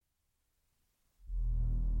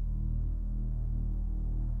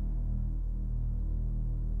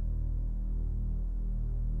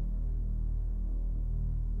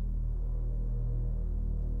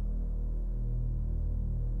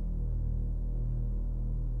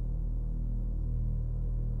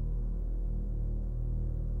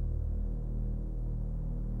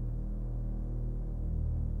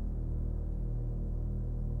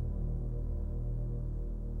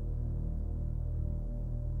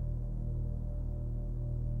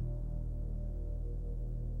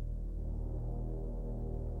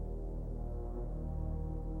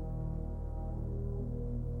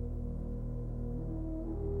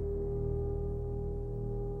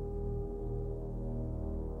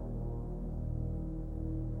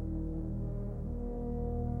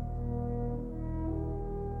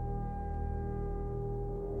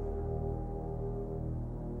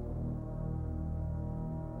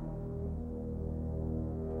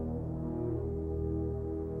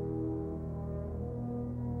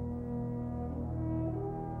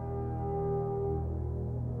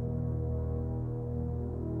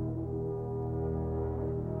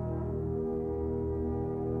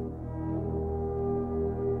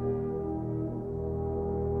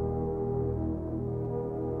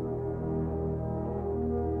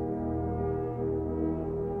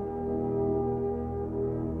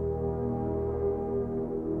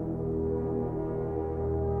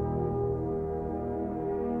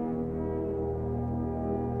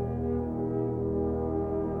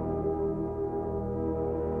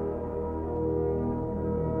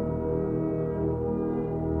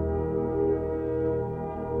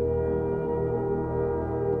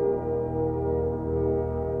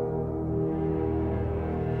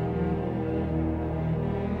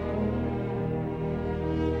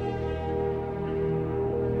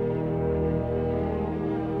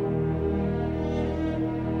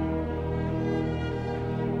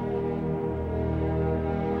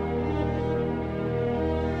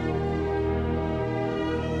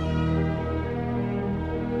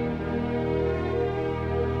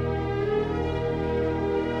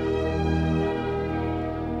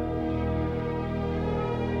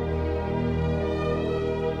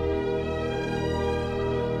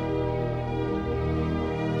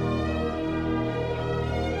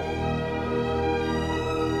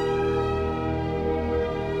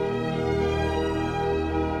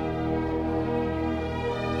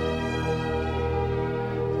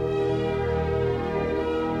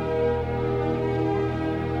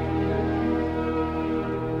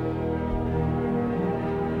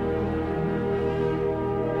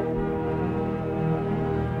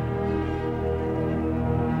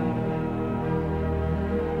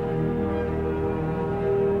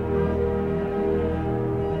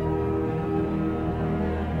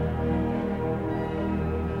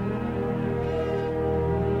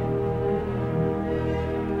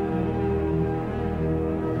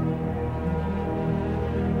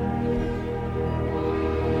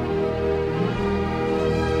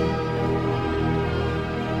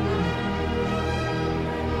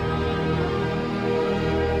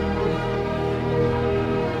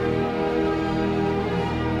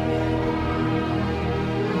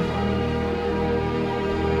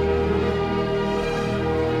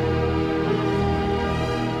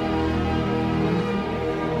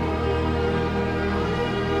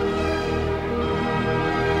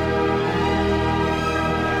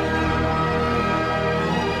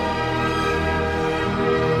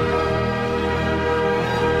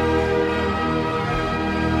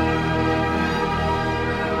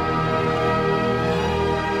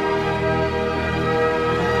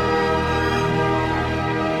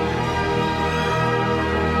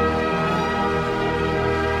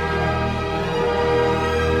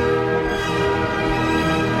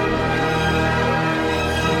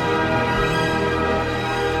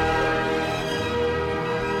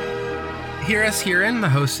Hear us herein, the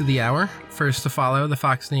host of the hour, first to follow the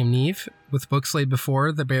fox named Neve, with books laid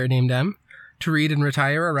before the bear named Em, to read and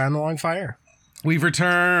retire around the long fire. We've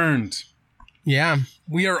returned. Yeah,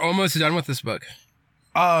 we are almost done with this book.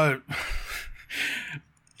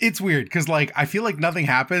 It's weird because, like, I feel like nothing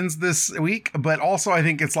happens this week, but also I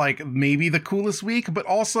think it's like maybe the coolest week, but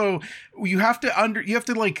also you have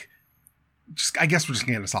to like, just, I guess we're just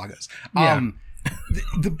getting into sagas. Yeah.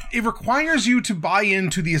 It requires you to buy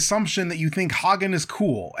into the assumption that you think Hagen is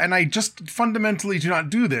cool, and I just fundamentally do not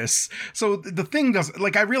do this. So the thing does,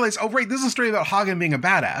 like, I realize, oh right, this is a story about Hagen being a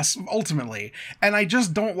badass ultimately, and I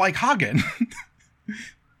just don't like Hagen.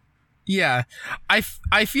 Yeah, I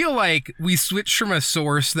feel like we switched from a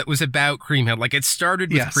source that was about Kriemhild. Like, it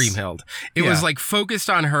started with Kriemhild. It was like focused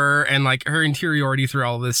on her and like her interiority through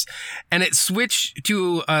all this, and it switched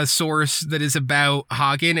to a source that is about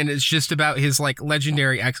Hagen, and it's just about his like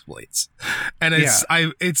legendary exploits. And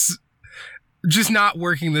it's just not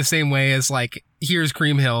working the same way as like here's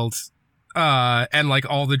Kriemhild, and like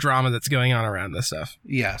all the drama that's going on around this stuff.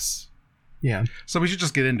 Yes. Yeah. So we should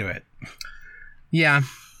just get into it. Yeah.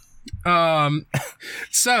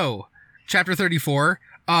 So chapter 34,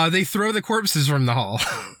 they throw the corpses from the hall.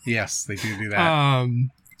 Yes, they do that.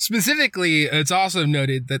 Specifically, it's also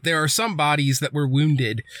noted that there are some bodies that were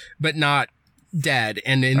wounded, but not dead.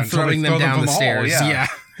 And in throwing them down the stairs. Yeah.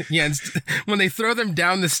 When they throw them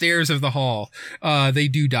down the stairs of the hall, they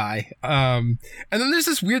do die. And then there's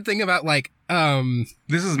this weird thing about like,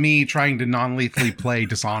 this is me trying to non-lethally play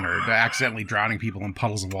Dishonored, accidentally drowning people in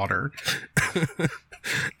puddles of water.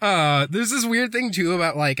 There's this weird thing too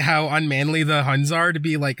about like how unmanly the Huns are to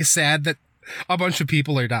be like sad that a bunch of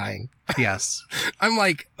people are dying. Yes. I'm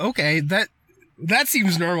like, okay, that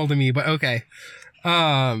seems normal to me, but okay.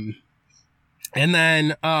 And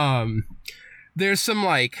then there's some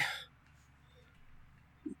like,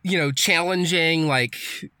 you know, challenging like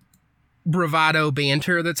bravado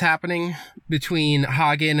banter that's happening between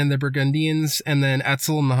Hagen and the Burgundians, and then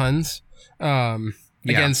Etzel and the Huns.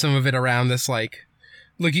 Again, some of it around this like,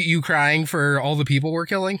 look at you crying for all the people we're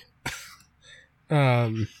killing.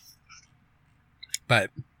 But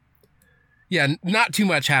yeah, not too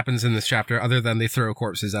much happens in this chapter other than they throw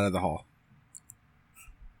corpses out of the hall.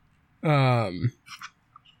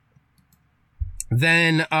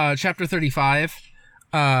 Then chapter 35,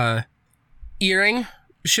 Earring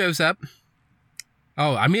shows up.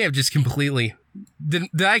 Oh, I may have just completely...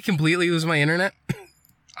 Did I completely lose my internet?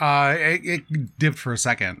 It dipped for a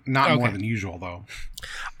second. Not more than usual, though.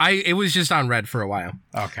 It was just on red for a while.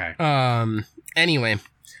 Okay. Anyway.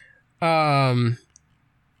 Yeah.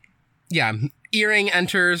 Earring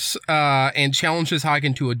enters and challenges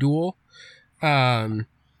Hagen to a duel. And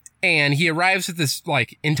he arrives at this,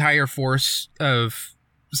 like, entire force of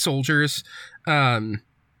soldiers.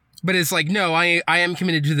 But it's like, no, I am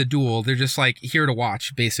committed to the duel. They're just, like, here to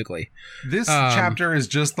watch, basically. This chapter is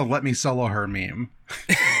just the let me solo her meme.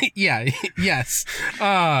 Yeah, yes.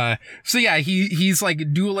 So yeah, he's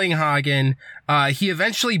like dueling Hagen. He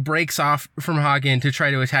eventually breaks off from Hagen to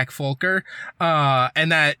try to attack Volker.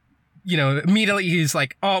 And that, you know, immediately he's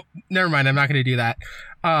like, oh, never mind, I'm not going to do that.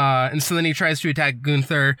 And so then he tries to attack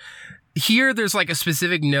Gunther. Here, there's like a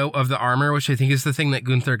specific note of the armor, which I think is the thing that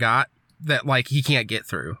Gunther got, that like he can't get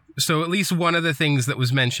through. So at least one of the things that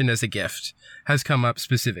was mentioned as a gift has come up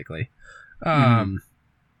specifically.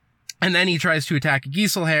 And then he tries to attack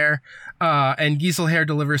Giselher, and Giselher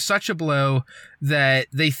delivers such a blow that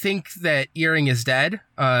they think that Earring is dead.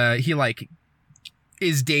 He like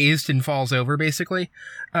is dazed and falls over basically.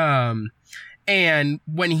 And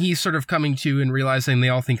when he's sort of coming to and realizing they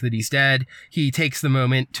all think that he's dead, he takes the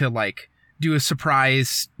moment to like do a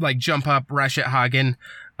surprise, like jump up, rush at Hagen,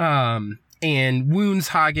 and wounds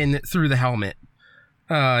Hagen through the helmet.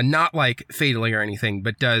 Not like fatally or anything,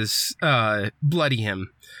 but does bloody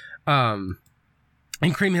him. And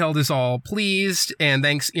Kriemhild is all pleased and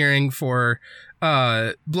thanks Earring for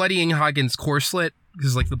bloodying Hagen's corselet,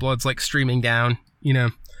 because like the blood's like streaming down, you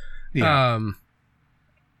know. Yeah.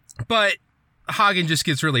 But Hagen just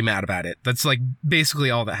gets really mad about it. That's like basically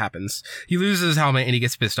all that happens. He loses his helmet and he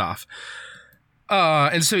gets pissed off.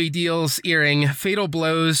 And so he deals Earring fatal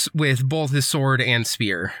blows with both his sword and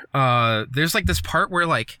spear. There's like this part where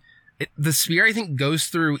like the spear, I think, goes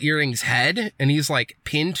through Earring's head and he's like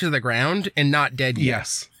pinned to the ground and not dead yet.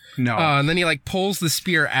 Yes. No. And then he like pulls the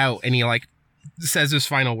spear out and he like says his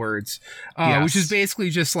final words, which is basically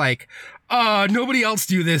just like, nobody else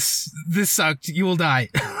do this. This sucked. You will die.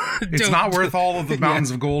 It's not worth all of the mountains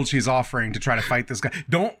of gold she's offering to try to fight this guy.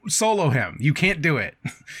 Don't solo him. You can't do it.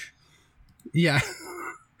 Yeah.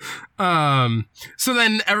 So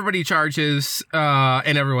then everybody charges,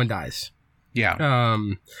 and everyone dies. Yeah.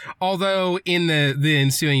 Although in the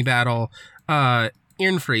ensuing battle,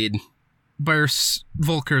 Irnfried bursts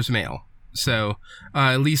Volker's mail, so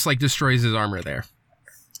at least like destroys his armor there.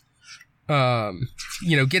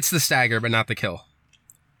 Gets the stagger but not the kill.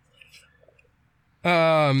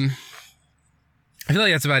 I feel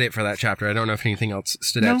like that's about it for that chapter. I don't know if anything else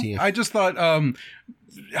stood out to you. I just thought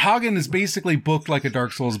Hagen is basically booked like a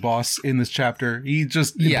Dark Souls boss in this chapter. He's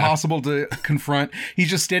just impossible to confront. He's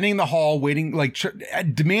just standing in the hall waiting, like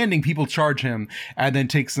demanding people charge him, and then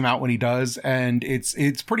takes them out when he does. And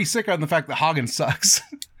it's pretty sick on the fact that Hagen sucks.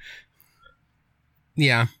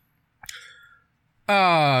 Yeah.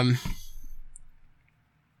 So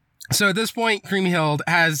at this point, Kriemhild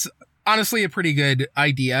has honestly a pretty good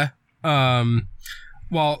idea.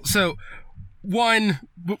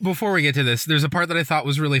 Before we get to this, there's a part that I thought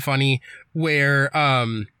was really funny where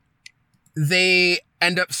they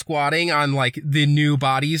end up squatting on like the new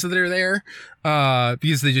bodies that are there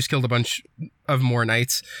because they just killed a bunch of more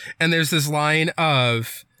knights. And there's this line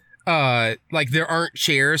of like there aren't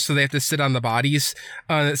chairs, so they have to sit on the bodies.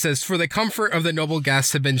 That says, "For the comfort of the noble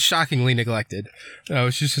guests have been shockingly neglected."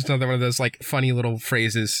 It's just another one of those like funny little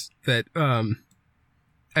phrases that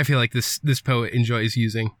I feel like this poet enjoys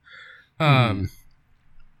using. Yeah,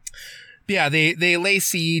 they lay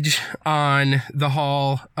siege on the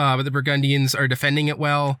hall, but the Burgundians are defending it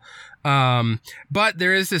well. But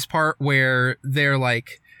there is this part where they're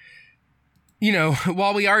like,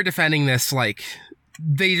 while we are defending this, like,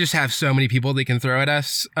 they just have so many people they can throw at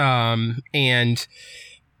us. And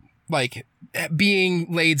like being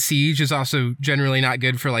laid siege is also generally not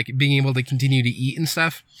good for like being able to continue to eat and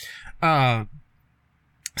stuff.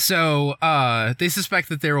 So they suspect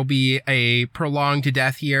that there will be a prolonged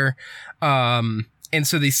death here. And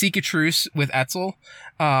so they seek a truce with Etzel,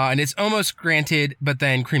 and it's almost granted, but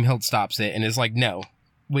then Kriemhild stops it and is like, no,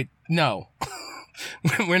 wait, no,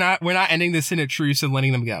 we're not ending this in a truce and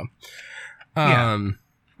letting them go.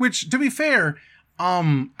 Which, to be fair,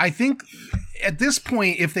 I think at this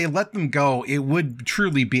point, if they let them go, it would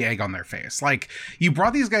truly be egg on their face. Like, you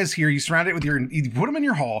brought these guys here, you put them in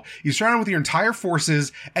your hall, you surround them with your entire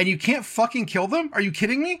forces, and you can't fucking kill them? Are you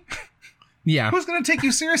kidding me? Yeah. Who's going to take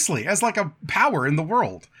you seriously as like a power in the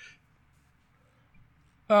world?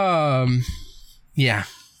 Yeah.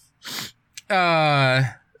 And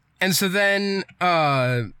so then,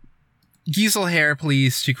 Giselher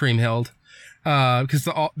pleads to Kriemhild, because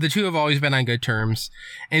the two have always been on good terms,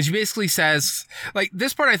 and she basically says, like,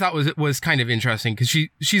 this part I thought was kind of interesting, because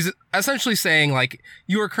she's essentially saying, like,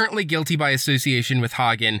 you are currently guilty by association with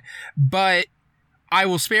Hagen, but I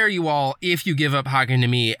will spare you all if you give up Hagen to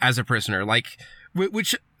me as a prisoner. Like,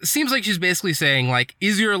 which seems like she's basically saying, like,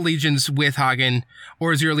 is your allegiance with Hagen,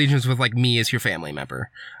 or is your allegiance with, like, me as your family member?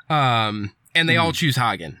 And they all choose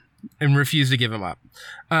Hagen and refuse to give him up.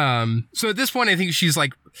 So at this point, I think she's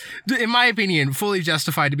like, in my opinion, fully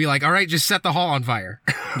justified to be like, all right, just set the hall on fire.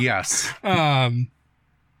 Yes.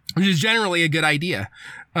 Which is generally a good idea.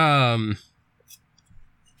 And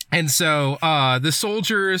so, the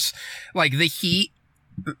soldiers, like, the heat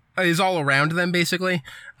is all around them, basically.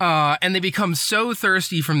 And they become so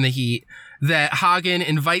thirsty from the heat that Hagen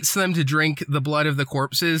invites them to drink the blood of the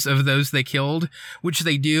corpses of those they killed, which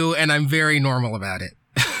they do, and I'm very normal about it.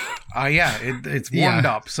 It's warmed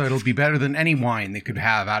up, so it'll be better than any wine they could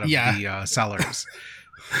have out of the cellars.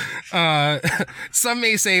 Some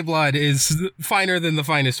may say blood is finer than the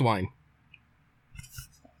finest wine.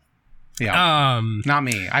 Yeah. Not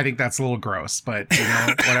me. I think that's a little gross, but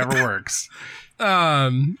whatever works. I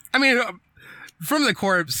mean, from the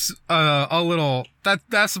corpse, a little,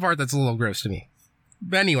 that's the part that's a little gross to me.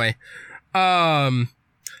 But anyway, and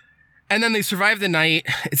then they survive the night.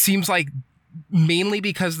 It seems like mainly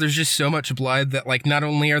because there's just so much blood that, like, not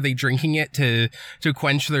only are they drinking it to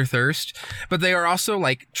quench their thirst, but they are also,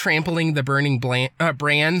 like, trampling the burning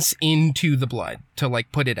brands into the blood to,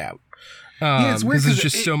 like, put it out. It's weird because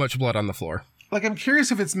there's just so much blood on the floor. Like, I'm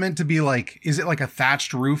curious if it's meant to be like, is it like a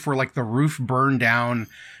thatched roof where, like, the roof burned down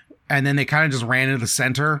and then they kind of just ran into the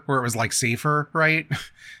center where it was, like, safer, right?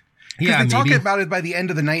 Because they talk about it by the end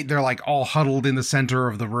of the night, they're, like, all huddled in the center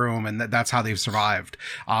of the room, and that's how they've survived.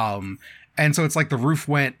 And so it's like the roof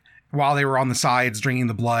went while they were on the sides, drinking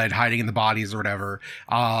the blood, hiding in the bodies or whatever.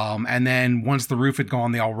 And then once the roof had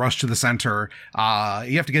gone, they all rushed to the center.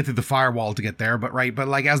 You have to get through the firewall to get there, but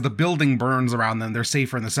like as the building burns around them, they're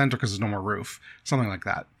safer in the center because there's no more roof. Something like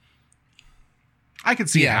that. I could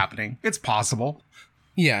see it happening. It's possible.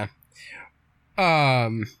 Yeah.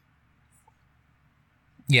 Yeah.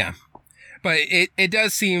 But it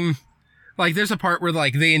does seem like there's a part where,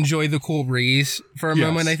 like, they enjoy the cool breeze for a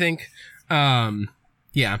moment, I think.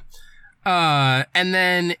 Yeah. And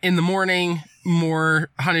then in the morning, more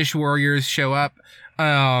Hunnish warriors show up,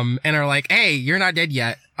 and are like, hey, you're not dead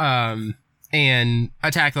yet, and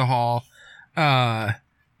attack the hall.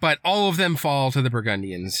 But all of them fall to the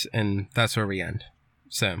Burgundians, and that's where we end.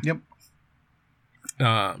 So, yep.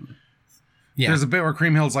 Yeah. There's a bit where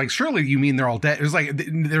Creamhill's like, surely you mean they're all dead. It was like,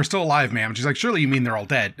 they're still alive, ma'am. She's like, surely you mean they're all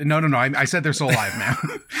dead. No. I said they're still alive, ma'am.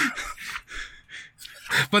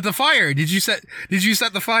 But the fire, did you set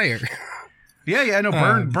the fire? Yeah. No,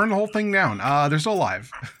 burn the whole thing down. They're still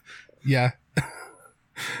alive. Yeah.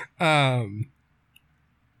 Yeah.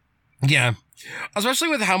 Especially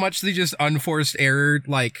with how much the just unforced error,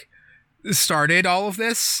 like, started all of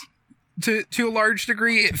this. To a large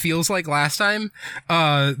degree, it feels like last time.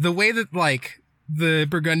 The way that, like, the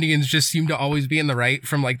Burgundians just seem to always be in the right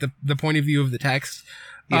from, like, the point of view of the text,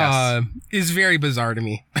 yes. Is very bizarre to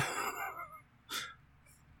me.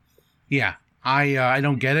 Yeah, I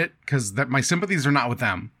don't get it, because my sympathies are not with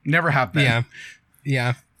them. Never have been.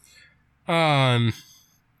 Yeah.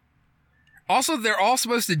 Also, they're all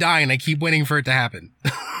supposed to die, and I keep waiting for it to happen.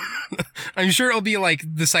 I'm sure it'll be, like,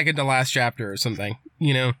 the second to last chapter or something,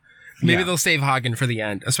 you know? Maybe they'll save Hagen for the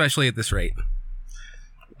end, especially at this rate.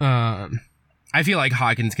 I feel like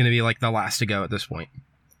Hagen's going to be like the last to go at this point.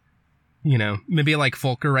 You know, maybe like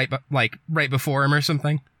Volker right before him or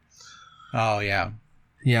something. Oh yeah.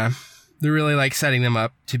 Yeah. They're really like setting them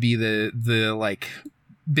up to be the like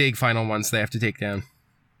big final ones they have to take down.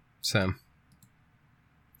 So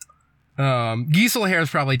Giselher is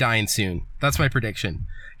probably dying soon. That's my prediction.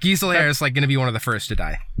 Giselher is like going to be one of the first to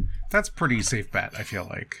die. That's pretty safe bet, I feel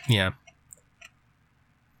like. Yeah.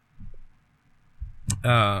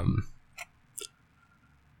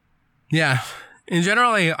 Yeah. In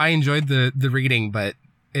general, I enjoyed the reading, but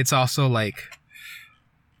it's also like,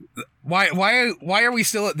 why are we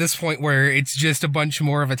still at this point where it's just a bunch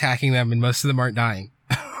more of attacking them and most of them aren't dying?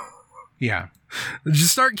 Yeah.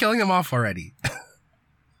 Just start killing them off already.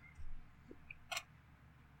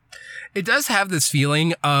 It does have this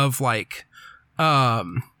feeling of like,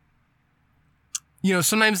 you know,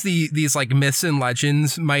 sometimes these like myths and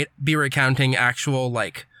legends might be recounting actual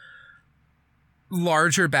like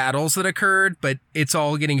larger battles that occurred, but it's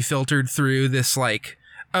all getting filtered through this like,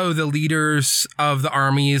 oh, the leaders of the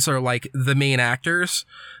armies are like the main actors.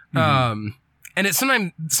 Mm-hmm. And it's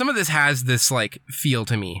sometimes some of this has this like feel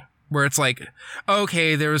to me where it's like,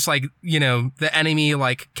 okay, there was like, you know, the enemy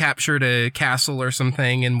like captured a castle or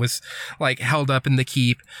something and was like held up in the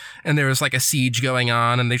keep, and there was like a siege going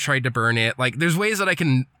on and they tried to burn it. Like there's ways that I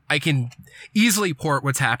can easily port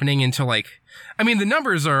what's happening into like, I mean, the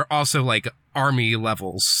numbers are also like army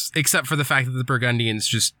levels, except for the fact that the Burgundians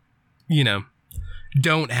just, you know,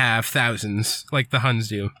 don't have thousands like the Huns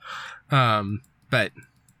do. But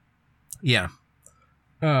yeah.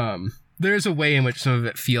 There's a way in which some of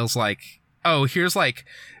it feels like, oh, here's like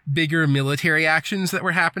bigger military actions that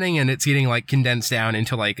were happening and it's getting like condensed down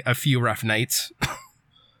into like a few rough nights.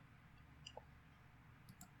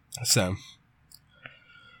 So,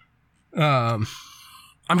 I'm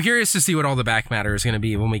curious to see what all the back matter is going to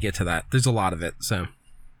be when we get to that. There's a lot of it. So,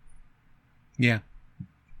 yeah.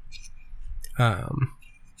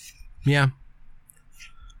 Yeah.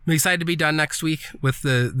 I'm excited to be done next week with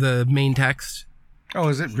the main text. Oh,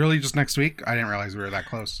 is it really just next week? I didn't realize we were that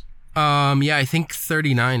close. Yeah, I think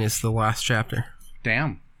 39 is the last chapter.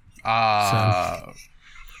 Damn.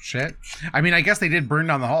 Shit. I mean, I guess they did burn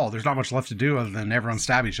down the hall. There's not much left to do other than everyone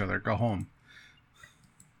stab each other. Go home.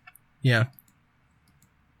 Yeah.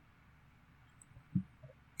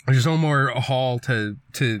 There's no more hall to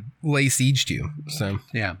lay siege to. So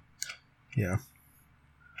yeah. Yeah.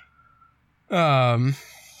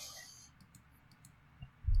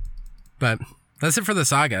 But that's it for the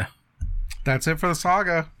saga. That's it for the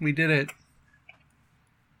saga. We did it.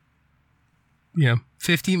 Yeah.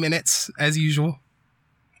 50 minutes as usual.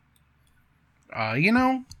 You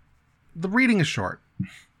know, the reading is short.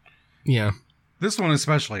 Yeah. This one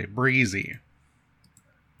especially, breezy.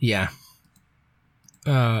 Yeah.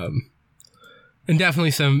 And definitely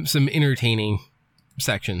some entertaining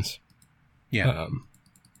sections. Yeah.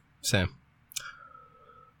 So.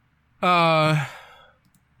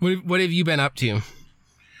 What have you been up to?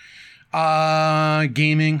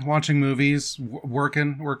 Gaming, watching movies,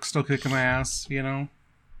 work still kicking my ass, you know?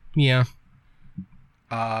 Yeah.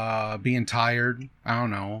 Being tired. I don't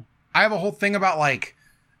know. I have a whole thing about like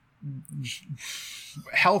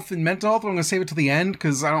health and mental health, but I'm gonna save it to the end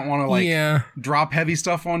because I don't want to like drop heavy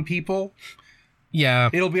stuff on people. Yeah.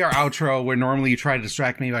 It'll be our outro where normally you try to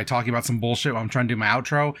distract me by talking about some bullshit while I'm trying to do my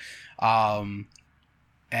outro.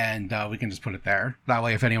 And we can just put it there. That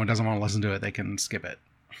way, if anyone doesn't want to listen to it, they can skip it.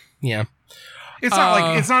 Yeah. It's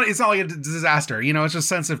not like a disaster, you know, it's just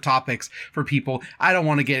sensitive topics for people. I don't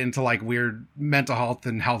want to get into like weird mental health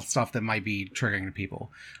and health stuff that might be triggering to people.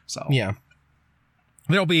 So yeah.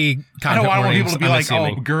 There'll be I don't want people to be like,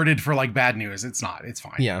 assuming. oh, girded for like bad news. It's not. It's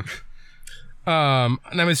fine. Yeah. And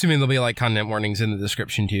I'm assuming there'll be like content warnings in the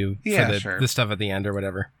description too for the stuff at the end or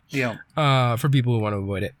whatever. Yeah. For people who want to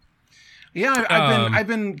avoid it. Yeah, I've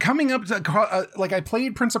been coming up to like I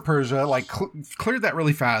played Prince of Persia, like cleared that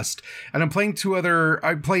really fast, and I'm playing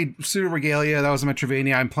I played Pseudo Regalia, that was a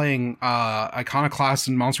Metroidvania. I'm playing Iconoclast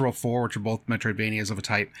and Monster World 4, which are both Metroidvanias of a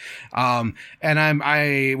type, and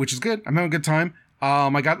which is good. I'm having a good time.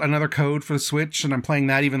 I got another code for the Switch, and I'm playing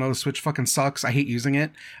that even though the Switch fucking sucks. I hate using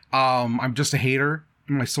it. I'm just a hater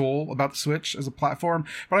in my soul about the Switch as a platform,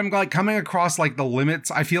 but I'm like coming across like the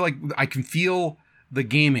limits. I feel like I can feel the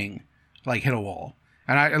gaming like hit a wall.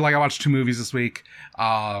 And I watched 2 movies this week.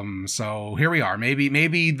 So here we are.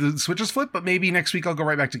 Maybe the Switch is flipped, but maybe next week I'll go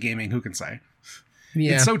right back to gaming. Who can say?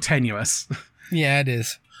 Yeah. It's so tenuous. Yeah, it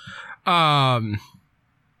is. Yeah,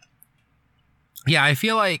 I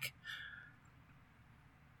feel like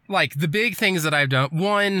the big things that I've done.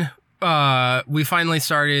 One, we finally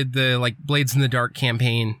started the like Blades in the Dark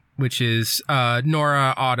campaign, which is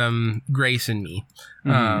Nora, Autumn, Grace, and me.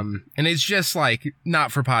 Mm-hmm. And it's just like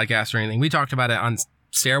not for podcasts or anything. We talked about it on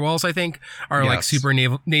Stairwells, I think, are like super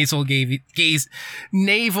navel gazy.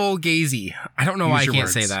 I don't know why I can't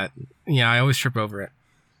say that. Yeah, I always trip over it.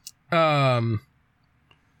 But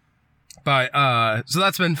so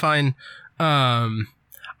that's been fun.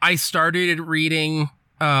 I started reading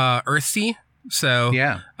Earthsea. So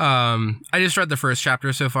yeah. I just read the first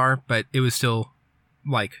chapter so far, but it was still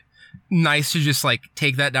like nice to just like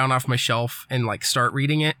take that down off my shelf and like start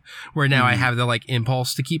reading it, where now I have the like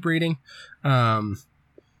impulse to keep reading. Yeah,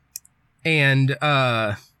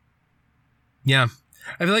 I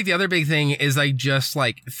feel like the other big thing is I just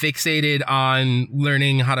like fixated on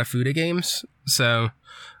learning Hanafuda games. So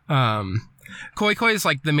Koi Koi is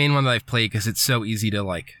like the main one that I've played because it's so easy to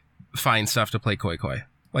like find stuff to play Koi Koi.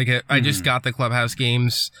 Like I just got the Clubhouse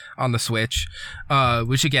games on the Switch,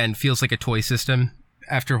 which again feels like a toy system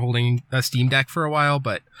after holding a Steam Deck for a while,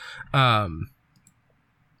 but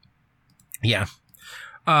yeah.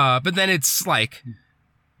 But then it's like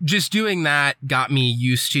just doing that got me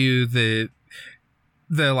used to the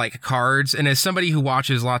like cards, and as somebody who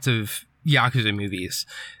watches lots of Yakuza movies,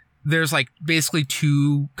 there's like basically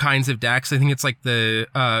 2 kinds of decks. I think it's like the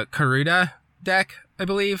Karuda deck, I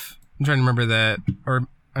believe. I'm trying to remember that, or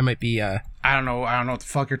I might be I don't know what the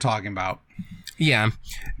fuck you're talking about. Yeah.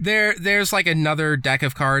 There's like another deck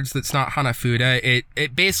of cards that's not Hanafuda.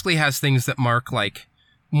 It basically has things that mark like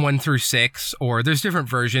 1 through 6, or there's different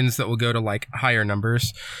versions that will go to like higher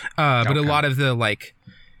numbers. But a lot of the like,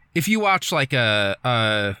 if you watch like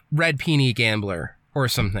a Red Peony Gambler or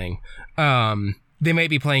something, they might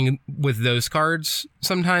be playing with those cards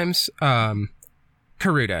sometimes.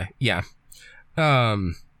 Karuda, yeah.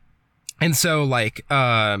 And so like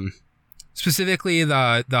specifically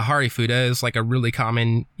the Harifuda is like a really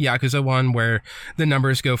common Yakuza one where the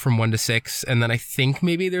numbers go from 1 to 6, and then I think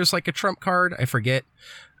maybe there's like a trump card, I forget.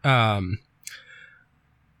 And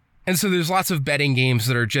so there's lots of betting games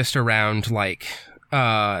that are just around like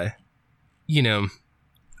you know,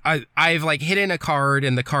 I've like hidden a card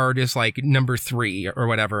and the card is like number 3 or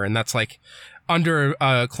whatever, and that's like under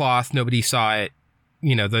a cloth, nobody saw it,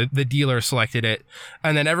 you know, the dealer selected it,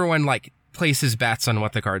 and then everyone like places bets on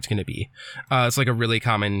what the card's going to be. It's like a really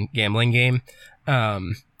common gambling game.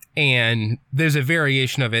 And there's a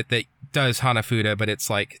variation of it that does Hanafuda, but it's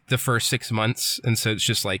like the first 6 months. And so it's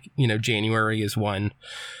just like, you know, January is 1,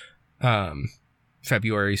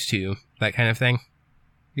 February is 2, that kind of thing.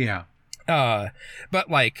 Yeah. But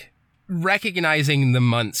like recognizing the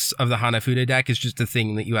months of the Hanafuda deck is just a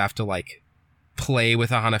thing that you have to like play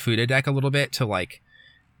with a Hanafuda deck a little bit to like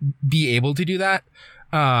be able to do that.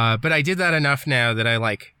 But I did that enough now that I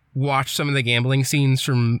like watch some of the gambling scenes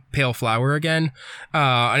from Pale Flower again.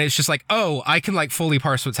 And it's just like, oh, I can like fully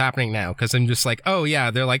parse what's happening now. Cause I'm just like, oh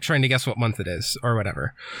yeah, they're like trying to guess what month it is or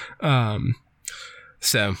whatever.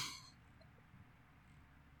 So,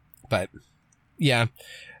 but yeah,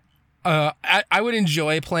 I would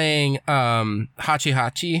enjoy playing, Hachi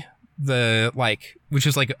Hachi, the like, which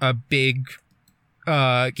is like a big,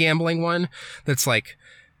 gambling one that's like,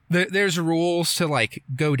 there's rules to like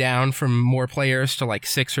go down from more players to like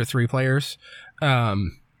 6 or 3 players.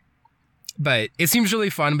 But it seems really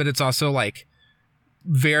fun, but it's also like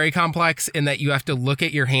very complex in that you have to look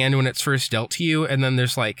at your hand when it's first dealt to you. And then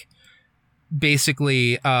there's like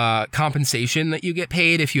basically compensation that you get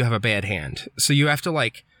paid if you have a bad hand. So you have to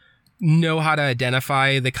like know how to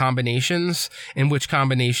identify the combinations and which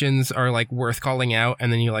combinations are like worth calling out,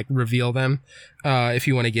 and then you like reveal them if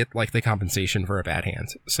you want to get like the compensation for a bad hand.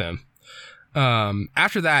 So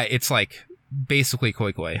after that, it's like basically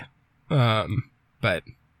koi koi. But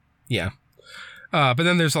yeah. But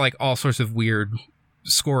then there's like all sorts of weird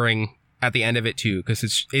scoring at the end of it too, because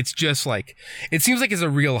it's just like, it seems like it's a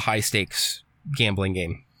real high stakes gambling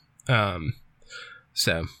game.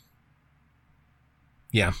 So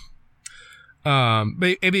yeah.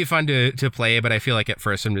 But it'd be fun to play, but I feel like at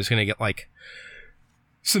first I'm just gonna get like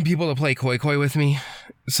some people to play koi koi with me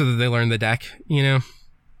so that they learn the deck, you know.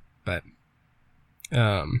 But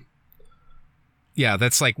yeah,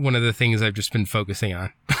 that's like one of the things I've just been focusing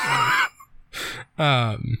on.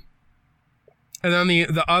 And then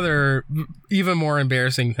the other even more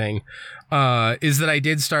embarrassing thing is that I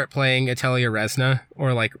did start playing Atelier Resna,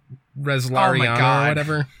 or like Reslariana or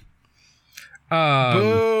whatever.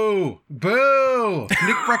 Boo! Boo!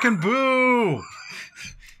 Nick Brecken, boo!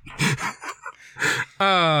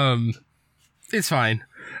 It's fine.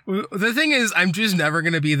 The thing is, I'm just never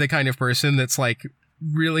going to be the kind of person that's like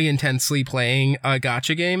really intensely playing a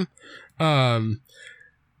gacha game.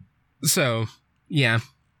 So yeah,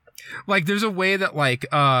 like there's a way that like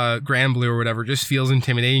Grand Blue or whatever just feels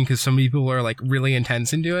intimidating because some people are like really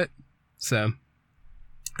intense into it. So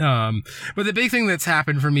but the big thing that's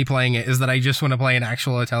happened for me playing it is that I just want to play an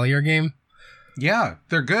actual Atelier game. Yeah,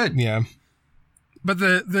 they're good. Yeah. But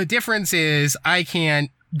the difference is I can't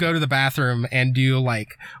go to the bathroom and do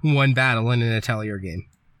like one battle in an Atelier game.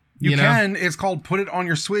 You can. It's called Put It on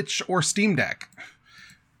Your Switch or Steam Deck.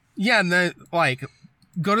 Yeah, and then like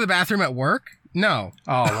go to the bathroom at work? No.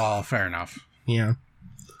 Oh, well, fair enough. Yeah.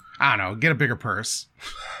 I don't know. Get a bigger purse.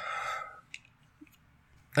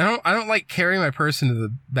 I don't like carrying my purse into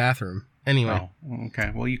the bathroom. Anyway. Oh,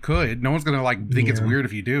 okay. Well, you could. No one's gonna like think it's weird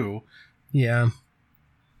if you do. Yeah.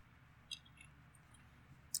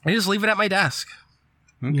 I just leave it at my desk.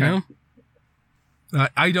 Okay. You know?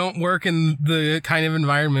 I don't work in the kind of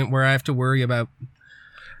environment where I have to worry about.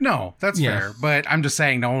 No, that's fair. But I'm just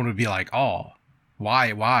saying, no one would be like, "Oh,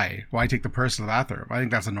 why take the purse to the bathroom?" I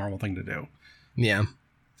think that's a normal thing to do. Yeah.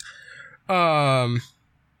 But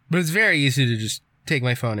it's very easy to just take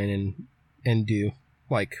my phone in and do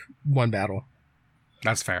like one battle.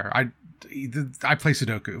 That's fair. I play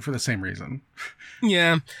Sudoku for the same reason.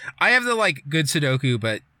 Yeah, I have the like good Sudoku,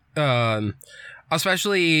 but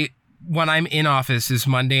especially when I'm in office is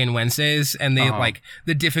Monday and Wednesdays, and they like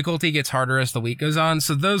the difficulty gets harder as the week goes on.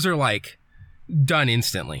 So those are like done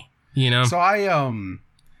instantly, you know? So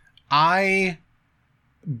I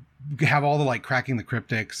have all the like cracking the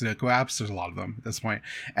cryptic Sudoku apps. There's a lot of them at this point.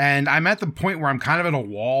 And I'm at the point where I'm kind of at a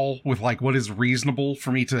wall with like what is reasonable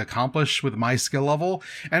for me to accomplish with my skill level.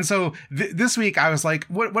 And so this week I was like,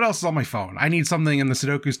 what else is on my phone? I need something, and the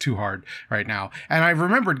Sudoku's too hard right now. And I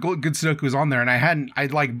remembered good Sudoku was on there, and I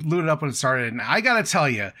like looted up when it started. And I gotta tell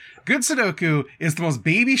you, good Sudoku is the most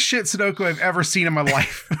baby shit Sudoku I've ever seen in my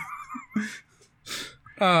life.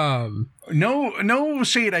 No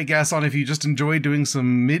shade, I guess, on if you just enjoy doing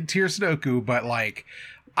some mid-tier Sudoku, but like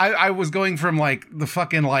I was going from like the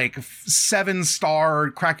fucking like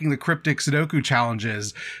 7-star cracking the cryptic Sudoku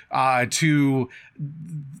challenges to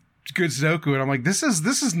good Sudoku, and I'm like, this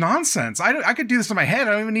is nonsense. I could do this in my head.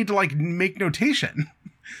 I don't even need to like make notation.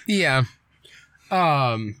 Yeah.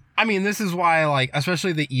 I mean, this is why like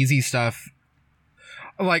especially the easy stuff.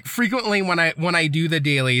 Like frequently when I do the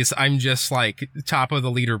dailies, I'm just like top of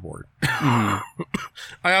the leaderboard. I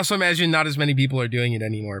also imagine not as many people are doing it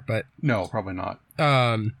anymore, but no, probably not.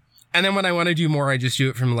 And then when I want to do more, I just do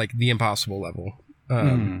it from like the impossible level.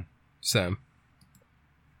 So,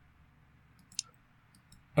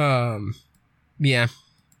 yeah.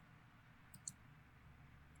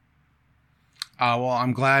 Well,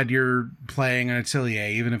 I'm glad you're playing an Atelier,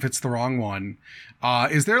 even if it's the wrong one.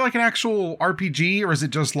 Is there like an actual RPG, or is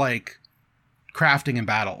it just like crafting and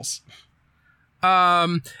battles?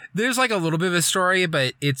 There's like a little bit of a story,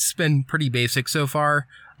 but it's been pretty basic so far.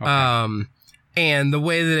 Okay. And the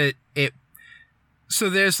way that so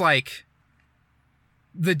there's like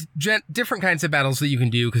the different kinds of battles that you can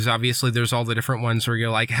do, because obviously there's all the different ones where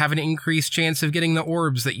you're like have an increased chance of getting the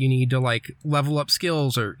orbs that you need to like level up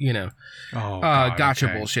skills, or gotcha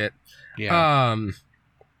bullshit. Yeah.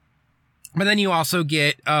 But then you also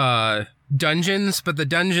get dungeons, but the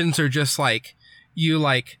dungeons are just like you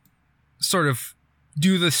like sort of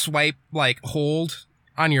do the swipe like hold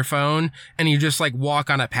on your phone, and you just like walk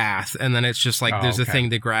on a path, and then it's just like there's a thing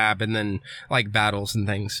to grab, and then like battles and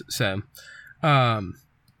things. So and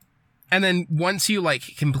And then once you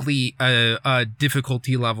like complete a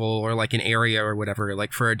difficulty level or like an area or whatever,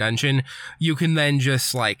 like for a dungeon, you can then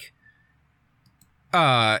just like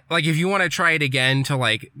if you want to try it again to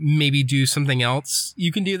like maybe do something else,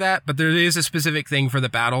 you can do that. But there is a specific thing for the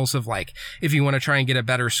battles of like, if you want to try and get a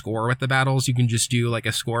better score with the battles, you can just do like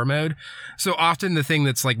a score mode. So often the thing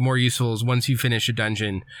that's like more useful is once you finish a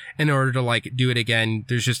dungeon, in order to like do it again,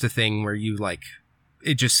 there's just a thing where you like,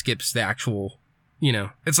 it just skips the actual, you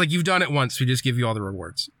know, it's like you've done it once, we just give you all the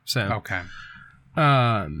rewards. So, okay.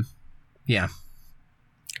 Yeah,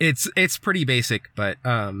 it's pretty basic, but,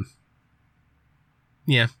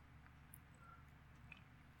 yeah.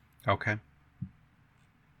 Okay.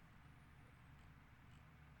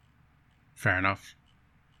 Fair enough.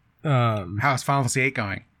 How's Final Fantasy VIII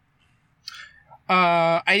going?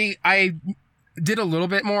 I did a little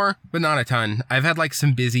bit more, but not a ton. I've had like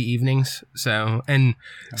some busy evenings, so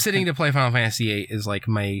sitting to play Final Fantasy VIII is like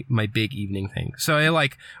my big evening thing. So I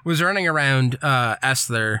like was running around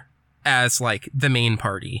Esther as like the main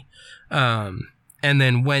party, and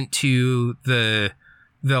then went to the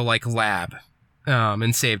like lab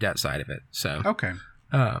and saved outside of it. So okay.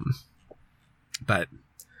 But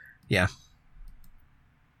yeah.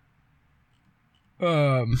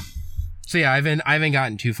 So yeah, I haven't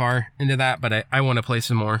gotten too far into that, but I want to play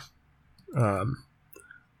some more.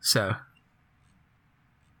 So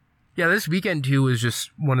yeah, this weekend too was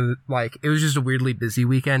just one of the, like, it was just a weirdly busy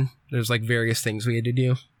weekend. There's like various things we had to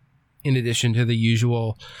do in addition to the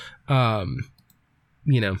usual,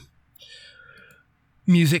 you know,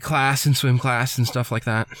 music class and swim class and stuff like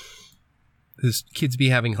that. Because kids be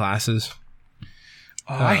having classes.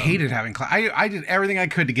 Oh, I hated having class. I did everything I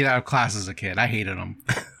could to get out of class as a kid. I hated them.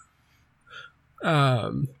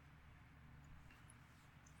 I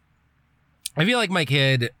feel like my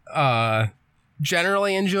kid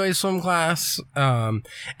generally enjoys swim class, and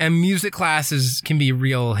music classes can be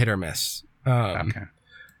real hit or miss. Okay.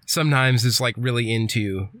 Sometimes it's like really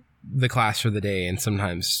into the class for the day, and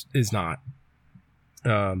sometimes is not.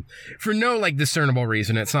 For no like discernible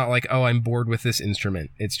reason. It's not like, oh, I'm bored with this instrument.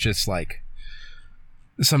 It's just like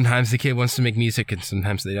sometimes the kid wants to make music and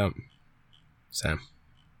sometimes they don't. So,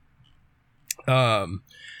 and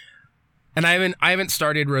I haven't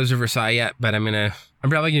started Rose of Versailles yet, but I'm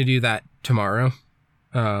probably gonna do that tomorrow.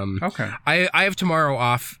 Okay. I have tomorrow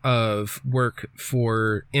off of work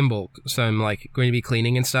for Imbolc, so I'm like going to be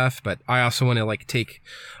cleaning and stuff, but I also want to like take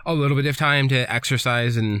a little bit of time to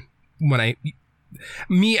exercise, and when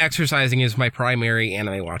me exercising is my primary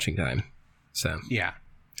anime watching time. So yeah.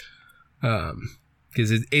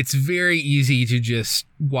 Because it's very easy to just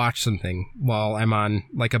watch something while I'm on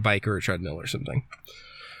like a bike or a treadmill or something.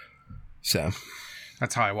 So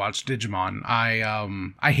that's how I watch Digimon.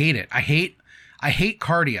 I hate it. I hate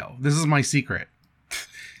cardio. This is my secret.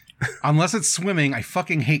 Unless it's swimming, I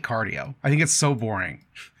fucking hate cardio. I think it's so boring.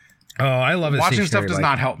 Oh, I love it. Watching stuff does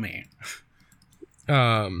not help me.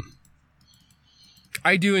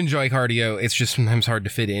 I do enjoy cardio. It's just sometimes hard to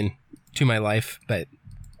fit in to my life, but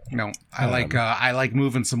no, I like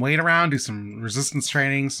moving some weight around, do some resistance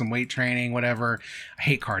training, some weight training, whatever. I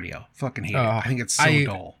hate cardio. Fucking hate it. I think it's so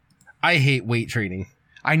dull. I hate weight training.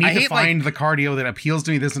 I need to find the cardio that appeals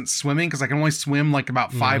to me that isn't swimming, because I can only swim like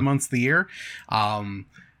about 5 months of the year.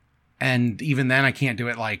 And even then I can't do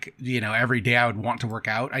it like, you know, every day I would want to work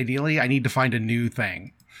out. Ideally, I need to find a new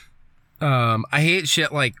thing. I hate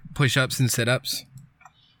shit like push-ups and sit-ups.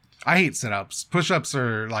 I hate sit-ups. Push-ups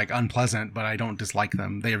are like unpleasant, but I don't dislike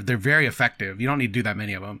them. They're very effective. You don't need to do that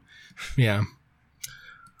many of them. Yeah.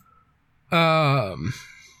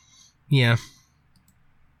 Yeah.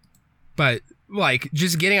 But like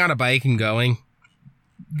just getting on a bike and going,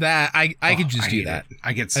 that I could just do that.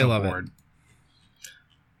 I get so bored.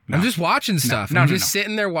 No. I'm just watching stuff. I'm just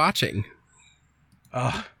sitting there watching.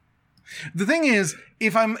 Ugh. The thing is,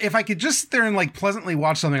 if I could just sit there and like pleasantly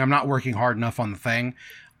watch something, I'm not working hard enough on the thing.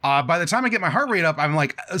 By the time I get my heart rate up, I'm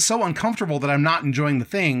like so uncomfortable that I'm not enjoying the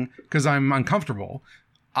thing because I'm uncomfortable.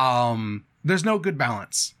 There's no good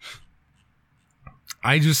balance.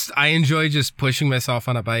 I enjoy just pushing myself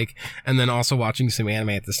on a bike and then also watching some anime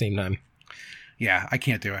at the same time. Yeah, I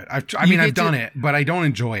can't do it. I've done it, but I don't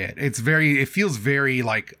enjoy it. It feels very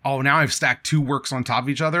like, oh, now I've stacked 2 works on top of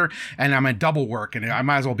each other and I'm at double work and I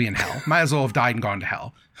might as well be in hell. Might as well have died and gone to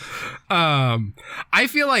hell. I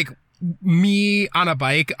feel like me on a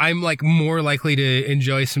bike, I'm like more likely to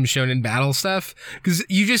enjoy some shonen battle stuff because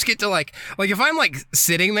you just get to like if I'm like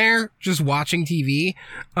sitting there just watching TV,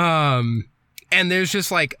 and there's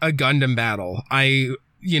just like a Gundam battle, I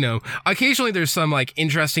occasionally there's some like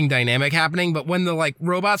interesting dynamic happening, but when the like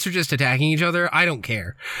robots are just attacking each other, I don't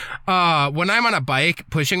care. When I'm on a bike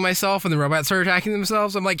pushing myself and the robots are attacking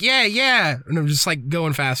themselves, I'm like, yeah. And I'm just like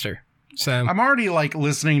going faster. So I'm already like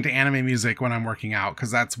listening to anime music when I'm working out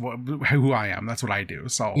because that's who I am. That's what I do.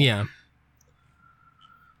 So yeah.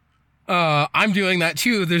 I'm doing that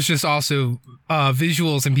too. There's just also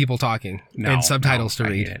visuals and people talking and subtitles to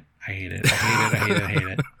read. I hate it.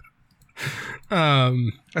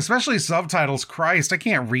 Especially subtitles. Christ, I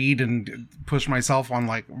can't read and push myself on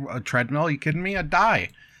like a treadmill. Are you kidding me? I'd die.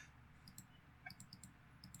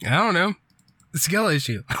 I don't know. The skill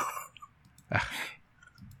issue.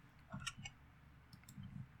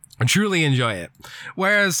 I truly enjoy it.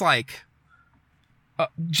 Whereas like,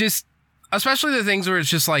 just, especially the things where it's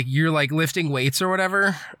just like, you're like lifting weights or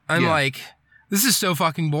whatever. I'm like, this is so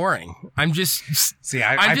fucking boring. I'm just,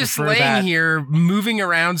 I'm just laying here moving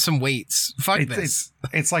around some weights. Fuck this.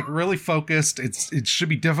 It's like really focused. It should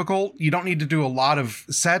be difficult. You don't need to do a lot of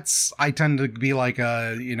sets. I tend to be like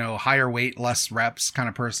a, higher weight, less reps kind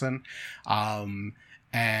of person.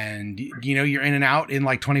 And you're in and out in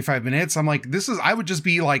like 25 minutes. I'm like, I would just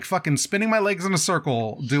be like fucking spinning my legs in a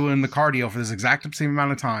circle doing the cardio for this exact same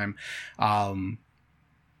amount of time. And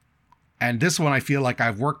this one, I feel like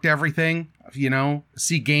I've worked everything,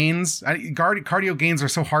 see gains. Cardio gains are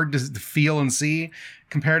so hard to feel and see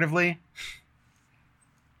comparatively.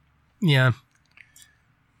 Yeah.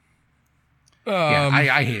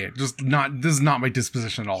 I hate it. This is not my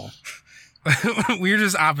disposition at all. We're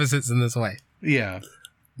just opposites in this way. Yeah.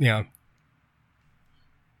 Yeah.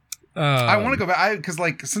 I want to go back because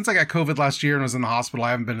like since I got COVID last year and was in the hospital, I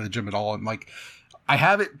haven't been to the gym at all. And like I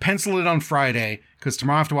have it penciled in on Friday because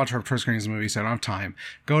tomorrow I have to watch our first screenings movie, so I don't have time.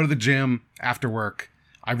 Go to the gym after work.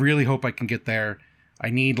 I really hope I can get there. I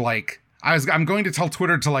need like I'm going to tell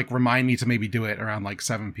Twitter to like remind me to maybe do it around like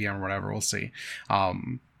 7 p.m. or whatever. We'll see.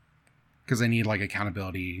 Because I need like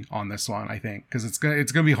accountability on this one, I think, because it's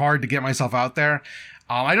gonna be hard to get myself out there.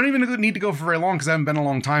 I don't even need to go for very long because I haven't been a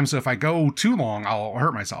long time. So if I go too long, I'll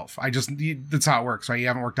hurt myself. That's how it works, right? You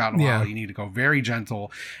haven't worked out in a while. You need to go very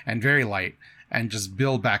gentle and very light and just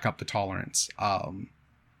build back up the tolerance.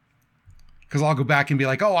 Because I'll go back and be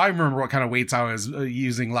like, oh, I remember what kind of weights I was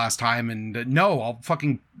using last time. And no, I'll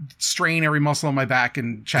fucking strain every muscle in my back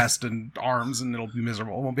and chest and arms and it'll be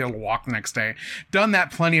miserable. I won't be able to walk the next day. Done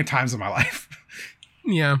that plenty of times in my life.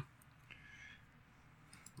 Yeah.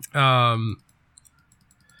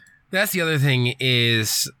 That's the other thing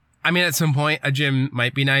is, I mean, at some point a gym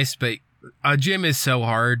might be nice, but a gym is so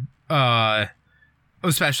hard,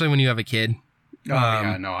 especially when you have a kid.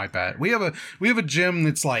 Yeah, no, I bet. We have a gym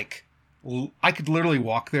that's like, I could literally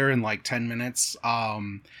walk there in like 10 minutes.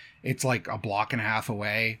 It's like a block and a half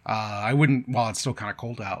away. I wouldn't, well, it's still kind of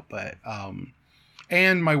cold out, but,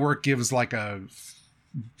 and my work gives like a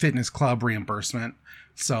fitness club reimbursement.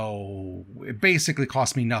 So it basically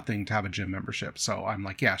costs me nothing to have a gym membership. So I'm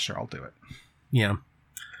like, yeah, sure, I'll do it. Yeah.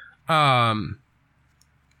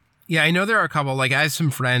 Yeah, I know there are a couple, like I have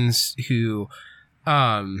some friends who,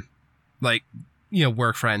 like,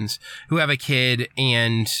 work friends who have a kid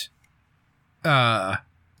and,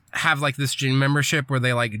 have like this gym membership where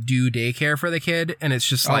they like do daycare for the kid. And it's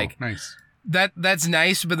just like, nice. That's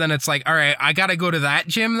nice. But then it's like, all right, I got to go to that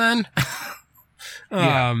gym then.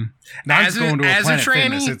 Now as going to a Planet tranny,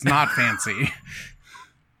 Fitness, it's not fancy.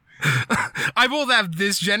 I both have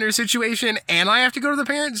this gender situation and I have to go to the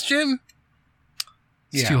parents' gym.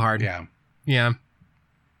 It's too hard. Yeah. Yeah.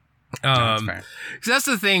 That's fair. 'Cause that's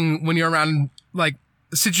the thing when you're around like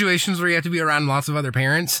situations where you have to be around lots of other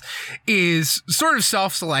parents is sort of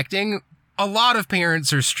self-selecting. A lot of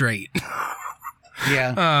parents are straight.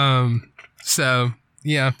 Yeah. So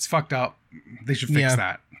yeah, it's fucked up. They should fix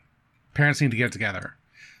that. Parents need to get together.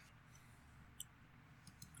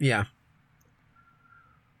 Yeah.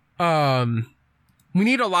 We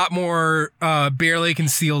need a lot more barely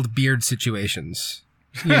concealed beard situations.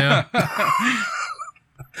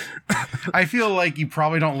 I feel like you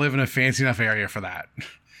probably don't live in a fancy enough area for that.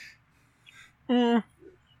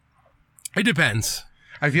 It depends.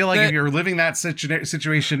 I feel like if you're living that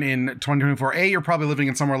situation in 2024, A, you're probably living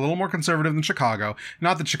in somewhere a little more conservative than Chicago.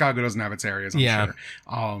 Not that Chicago doesn't have its areas, I'm sure.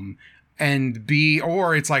 And B,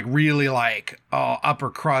 or it's like really like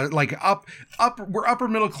upper crust, like where upper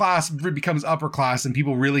middle class becomes upper class, and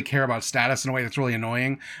people really care about status in a way that's really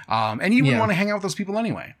annoying. And you wouldn't want to hang out with those people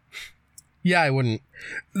anyway. Yeah, I wouldn't.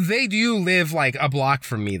 They do live like a block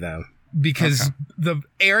from me though, because the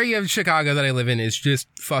area of Chicago that I live in is just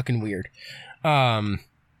fucking weird. I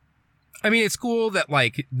mean, it's cool that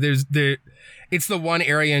like it's the one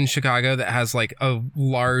area in Chicago that has like a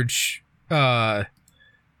large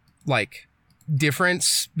like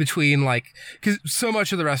difference between like, because so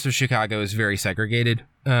much of the rest of Chicago is very segregated,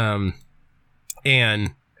 and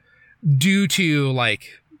due to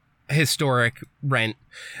like historic rent,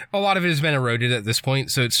 a lot of it has been eroded at this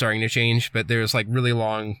point, so it's starting to change. But there's like really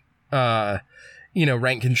long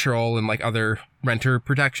rent control and like other renter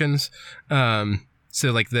protections,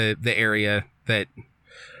 so like the area that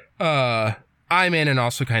I'm in, and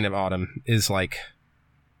also kind of Autumn, is like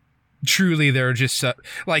truly there are just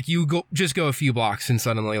like you go a few blocks and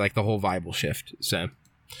suddenly like the whole vibe will shift. So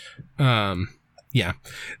yeah,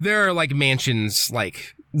 there are like mansions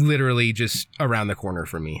like literally just around the corner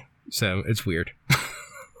from me, so it's weird.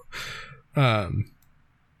 But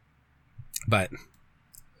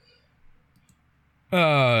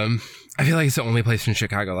I feel like it's the only place in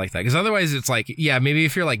Chicago like that, because otherwise it's like, yeah, maybe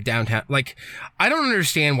if you're like downtown, like I don't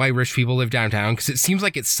understand why rich people live downtown, because it seems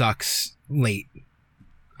like it sucks late.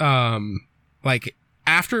 Like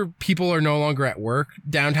after people are no longer at work,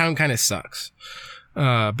 downtown kind of sucks.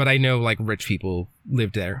 But I know like rich people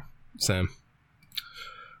lived there, so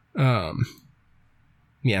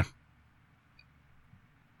yeah.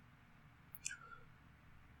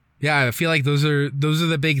 Yeah, I feel like those are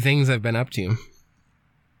the big things I've been up to.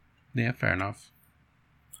 Yeah, fair enough.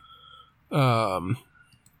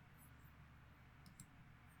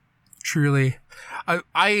 Truly,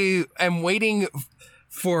 I am waiting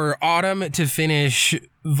for Autumn to finish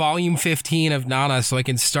volume 15 of Nana so I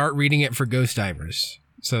can start reading it for Ghost Divers.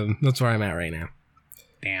 So that's where I'm at right now.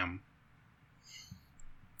 Damn.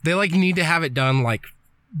 They like need to have it done like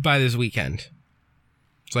by this weekend,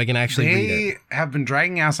 so I can actually read it. They have been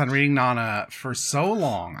dragging ass on reading Nana for so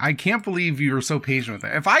long. I can't believe you were so patient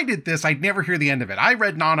with it. If I did this, I'd never hear the end of it. I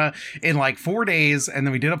read Nana in like 4 days, and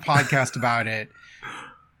then we did a podcast about it.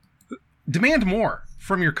 Demand more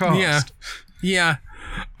from your co-host. Yeah.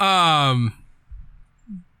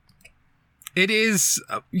 It is,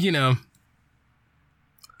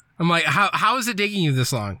 I'm like, how is it taking you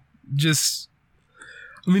this long? Just,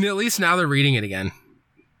 I mean, at least now they're reading it again.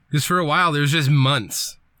 Because for a while, there's just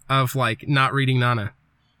months of like not reading Nana.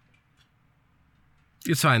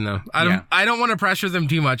 It's fine though. I don't want to pressure them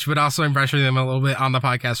too much, but also I'm pressuring them a little bit on the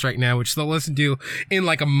podcast right now, which they'll listen to in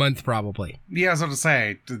like a month probably. Yeah, I was about to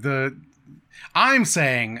say, I'm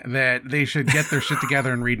saying that they should get their shit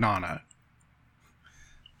together and read Nana.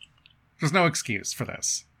 There's no excuse for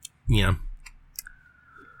this. Yeah.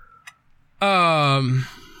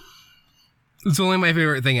 It's only my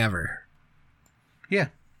favorite thing ever. Yeah.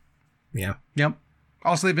 Yeah. Yep.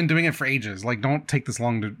 Also, they've been doing it for ages. Like, don't take this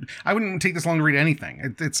long I wouldn't take this long to read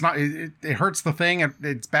anything. It's not. It hurts the thing.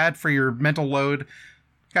 It's bad for your mental load.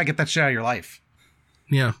 You gotta get that shit out of your life.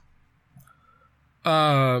 Yeah.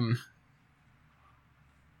 I'm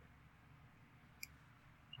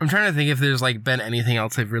trying to think if there's like been anything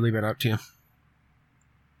else I've really been up to.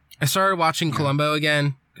 I started watching Columbo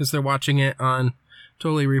again because they're watching it on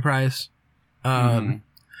Totally Reprise.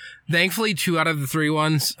 Thankfully, 2 out of the 3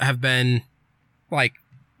 ones have been like,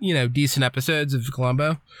 decent episodes of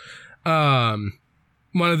Columbo. One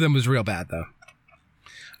of them was real bad though.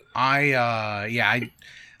 I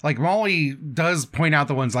like Molly does point out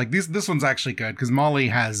the ones like this one's actually good because Molly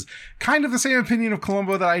has kind of the same opinion of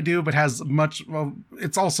Columbo that I do, but has much, well,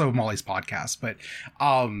 it's also Molly's podcast, but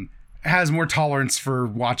has more tolerance for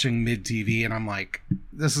watching mid TV, and I'm like,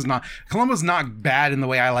 Columbo's not bad in the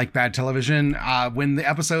way I like bad television. When the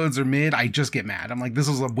episodes are mid, I just get mad. I'm like, this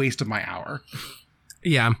is a waste of my hour.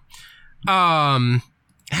 Yeah.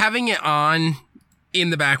 Having it on in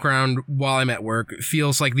the background while I'm at work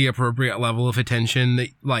feels like the appropriate level of attention that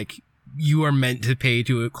like you are meant to pay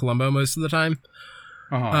to a Columbo most of the time.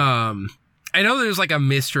 I know there's like a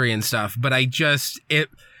mystery and stuff, but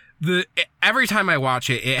every time I watch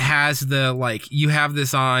it, it has the like, you have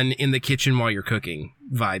this on in the kitchen while you're cooking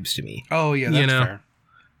vibes to me. Oh yeah, that's fair.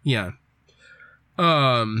 Yeah.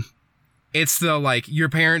 It's the like, your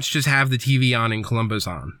parents just have the TV on and Columbo's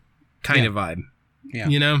on kind of vibe.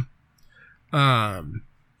 Yeah.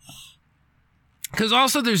 Because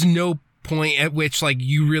also there's no point at which like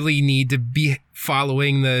you really need to be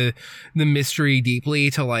following the mystery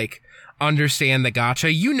deeply to like understand the gotcha.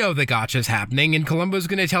 The gotcha's happening, and Columbo's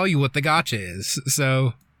going to tell you what the gotcha is.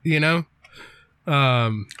 So, it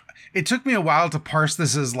took me a while to parse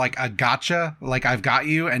this as like a gotcha, like I've got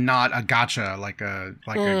you, and not a gotcha, like a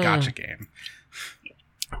gotcha game.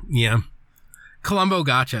 Yeah. Columbo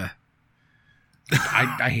gotcha.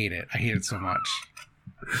 I hate it. I hate it so much.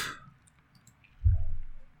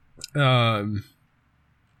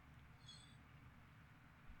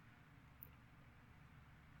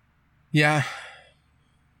 Yeah.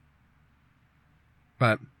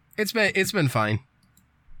 But it's been fine.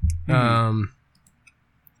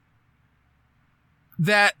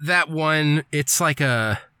 That one, it's like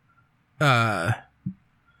a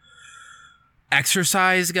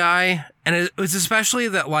exercise guy, and it was especially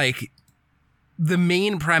that like the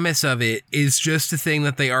main premise of it is just a thing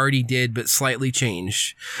that they already did but slightly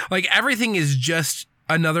changed. Like everything is just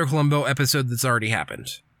another Columbo episode that's already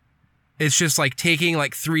happened. It's just like taking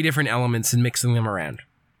like 3 different elements and mixing them around.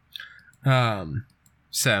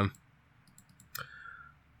 So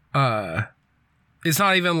it's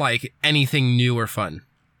not even like anything new or fun.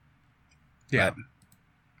 Yeah.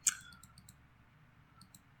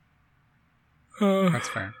 That's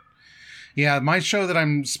fair. Yeah, my show that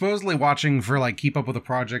I'm supposedly watching for like keep up with the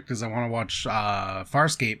project is I want to watch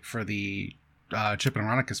Farscape for the Chip and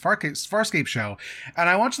Veronica's Farscape show. And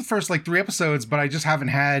I watched the first like 3 episodes, but I just haven't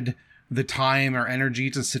had the time or energy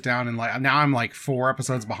to sit down and like, now I'm like 4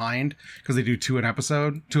 episodes behind because they do 2 a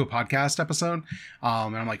podcast episode.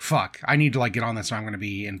 And I'm like, fuck, I need to like get on this or I'm going to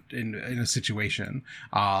be in a situation.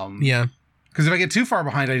 Yeah. Because if I get too far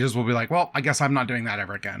behind, I just will be like, well, I guess I'm not doing that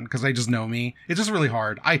ever again. Because they just know me. It's just really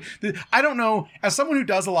hard. I don't know. As someone who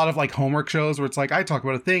does a lot of like homework shows where it's like I talk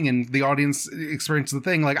about a thing and the audience experiences the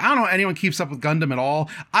thing. Like I don't know anyone keeps up with Gundam at all.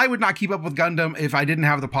 I would not keep up with Gundam if I didn't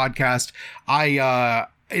have the podcast.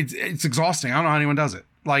 It's exhausting. I don't know how anyone does it.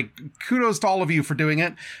 Like kudos to all of you for doing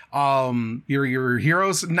it. Your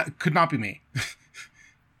heroes could not be me.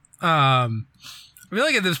 I feel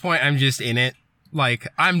like at this point I'm just in it. Like,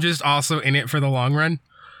 I'm just also in it for the long run.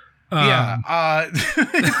 If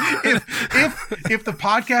the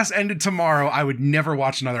podcast ended tomorrow, I would never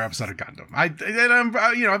watch another episode of Gundam. I've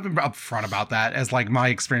been upfront about that as like my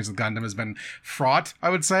experience with Gundam has been fraught, I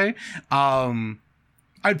would say. I'd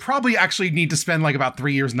probably actually need to spend like about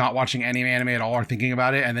 3 years not watching any anime at all or thinking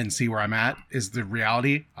about it and then see where I'm at is the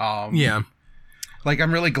reality. Yeah. Like,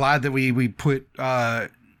 I'm really glad that we put,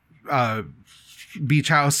 Beach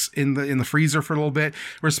House in the freezer for a little bit.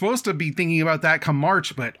 We're supposed to be thinking about that come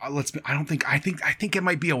March, but I think it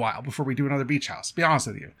might be a while before we do another Beach House, to be honest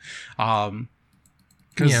with you.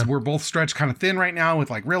 Because we're both stretched kind of thin right now with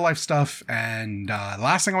like real life stuff, and the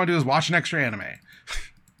last thing I want to do is watch an extra anime.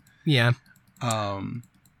 Yeah.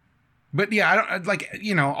 But yeah, I don't like,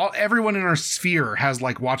 everyone in our sphere has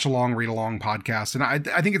like watch along, read along podcasts, and I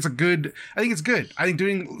think it's good. I think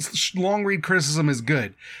doing long read criticism is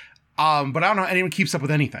good. But I don't know anyone keeps up with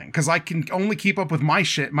anything because I can only keep up with my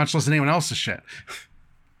shit, much less anyone else's shit.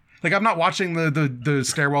 Like I'm not watching the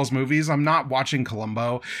Stairwells movies. I'm not watching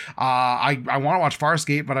Columbo. I want to watch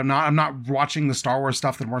Farscape, but I'm not watching the Star Wars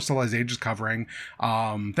stuff that More Civilized Age is covering.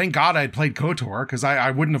 Thank God I had played KOTOR because I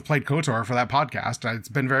wouldn't have played KOTOR for that podcast. It's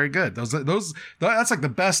been very good. That's like the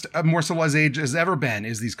best More Civilized Age has ever been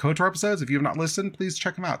is these KOTOR episodes. If you have not listened, please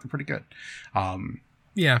check them out. They're pretty good.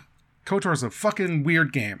 Yeah. KOTOR is a fucking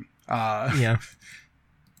weird game. Yeah.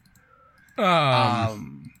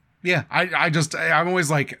 Yeah, I'm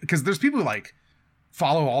always like, because there's people who like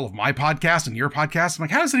follow all of my podcast and your podcast. I'm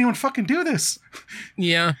like, how does anyone fucking do this?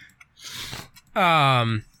 Yeah.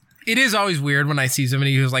 It is always weird when I see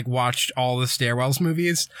somebody who's like watched all the Stairwells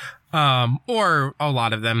movies, or a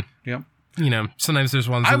lot of them. Yep. Sometimes there's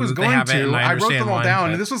ones I was that going they have it, and I wrote them all why, down,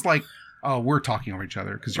 but... and this was like, oh, we're talking over each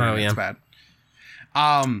other because it's bad.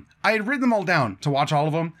 I had written them all down to watch all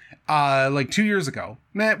of them like 2 years ago.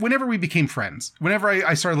 Whenever we became friends, whenever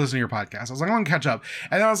I started listening to your podcast, I was like, I'm going to catch up.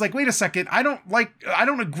 And then I was like, wait a second. I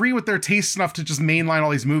don't agree with their tastes enough to just mainline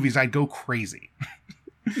all these movies. I'd go crazy.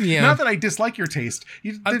 Yeah. Not that I dislike your taste.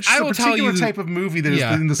 There's a particular type of movie that is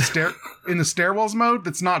in the stairwells mode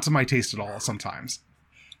that's not to my taste at all sometimes.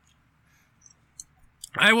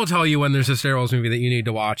 I will tell you when there's a Stairwells movie that you need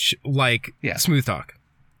to watch, like Smooth Talk.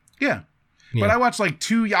 Yeah. But I watched like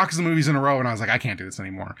 2 Yakuza movies in a row and I was like, I can't do this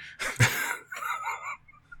anymore.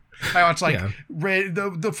 I watched like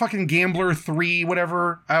the fucking Gambler 3,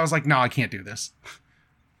 whatever. I was like, no, I can't do this.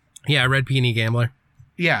 Yeah, Red Peony Gambler.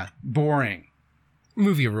 Yeah, boring.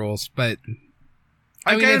 Movie rules, but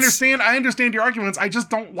I understand your arguments. I just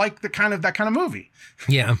don't like that kind of movie.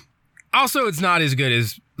 Yeah. Also, it's not as good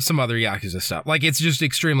as some other Yakuza stuff. Like, it's just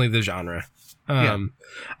extremely the genre.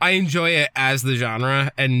 I enjoy it as the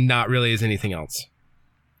genre and not really as anything else.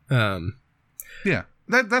 Yeah,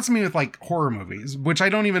 that's me with like horror movies, which I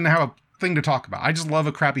don't even have a thing to talk about. I just love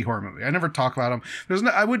a crappy horror movie. I never talk about them.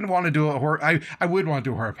 I wouldn't want to do a horror. I would want to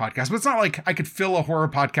do a horror podcast, but it's not like I could fill a horror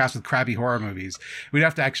podcast with crappy horror movies. We'd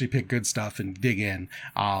have to actually pick good stuff and dig in.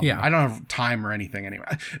 I don't have time or anything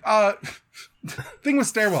anyway. Thing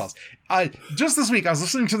with Stairwells. Just this week, I was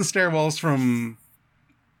listening to the Stairwells from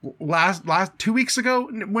last 2 weeks ago,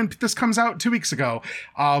 when this comes out, 2 weeks ago,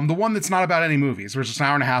 the one that's not about any movies, which is an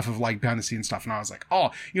hour and a half of like behind the scenes stuff. And I was like, oh,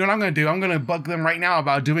 you know what I'm going to do? I'm going to bug them right now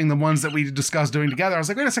about doing the ones that we discussed doing together. I was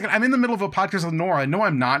like, wait a second, I'm in the middle of a podcast with Nora. No,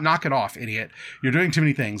 I'm not. Knock it off, idiot. You're doing too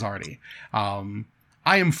many things already.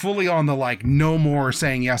 I am fully on the like no more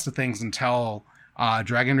saying yes to things until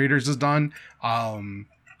Dragon Readers is done.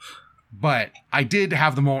 But I did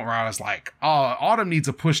have the moment where I was like, oh, Autumn needs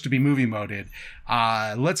a push to be movie moded.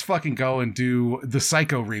 Let's fucking go and do the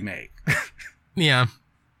Psycho remake. Yeah.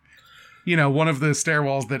 You know, one of the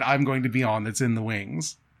stairwells that I'm going to be on that's in the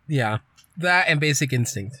wings. Yeah. That and Basic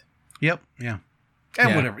Instinct. Yep. Yeah.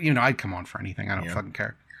 And whatever. You know, I'd come on for anything. I don't fucking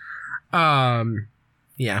care.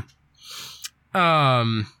 Yeah.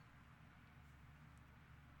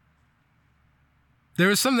 There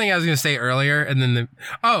was something I was going to say earlier, and then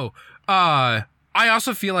I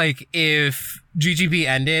also feel like if GGP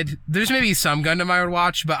ended, there's maybe some Gundam I would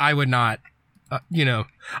watch, but I would not,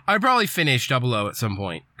 I'd probably finish 00 at some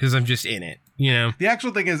point, because I'm just in it, you know? The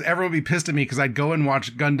actual thing is, everyone would be pissed at me, because I'd go and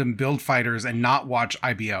watch Gundam Build Fighters and not watch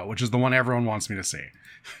IBO, which is the one everyone wants me to see.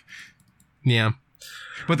 Yeah.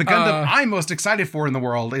 But the Gundam I'm most excited for in the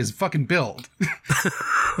world is fucking Build.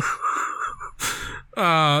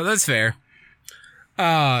 That's fair.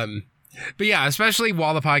 But yeah, especially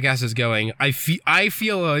while the podcast is going, I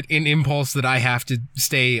feel an impulse that I have to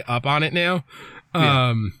stay up on it now.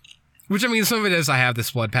 Which I mean, some of it is I have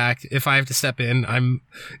this blood pact. If I have to step in, I'm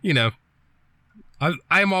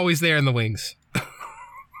always there in the wings.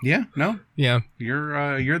 Yeah, no. Yeah.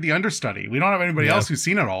 You're the understudy. We don't have anybody else who's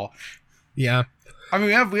seen it all. Yeah. I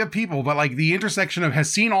mean, we have people, but like the intersection of has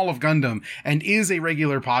seen all of Gundam and is a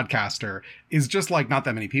regular podcaster is just like not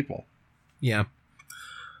that many people. Yeah.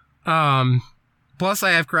 Plus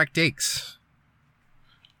I have correct takes.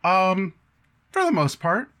 For the most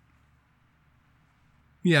part.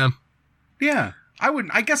 Yeah. Yeah.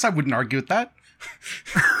 I guess I wouldn't argue with that.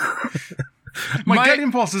 My gut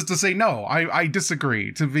impulse is to say no. I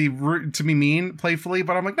disagree, to be mean playfully,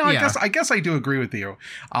 but I'm like, no, I guess I do agree with you.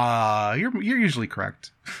 You're usually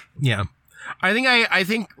correct. Yeah. I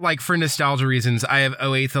think like for nostalgia reasons, I have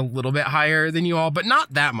 08th a little bit higher than you all, but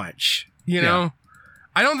not that much, you know?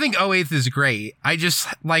 I don't think 08th is great. I just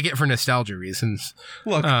like it for nostalgia reasons.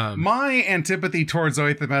 Look, my antipathy towards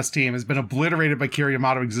 08th MS Team has been obliterated by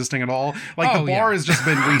Kiriyamato existing at all. Like the bar has just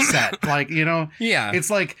been reset. Like, you know, it's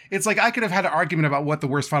like I could have had an argument about what the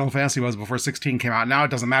worst Final Fantasy was before 16 came out. Now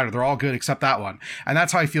it doesn't matter. They're all good except that one. And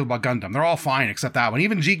that's how I feel about Gundam. They're all fine except that one.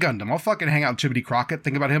 Even G Gundam. I'll fucking hang out with Chibity Crockett,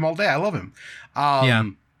 think about him all day. I love him.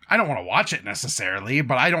 I don't want to watch it necessarily,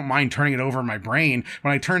 but I don't mind turning it over in my brain.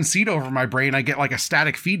 When I turn Seed over my brain, I get like a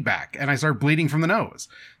static feedback and I start bleeding from the nose.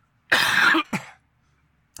 I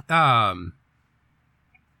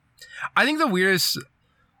think the weirdest,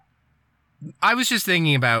 I was just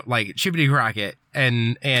thinking about like Chibity Crockett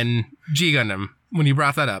and G Gundam when you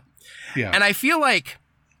brought that up. Yeah. And I feel like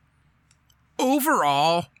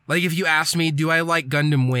overall, like if you ask me, do I like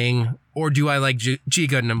Gundam Wing or do I like G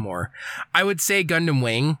Gundam more? I would say Gundam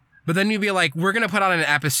Wing, but then you'd be like, we're going to put on an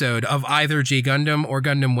episode of either G Gundam or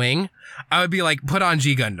Gundam Wing. I would be like, put on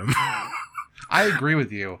G Gundam. I agree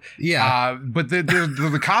with you. Yeah. But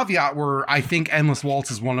the caveat where I think Endless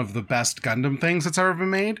Waltz is one of the best Gundam things that's ever been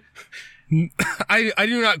made. I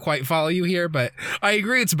do not quite follow you here, but I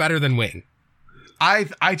agree it's better than Wing.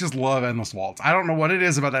 I just love Endless Waltz. I don't know what it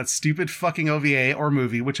is about that stupid fucking OVA or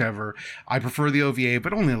movie, whichever. I prefer the OVA,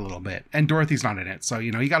 but only a little bit. And Dorothy's not in it, so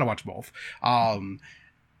you got to watch both. I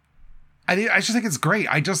just think it's great.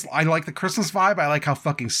 I like the Christmas vibe. I like how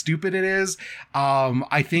fucking stupid it is.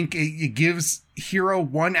 I think it gives Hero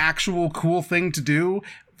one actual cool thing to do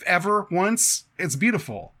ever once. It's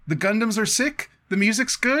beautiful. The Gundams are sick. The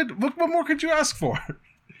music's good. What more could you ask for?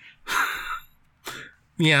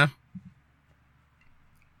 Yeah.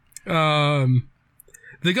 The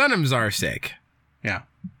Gundams are sick. Yeah.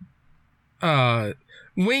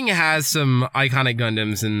 Wing has some iconic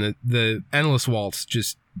Gundams, and the Endless Waltz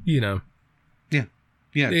just, Yeah.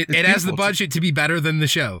 Yeah. It has the budget to be better than the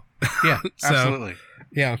show. Yeah, absolutely.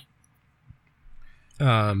 Yeah.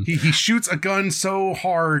 He shoots a gun so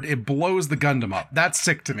hard it blows the Gundam up. That's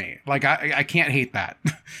sick to me. Like I can't hate that.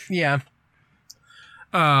 Yeah.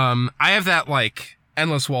 I have that like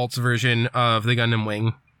Endless Waltz version of the Gundam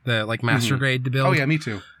Wing. The like master grade to build. Oh yeah, me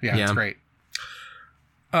too. Yeah, it's great.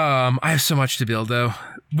 I have so much to build though.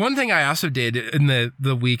 One thing I also did in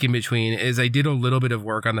the week in between is I did a little bit of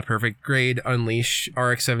work on the Perfect Grade Unleash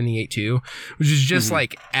RX-78-2, which is just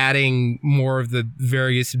like adding more of the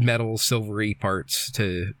various metal silvery parts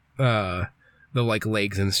to the like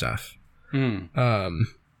legs and stuff.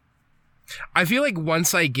 I feel like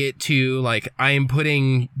once I get to like I am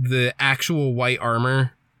putting the actual white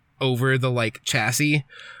armor over the like chassis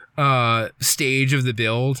stage of the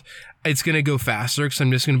build, it's gonna go faster because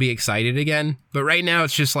I'm just gonna be excited again. But right now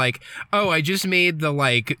it's just like, oh, I just made the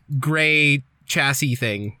like gray chassis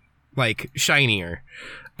thing like shinier.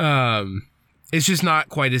 It's just not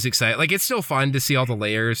quite as exciting. Like, it's still fun to see all the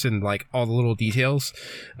layers and like all the little details.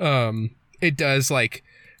 It does like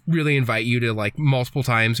really invite you to like multiple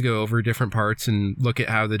times go over different parts and look at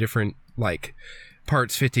how the different like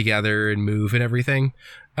parts fit together and move and everything.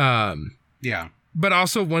 Yeah. But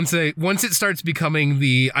also once it starts becoming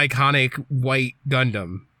the iconic white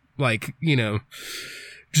Gundam, like, you know,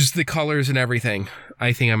 just the colors and everything,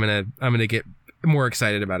 I think I'm gonna get more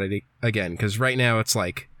excited about it again, because right now it's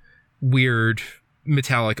like weird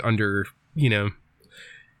metallic under, you know,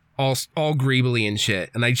 all greebly and shit,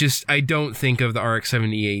 and I don't think of the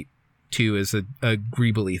RX-78 2 as a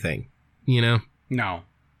greebly thing, you know? No.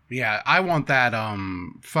 Yeah, I want that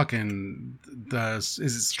fucking is it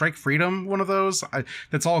Strike Freedom, one of those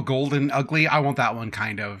that's all gold and ugly. I want that one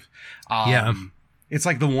kind of. Yeah. It's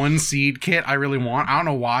like the one seed kit I really want. I don't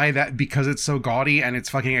know why, that because it's so gaudy and it's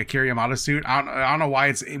fucking a Kiriyamada suit. I don't know why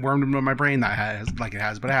it's wormed into my brain that it has,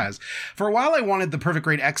 but it has. For a while I wanted the perfect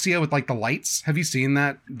grade Exia with like the lights. Have you seen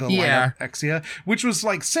that? The light up Exia, which was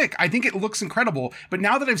like sick. I think it looks incredible. But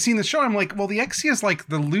now that I've seen the show, I'm like, well, the Exia is like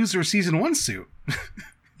the loser season 1 suit.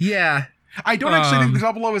 Yeah. I don't actually think the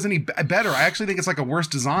Double O is any better. I actually think it's like a worse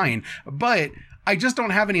design, but I just don't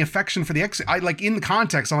have any affection for the Exia. I like, in the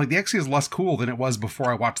context, I'm like, the Exia is less cool than it was before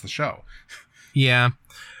I watched the show. Yeah.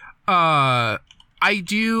 I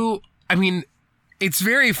mean, it's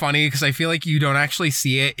very funny because I feel like you don't actually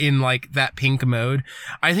see it in like that pink mode.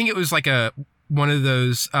 I think it was like one of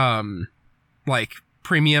those like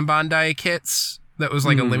premium Bandai kits that was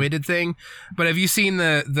like a limited thing. But have you seen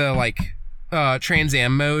the like Trans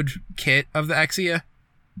Am mode kit of the Exia?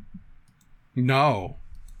 No.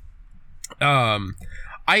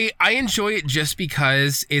 I enjoy it just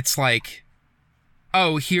because it's like,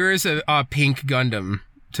 oh, here is a pink Gundam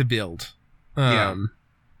to build. Yeah.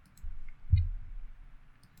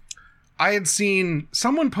 I had seen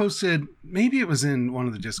someone posted, maybe it was in one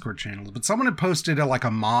of the Discord channels, but someone had posted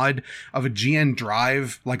a mod of a GN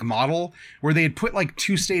Drive like model where they had put like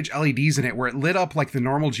 2-stage LEDs in it where it lit up like the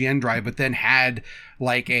normal GN Drive, but then had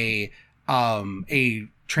like a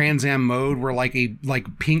Trans Am mode where like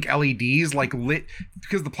pink LEDs like lit,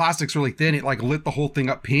 because the plastic's really thin, it like lit the whole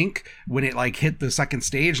thing up pink when it like hit the second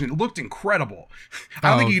stage, and it looked incredible.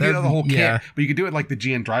 I don't think you could do the whole kit, but you could do it like the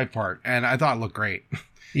GN Drive part, and I thought it looked great.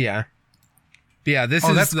 Yeah. Yeah, that's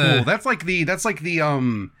cool. That's like the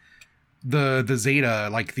Zeta,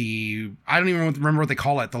 like the, I don't even remember what they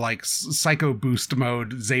call it, the like Psycho Boost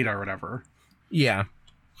mode Zeta or whatever. Yeah.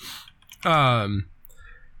 And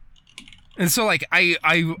so like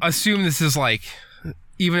I assume this is like,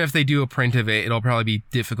 even if they do a print of it, it'll probably be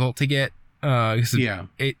difficult to get. I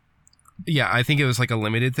think it was like a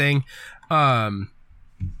limited thing. But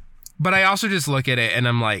I also just look at it and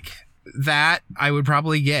I'm like, that I would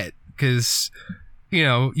probably get, because, you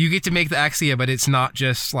know, you get to make the Exia, but it's not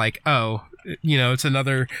just like, oh, you know, it's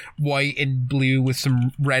another white and blue with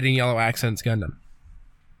some red and yellow accents Gundam.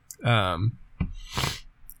 Because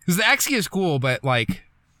the Exia is cool, but like,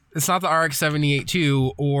 it's not the RX-78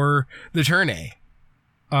 2 or the Turn A,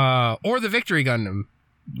 or the Victory Gundam,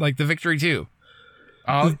 like the Victory 2.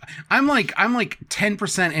 I'm like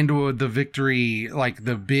 10% into the Victory, like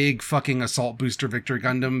the big fucking Assault Booster Victory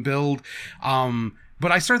Gundam build.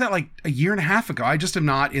 But I started that like a year and a half ago. I just am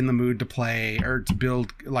not in the mood to play or to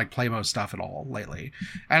build like Playmo stuff at all lately.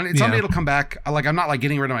 And someday it'll come back. Like, I'm not like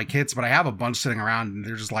getting rid of my kits, but I have a bunch sitting around and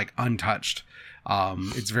they're just like untouched.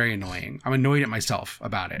 It's very annoying. I'm annoyed at myself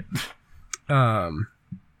about it.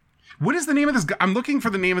 What is the name of this? I'm looking for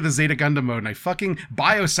the name of the Zeta Gundam mode, and I fucking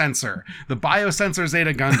Biosensor. The Biosensor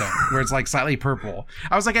Zeta Gundam, where it's like slightly purple.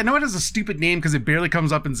 I was like, I know it has a stupid name because it barely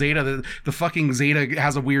comes up in Zeta. The fucking Zeta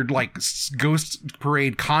has a weird like Ghost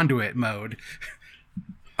Parade conduit mode.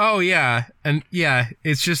 Oh yeah, and yeah,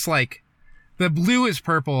 it's just like the blue is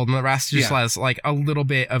purple, and the rest just has like a little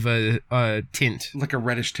bit of a tint, like a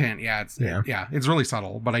reddish tint. Yeah, it's really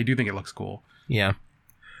subtle, but I do think it looks cool. Yeah.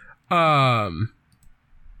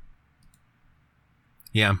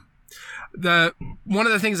 Yeah. One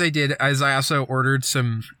of the things I did is I also ordered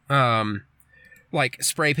some like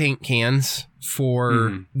spray paint cans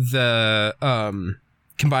for the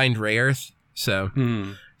combined Ray Earth. So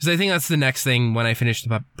because I think that's the next thing when I finish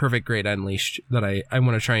the Perfect Grade Unleashed that I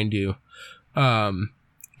want to try and do.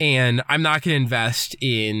 And I'm not going to invest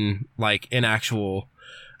in like an actual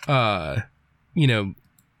you know,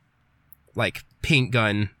 like paint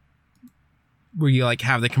gun where you like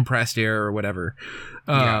have the compressed air or whatever.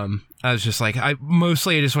 I was just like, I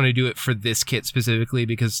just want to do it for this kit specifically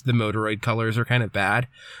because the Motoroid colors are kind of bad.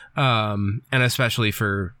 And especially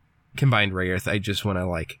for combined Ray Earth, I just want to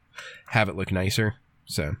like have it look nicer.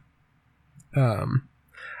 So,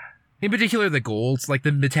 in particular, the golds, like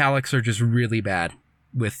the metallics are just really bad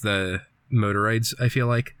with the Motoroids, I feel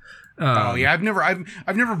like. I've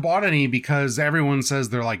never bought any because everyone says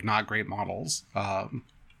they're like not great models.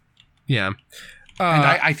 Yeah. And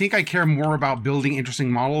I think I care more about building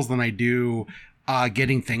interesting models than I do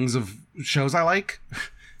getting things of shows I like.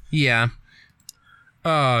 Yeah.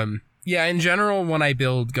 Yeah, in general, when I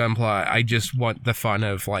build Gunpla, I just want the fun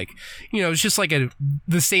of, like, you know, it's just like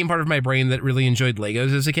the same part of my brain that really enjoyed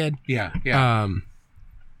Legos as a kid. Yeah.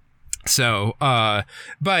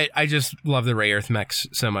 But I just love the Ray Earth mechs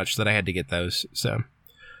so much that I had to get those, so.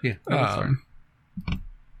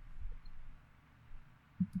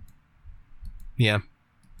 Yeah, yeah.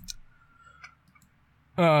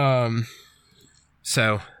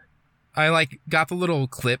 So I like got the little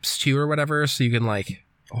clips too or whatever, so you can like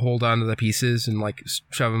hold on to the pieces and like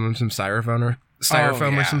shove them in some styrofoam or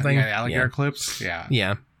something. Yeah, alligator clips. Yeah.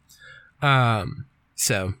 Yeah.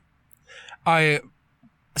 So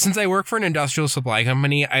since I work for an industrial supply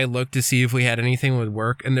company, I looked to see if we had anything that would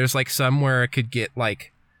work, and there's like some where I could get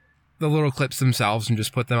like the little clips themselves and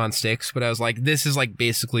just put them on sticks, but I was like, this is like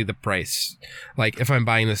basically the price, like if I'm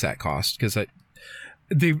buying this at cost, because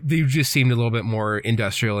they just seemed a little bit more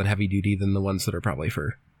industrial and heavy duty than the ones that are probably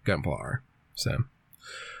for Gunpla are. So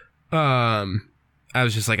I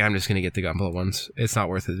was just like, I'm just gonna get the Gunpla ones. It's not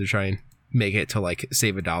worth it to try and make it to like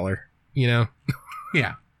save $1, you know?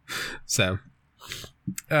 Yeah. So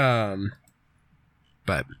but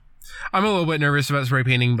I'm a little bit nervous about spray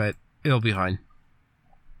painting, but it'll be fine.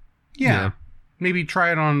 Yeah. Maybe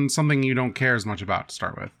try it on something you don't care as much about to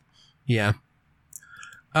start with. Yeah.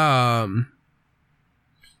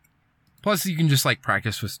 Plus you can just like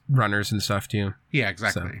practice with runners and stuff too. Yeah,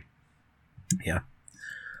 exactly. So, yeah.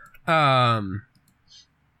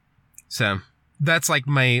 So that's like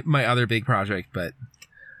my other big project, but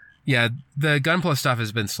yeah, the Gunpla stuff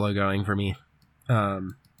has been slow going for me.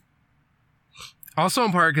 Also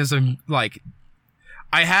in part because I'm like,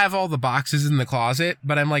 I have all the boxes in the closet,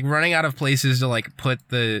 but I'm like running out of places to like put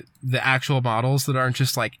the actual models that aren't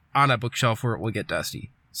just like on a bookshelf where it will get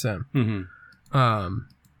dusty. So,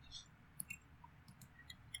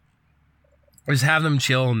 just have them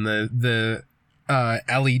chill in the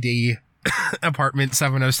LED apartment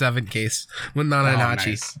 707 case with Nanahachi.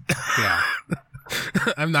 Nice. Yeah.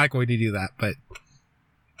 I'm not going to do that, but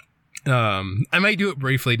I might do it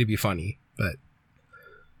briefly to be funny, but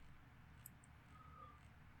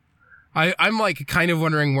I'm like kind of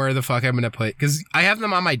wondering where the fuck I'm gonna put, because I have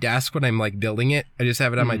them on my desk when I'm like building it. I just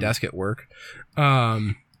have it on my desk at work,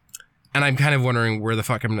 and I'm kind of wondering where the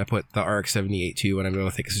fuck I'm gonna put the RX-78 too when I'm going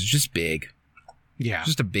with it, because it's just big. Yeah, it's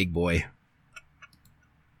just a big boy.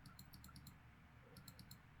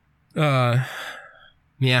 Yeah.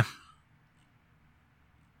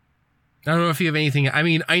 I don't know if you have anything. I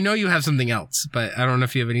mean, I know you have something else, but I don't know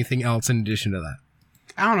if you have anything else in addition to that.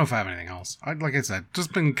 I don't know if I have anything else. Like I said,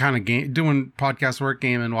 just been kind of doing podcast work,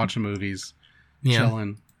 gaming, watching movies,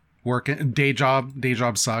 chilling, working. Day job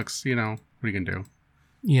sucks. You know, what are you gonna do?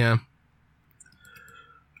 Yeah.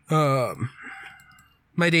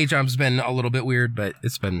 My day job's been a little bit weird, but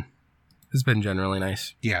it's been generally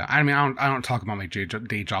nice. Yeah, I mean, I don't talk about my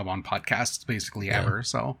day job on podcasts basically ever,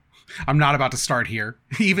 so I'm not about to start here.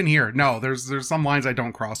 Even here, no. There's some lines I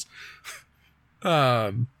don't cross.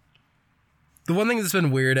 The one thing that's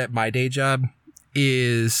been weird at my day job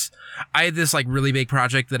is I had this like really big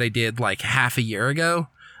project that I did like half a year ago,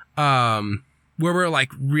 where we're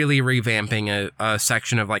like really revamping a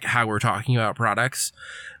section of like how we're talking about products.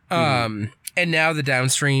 And now the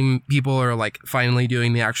downstream people are like finally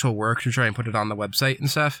doing the actual work to try and put it on the website and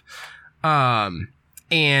stuff.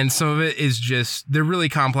 And some of it is just, they're really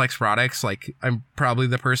complex products. Like I'm probably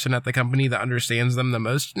the person at the company that understands them the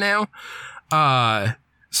most now.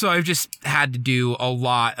 So I've just had to do a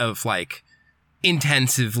lot of like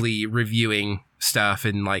intensively reviewing stuff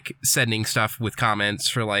and like sending stuff with comments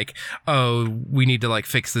for like, oh, we need to like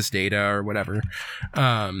fix this data or whatever.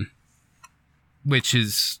 Which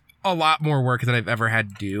is a lot more work than I've ever had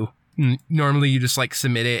to do. Normally you just like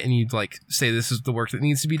submit it and you'd like say this is the work that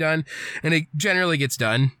needs to be done, and it generally gets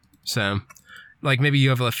done. So like maybe you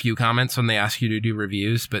have a few comments when they ask you to do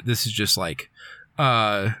reviews, but this is just like,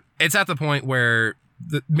 it's at the point where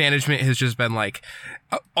the management has just been like,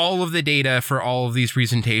 all of the data for all of these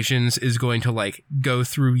presentations is going to like go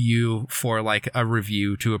through you for like a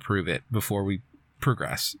review to approve it before we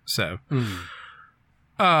progress. So,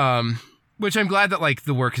 which I'm glad that like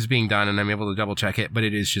the work is being done and I'm able to double check it, but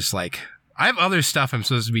it is just like, I have other stuff I'm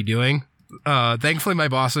supposed to be doing. Thankfully my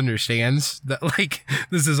boss understands that like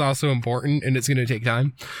this is also important and it's going to take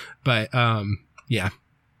time, but yeah,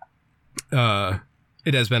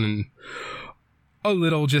 it has been a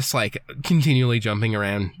little just like continually jumping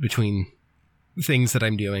around between things that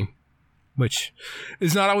I'm doing, which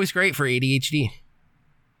is not always great for ADHD.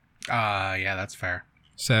 Yeah, that's fair.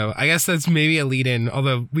 So I guess that's maybe a lead in,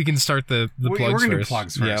 although we can start the plugs we're gonna first. Do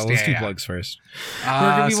plugs first. Yeah, let's do plugs first. Where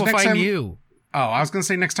can people so find you? Oh, I was going to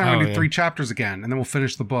say next time we'll do 3 chapters again, and then we'll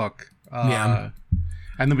finish the book. And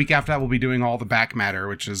the week after that, we'll be doing all the back matter,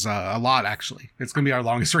 which is a lot, actually. It's going to be our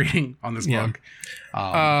longest reading on this book.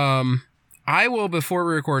 I will, before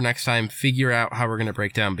we record next time, figure out how we're going to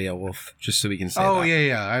break down Beowulf, just so we can say that.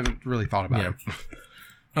 Yeah. I haven't really thought about it.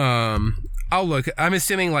 I'll look. I'm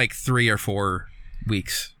assuming like 3 or 4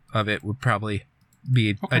 weeks of it would probably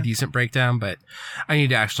be a decent breakdown, but I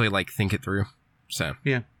need to actually like think it through. So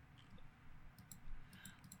yeah.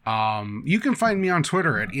 You can find me on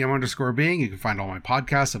Twitter at em_being. You can find all my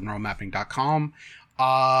podcasts at neuromapping.com.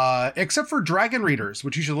 Except for Dragon Readers,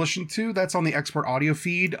 which you should listen to. That's on the Export audio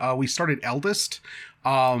feed. We started Eldest.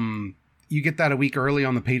 You get that a week early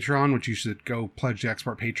on the Patreon, which you should go pledge the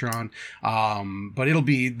Export Patreon. But it'll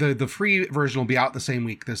be the free version will be out the same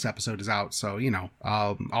week this episode is out. So,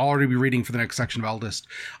 I'll already be reading for the next section of Eldest.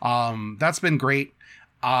 That's been great.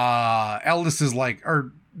 Eldest is like,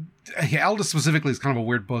 Eldest specifically is kind of a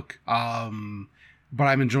weird book. But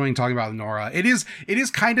I'm enjoying talking about Nora. It is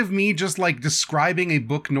kind of me just like describing a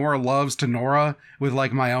book Nora loves to Nora with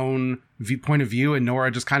like my own point of view, and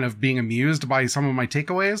Nora just kind of being amused by some of my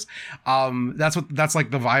takeaways. That's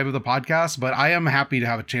like the vibe of the podcast. But I am happy to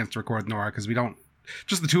have a chance to record with Nora, because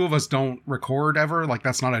just the two of us don't record ever. Like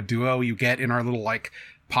that's not a duo you get in our little like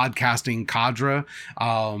podcasting cadre.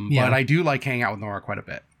 But I do like hanging out with Nora quite a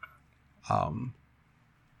bit.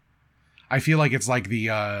 I feel like it's like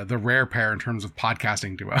the rare pair in terms of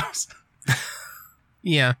podcasting duos.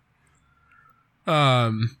 Yeah.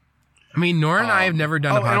 I mean, Nora and I have never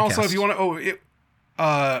done a podcast. And also, if you want to,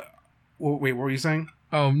 wait, what were you saying?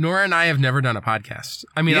 Oh, Nora and I have never done a podcast.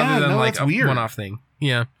 I mean, other than like a one-off thing.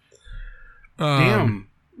 Yeah. Damn.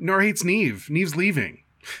 Nora hates Neve. Neve's leaving.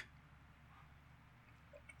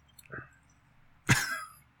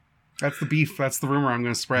 That's the beef. That's the rumor I'm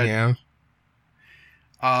going to spread. Yeah.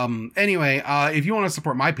 Anyway, if you want to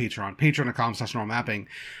support my Patreon, patreon.com/neuromapping,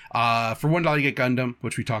 for $1 you get Gundam,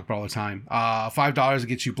 which we talk about all the time. $5 it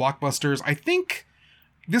gets you blockbusters. I think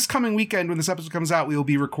this coming weekend when this episode comes out, we will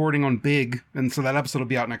be recording on Big, and so that episode will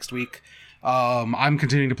be out next week. I'm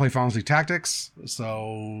continuing to play Final Fantasy Tactics,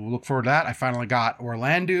 so look forward to that. I finally got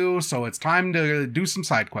Orlando, so it's time to do some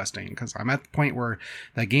side questing, because I'm at the point where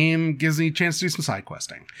that game gives me a chance to do some side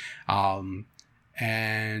questing.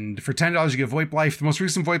 And for $10 you get VoIP Life. The most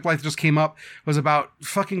recent VoIP Life that just came up was about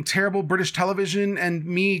fucking terrible British television and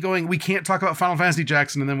me going, we can't talk about Final Fantasy,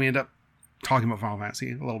 Jackson, and then we end up talking about Final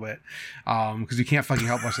Fantasy a little bit, because we can't fucking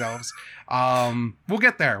help ourselves. We'll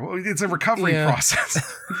get there. It's a recovery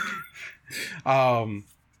process.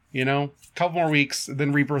 Couple more weeks,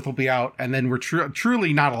 then Rebirth will be out, and then we're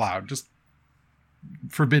truly not allowed, just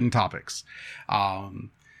forbidden topics.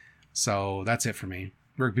 So that's it for me.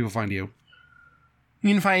 Where can people find you?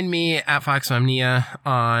 You can find me at Foxomnia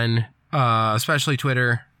on especially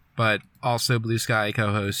Twitter, but also Blue Sky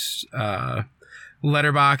co-host, Letterboxd,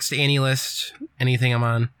 AnyList, anything I'm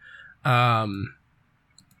on.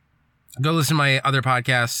 Go listen to my other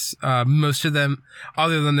podcasts, most of them,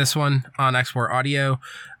 other than this one, on Export Audio.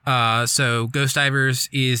 So Ghost Divers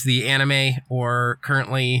is the anime, or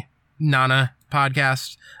currently Nana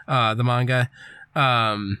podcast, the manga.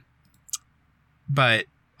 But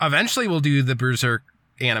eventually we'll do the Berserk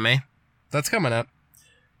anime. That's coming up.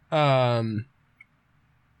 Then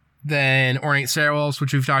Ornate Stairwells,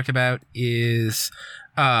 which we've talked about, is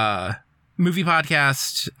movie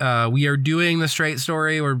podcast. We are doing The Straight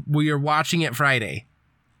Story, or we are watching it Friday.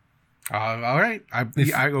 All right. I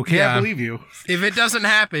believe you. If it doesn't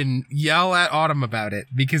happen, yell at Autumn about it,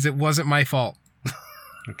 because it wasn't my fault.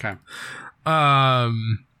 Okay.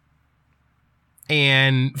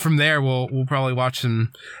 And from there, we'll probably watch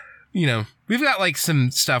some, we've got like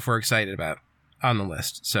some stuff we're excited about on the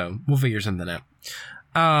list, so we'll figure something out.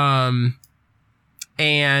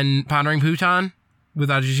 And Pondering Puton with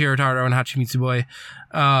Ajishiro Taro and Hachimitsu Boy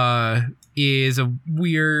is a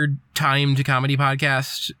weird timed comedy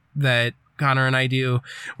podcast that Connor and I do,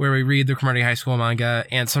 where we read the Cromartie High School manga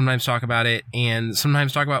and sometimes talk about it and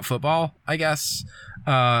sometimes talk about football, I guess,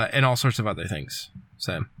 and all sorts of other things.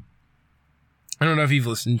 So I don't know if you've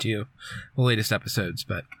listened to the latest episodes,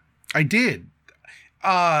 but I did.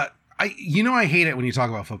 I hate it when you talk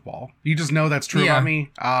about football. You just know that's true about me.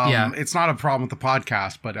 It's not a problem with the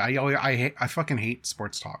podcast, but I fucking hate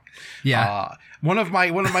sports talk. Yeah. One of my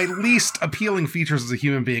least appealing features as a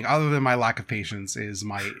human being, other than my lack of patience, is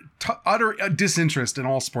my utter disinterest in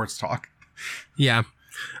all sports talk. Yeah.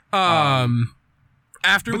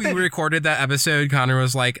 After we recorded that episode, Connor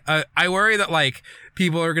was like, I worry that like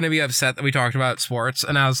people are going to be upset that we talked about sports.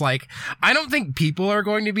 And I was like, I don't think people are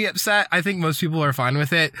going to be upset. I think most people are fine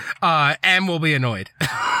with it. And will be annoyed.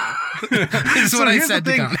 Is what I said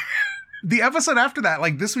to Connor. The episode after that,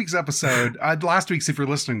 like this week's episode, last week's, if you're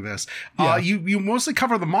listening to this, you mostly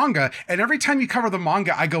cover the manga. And every time you cover the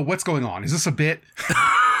manga, I go, what's going on? Is this a bit?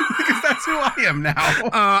 Because that's who I am now.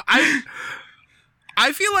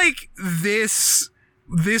 I feel like this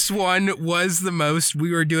one was the most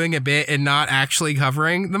we were doing a bit and not actually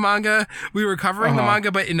covering the manga. We were covering the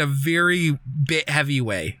manga, but in a very bit heavy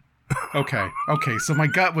way. Okay. So my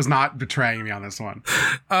gut was not betraying me on this one.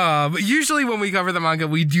 But usually when we cover the manga,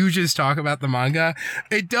 we do just talk about the manga.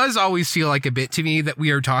 It does always feel like a bit to me that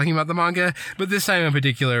we are talking about the manga, but this time in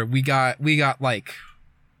particular, we got real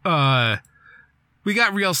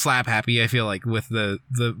slap happy, I feel like, with the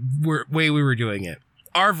way we were doing it.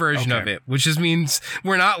 Our version of it, which just means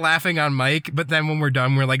we're not laughing on mic, but then when we're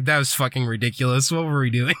done, we're like, that was fucking ridiculous. What were we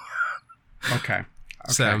doing? Okay.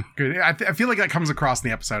 So good. I feel like that comes across in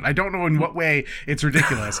the episode. I don't know in what way it's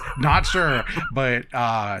ridiculous. Not sure, but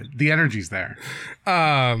the energy's there.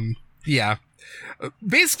 Yeah.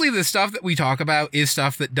 Basically, the stuff that we talk about is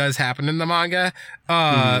stuff that does happen in the manga,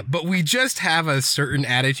 but we just have a certain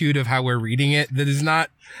attitude of how we're reading it that is not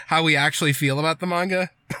how we actually feel about the manga.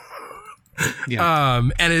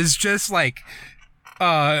 And is just like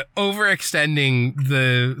overextending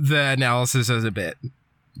the analysis as a bit.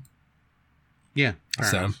 Yeah.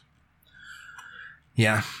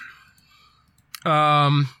 Yeah.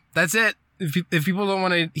 That's it. If people don't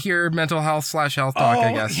want to hear mental health / health talk,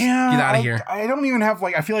 I guess get out of here. I don't even have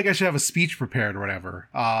I feel like I should have a speech prepared or whatever.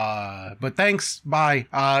 But thanks. Bye.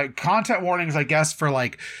 Content warnings, I guess, for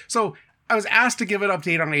so I was asked to give an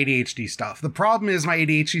update on ADHD stuff. The problem is my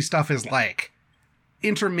ADHD stuff is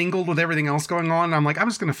intermingled with everything else going on. I'm I'm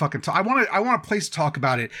just gonna fucking talk. I want a place to talk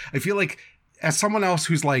about it. I feel like as someone else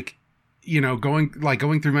who's going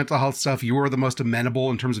through mental health stuff, you are the most amenable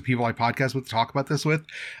in terms of people I podcast with to talk about this with.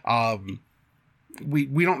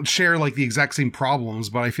 We don't share the exact same problems,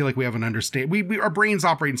 but I feel like we have an understanding. Our brains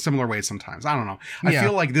operate in similar ways sometimes. I don't know. I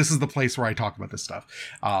feel like this is the place where I talk about this stuff.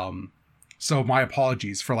 So my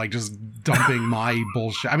apologies for just dumping my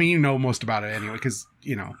bullshit. I mean, most about it anyway, because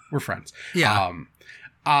we're friends. Yeah.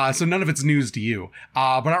 So none of it's news to you,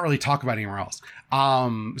 but not really talk about anywhere else.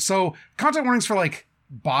 So content warnings for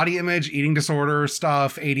body image, eating disorder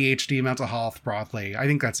stuff, ADHD, mental health broadly. I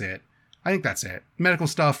think that's it. Medical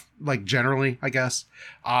stuff, generally, I guess.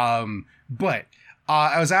 But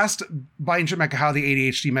I was asked by Ancient Mecha how the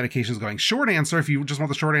ADHD medication is going. Short answer, if you just want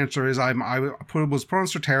the short answer, is I was put on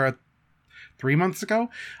Strattera 3 months ago.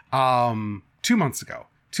 2 months ago.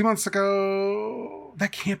 2 months ago.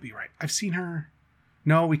 That can't be right. I've seen her.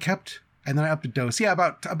 No, we kept, and then I upped the dose. Yeah,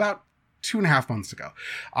 about 2.5 months ago.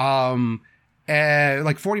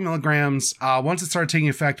 40 milligrams. Once it started taking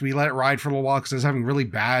effect, we let it ride for a little while because I was having really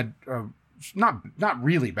bad, not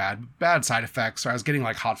really bad side effects. So I was getting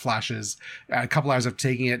hot flashes a couple hours after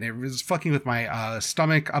taking it, and it was fucking with my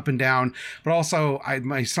stomach up and down. But also,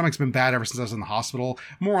 my stomach's been bad ever since I was in the hospital.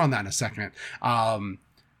 More on that in a second.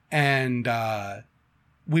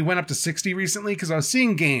 We went up to 60 recently because I was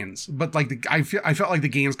seeing gains, but I felt like the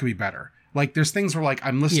gains could be better. There's things where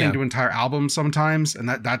I'm listening to entire albums sometimes, and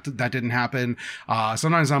that didn't happen.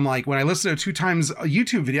 Sometimes I'm when I listen to 2 times a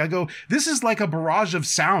YouTube video, I go, this is a barrage of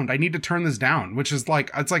sound. I need to turn this down, which is I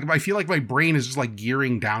feel like my brain is just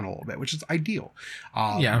gearing down a little bit, which is ideal.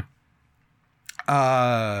 And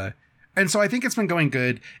so I think it's been going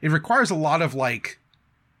good. It requires a lot of the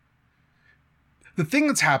thing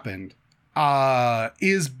that's happened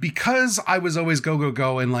is because I was always go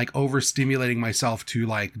and overstimulating myself to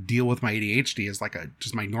deal with my ADHD as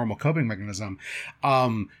just my normal coping mechanism.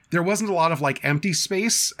 There wasn't a lot of empty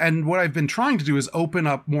space, and what I've been trying to do is open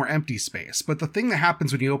up more empty space. But the thing that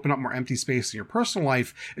happens when you open up more empty space in your personal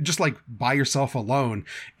life, just by yourself alone,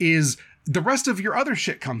 is the rest of your other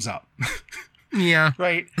shit comes up. Yeah.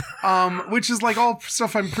 Right. Which is like all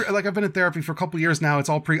stuff I've been in therapy for a couple years now. It's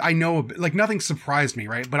all I know, like nothing surprised me.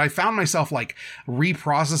 Right. But I found myself like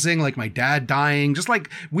reprocessing, like my dad dying, just like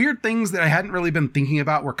weird things that I hadn't really been thinking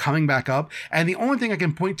about were coming back up. And the only thing I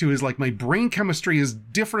can point to is like my brain chemistry is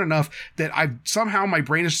different enough that my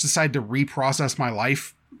brain has decided to reprocess my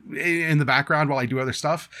life in the background while I do other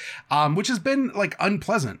stuff, which has been like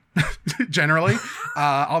unpleasant generally.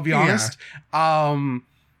 I'll be honest.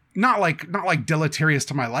 Not like deleterious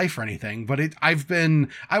to my life or anything, but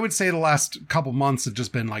I would say the last couple months have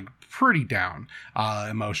just been like pretty down,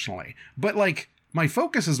 emotionally, but like my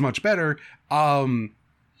focus is much better.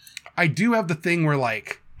 I do have the thing where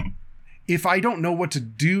like, if I don't know what to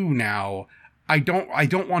do now, I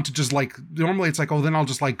don't want to just like, normally it's like, oh, then I'll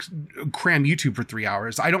just like cram YouTube for 3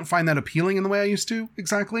 hours. I don't find that appealing in the way I used to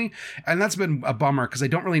exactly. And that's been a bummer because I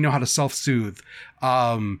don't really know how to self-soothe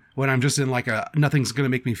when I'm just in like nothing's going to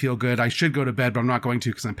make me feel good. I should go to bed, but I'm not going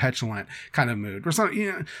to because I'm petulant kind of mood. Or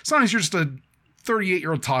sometimes you're just a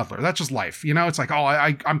 38-year-old toddler. That's just life. It's like, oh,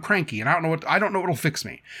 I'm cranky and I don't know what'll fix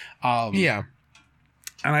me. Yeah.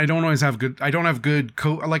 And I don't always have good, I don't have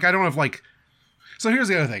so here's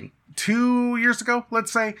the other thing. 2 years ago,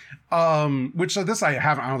 let's say, which this I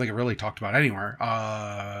don't think I really talked about anywhere,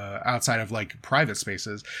 outside of like private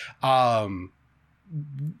spaces. I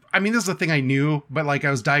mean, this is a thing I knew, but like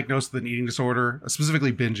I was diagnosed with an eating disorder,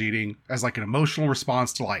 specifically binge eating, as like an emotional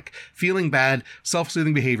response to like feeling bad,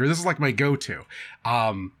 self-soothing behavior. This is like my go-to.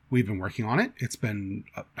 We've been working on it. It's been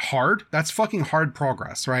hard. That's fucking hard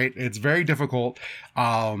progress, right? It's very difficult,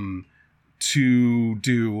 to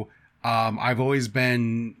do. I've always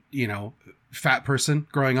been, fat person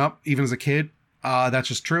growing up, even as a kid. That's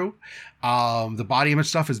just true. The body image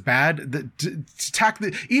stuff is bad.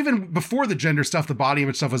 Even before the gender stuff, the body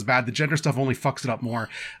image stuff was bad. The gender stuff only fucks it up more.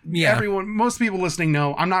 Yeah. Most people listening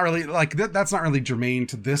know I'm not really like that's not really germane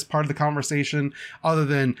to this part of the conversation, other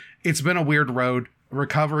than it's been a weird road.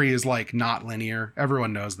 Recovery is like not linear.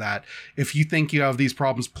 Everyone knows that. If you think you have these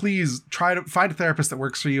problems, please try to find a therapist that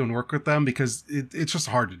works for you and work with them, because it's just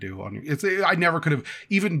hard to do. I never could have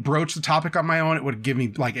even broached the topic on my own. It would give me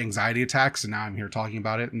like anxiety attacks, and now I'm here talking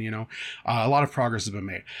about it, and a lot of progress has been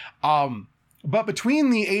made. But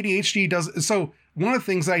between the ADHD so one of the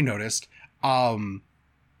things I noticed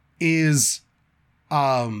is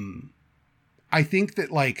I think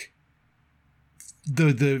that like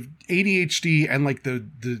the ADHD and like the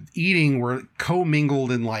eating were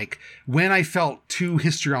commingled, in like when I felt too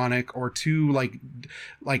histrionic or too like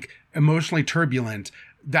emotionally turbulent,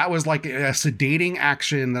 that was like a sedating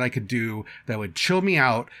action that I could do that would chill me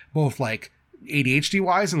out, both like ADHD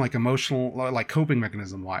wise and like emotional, like coping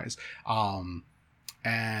mechanism wise.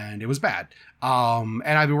 And it was bad. And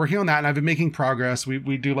I've been working on that, and I've been making progress.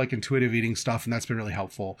 We do like intuitive eating stuff, and that's been really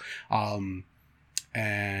helpful.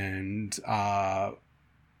 And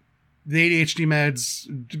the ADHD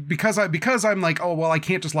meds, because I'm like, oh, well, I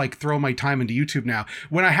can't just like throw my time into YouTube now.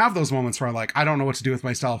 When I have those moments where I'm like, I don't know what to do with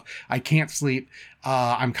myself, I can't sleep,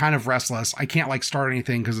 I'm kind of restless, I can't like start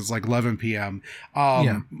anything because it's like 11 p.m.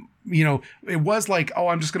 It was like, oh,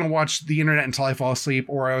 I'm just gonna watch the internet until I fall asleep,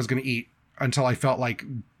 or I was gonna eat until I felt like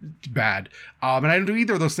bad. And I don't do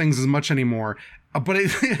either of those things as much anymore. But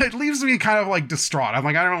it leaves me kind of like distraught. I'm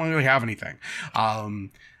like, I don't really have anything.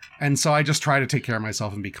 And so I just try to take care of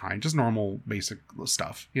myself and be kind. Just normal, basic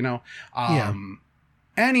stuff,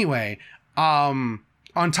 Anyway, on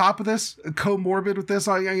top of this, comorbid with this,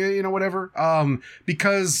 whatever,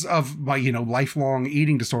 because of my, lifelong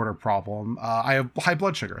eating disorder problem, I have high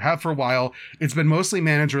blood sugar. Have for a while. It's been mostly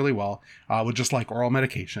managed really well, with just like oral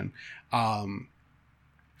medication. But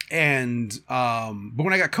when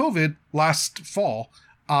I got COVID last fall,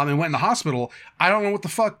 and went in the hospital, I don't know what the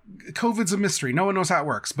fuck. COVID's a mystery. No one knows how it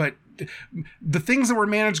works. But the things that were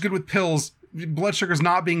managed good with pills, blood sugar's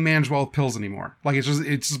not being managed well with pills anymore. Like it's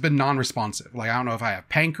just been non-responsive. Like I don't know if I have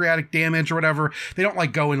pancreatic damage or whatever. They don't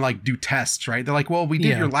like go and like do tests, right? They're like, well, we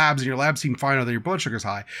did your labs and your labs seem fine, although your blood sugar's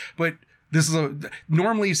high. But this is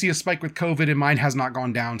normally you see a spike with COVID, and mine has not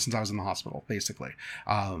gone down since I was in the hospital, basically.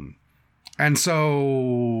 And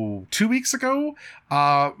so 2 weeks ago,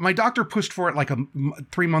 my doctor pushed for it like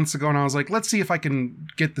 3 months ago. And I was like, let's see if I can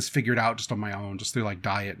get this figured out just on my own, just through like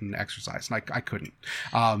diet and exercise. And I couldn't.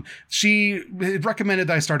 She recommended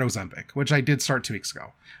that I start Ozempic, which I did start 2 weeks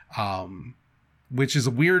ago. Which is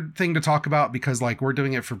a weird thing to talk about because like we're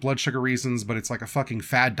doing it for blood sugar reasons, but it's like a fucking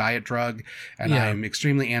fad diet drug. And I'm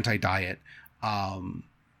extremely anti-diet.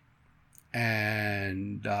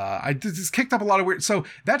 And I just kicked up a lot of weird. So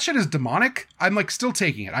that shit is demonic. I'm like still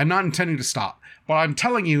taking it. I'm not intending to stop. But I'm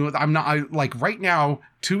telling you, right now,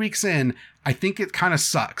 2 weeks in, I think it kind of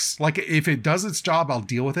sucks. Like, if it does its job, I'll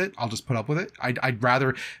deal with it. I'll just put up with it. I'd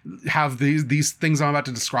rather have these things I'm about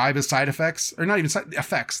to describe as side effects, or not even side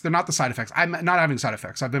effects. They're not the side effects. I'm not having side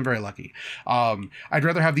effects. I've been very lucky. I'd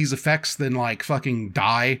rather have these effects than like fucking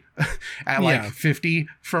die at like 50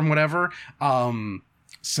 from whatever.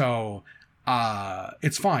 So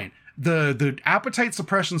it's fine. The appetite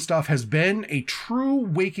suppression stuff has been a true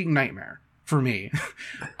waking nightmare for me.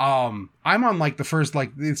 I'm on like the first,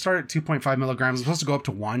 like, it started at 2.5 milligrams. I'm supposed to go up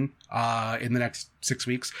to 1 in the next 6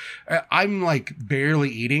 weeks. I'm like barely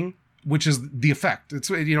eating, which is the effect. It's,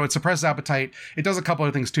 you know, it suppresses appetite. It does a couple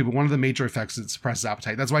other things too, but one of the major effects is it suppresses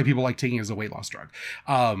appetite. That's why people like taking it as a weight loss drug.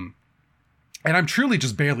 And I'm truly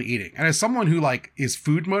just barely eating. And as someone who like is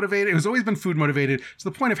food motivated, who's always been food motivated to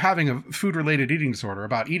the point of having a food related eating disorder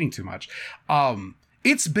about eating too much,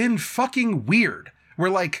 it's been fucking weird. Where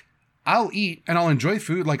like, I'll eat and I'll enjoy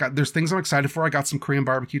food. Like, there's things I'm excited for. I got some Korean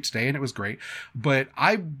barbecue today and it was great. But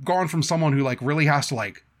I've gone from someone who like really has to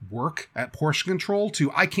like work at portion control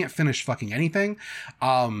to I can't finish fucking anything.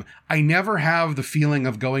 I never have the feeling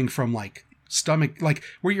of going from like stomach, like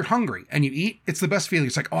where you're hungry and you eat. It's the best feeling.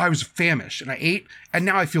 It's like, oh, I was famished and I ate and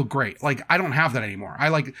now I feel great. Like, I don't have that anymore. I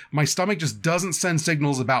like, my stomach just doesn't send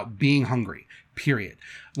signals about being hungry. Period.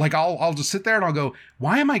 Like, I'll just sit there and I'll go,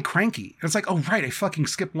 why am I cranky? And it's like, oh, right, I fucking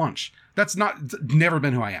skipped lunch. That's never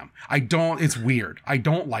bbeen who I am. It's weird. I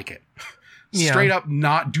don't like it. Straight up,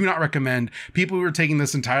 do not recommend. People who are taking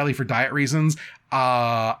this entirely for diet reasons,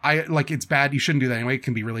 I like, it's bad. You shouldn't do that anyway. It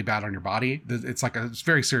can be really bad on your body. It's like it's a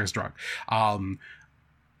very serious drug. I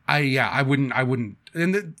wouldn't.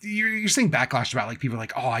 And you're seeing backlash about like people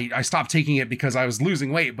like, oh, I stopped taking it because I was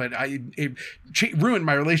losing weight, but it ruined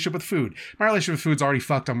my relationship with food. My relationship with food's already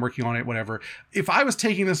fucked. I'm working on it, whatever. If I was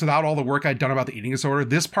taking this without all the work I'd done about the eating disorder,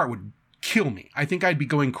 this part would kill me. I think I'd be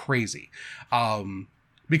going crazy.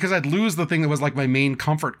 Because I'd lose the thing that was like my main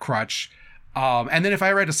comfort crutch. And then if I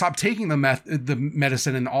ever had to stop taking the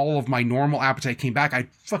medicine and all of my normal appetite came back, I'd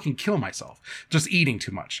fucking kill myself just eating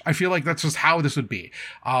too much. I feel like that's just how this would be.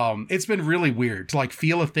 It's been really weird to like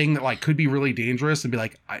feel a thing that like could be really dangerous and be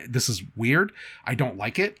like, this is weird. I don't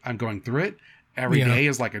like it. I'm going through it. Every day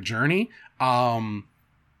is like a journey.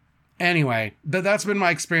 Anyway, that's been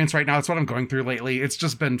my experience right now. It's what I'm going through lately. It's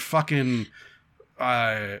just been fucking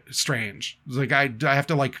strange. It's like I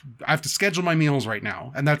have to schedule my meals right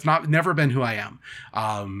now, and that's never been who I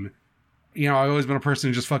am. You know, I've always been a person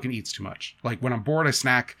who just fucking eats too much. Like, when I'm bored, I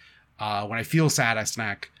snack. When I feel sad, I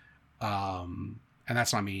snack. And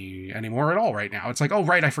that's not me anymore at all right now. It's like, oh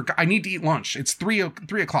right, I forgot. I need to eat lunch. It's 3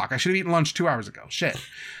 o'clock. I should have eaten lunch 2 hours ago. Shit.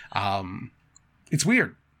 It's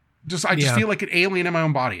weird. I just feel like an alien in my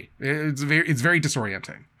own body. It's very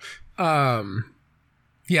disorienting.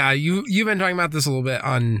 Yeah, you've been talking about this a little bit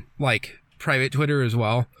on like private Twitter as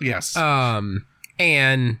well. Yes.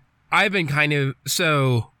 And I've been kind of,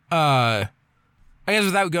 so I guess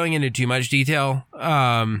without going into too much detail,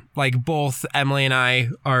 like both Emily and I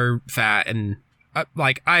are fat, and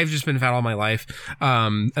like I've just been fat all my life.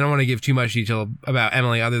 I don't want to give too much detail about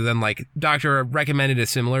Emily other than like doctor recommended a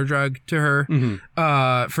similar drug to her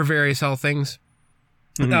for various health things.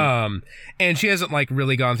 And she hasn't like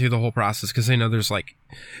really gone through the whole process because I know there's like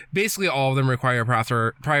basically all of them require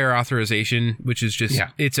prior authorization, which is just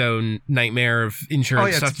its own nightmare of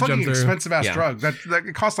insurance stuff it's a to jump fucking through. Expensive ass drug that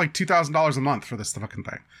it costs like $2,000 a month for this fucking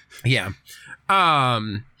thing. Yeah.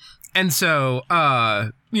 And so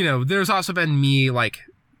you know, there's also been me like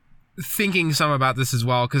thinking some about this as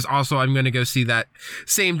well, because also I'm going to go see that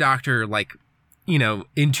same doctor like, you know,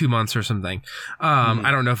 in 2 months or something.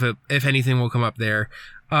 I don't know if anything will come up there.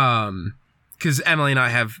 Because Emily and I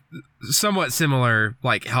have somewhat similar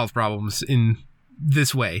like health problems in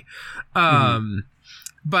this way.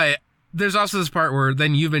 But there's also this part where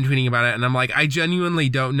then you've been tweeting about it and I'm like, I genuinely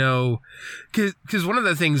don't know. Cause one of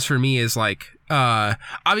the things for me is like,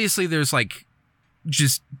 obviously there's like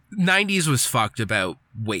just 90s was fucked about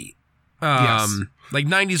weight. Like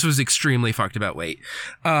 90s was extremely fucked about weight.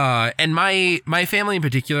 And my family in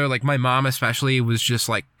particular, like my mom especially, was just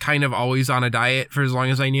like kind of always on a diet for as long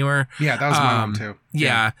as I knew her. Yeah, that was my mom too.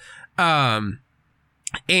 Yeah. And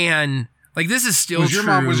like this is still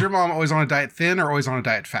true. Was your mom always on a diet thin or always on a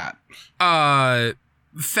diet fat?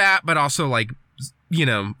 Fat, but also like, you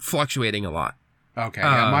know, fluctuating a lot. Okay.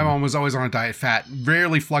 Yeah, my mom was always on a diet fat,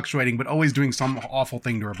 rarely fluctuating, but always doing some awful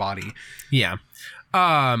thing to her body. Yeah.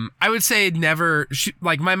 I would say never,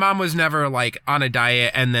 like my mom was never like on a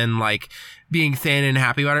diet and then like being thin and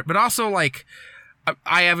happy about it, but also like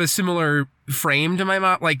I have a similar frame to my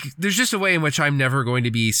mom. Like there's just a way in which I'm never going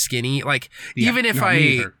to be skinny. Like even if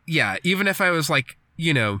even if I was like,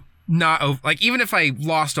 you know, not like, even if I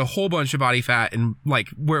lost a whole bunch of body fat and like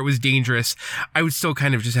where it was dangerous, I would still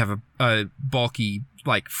kind of just have a bulky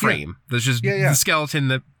like frame. There's just the skeleton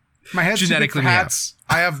that my head's genetically too big for hats.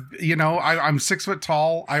 I have, I'm 6 foot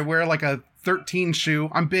tall. I wear like a 13 shoe.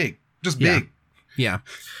 I'm big, just big. Yeah.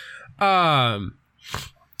 But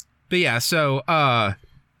yeah, so, but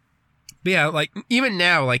yeah, like even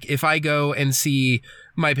now, like if I go and see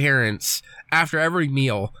my parents after every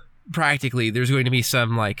meal, practically there's going to be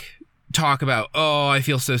some like talk about, oh, I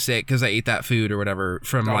feel so sick because I ate that food or whatever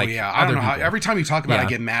from I don't know how, every time you talk about it, I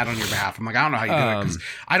get mad on your behalf. I'm like, I don't know how you do it, because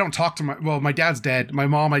I don't talk to my dad's dead. My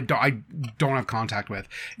mom, I don't have contact with.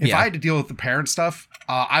 If I had to deal with the parent stuff,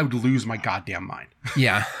 I would lose my goddamn mind.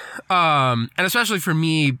 Yeah. And especially for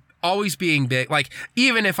me, always being big, like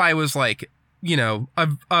even if I was like,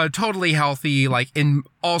 a totally healthy, like in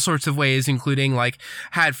all sorts of ways, including like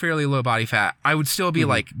had fairly low body fat, I would still be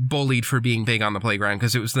like bullied for being big on the playground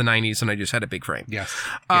because it was the 90s and I just had a big frame. Yes.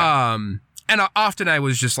 And often I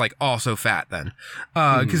was just like also fat then,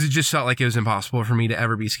 because it just felt like it was impossible for me to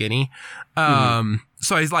ever be skinny.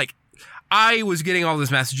 So I was getting all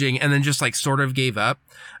this messaging and then just like sort of gave up.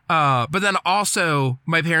 But then also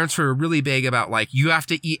my parents were really big about like, you have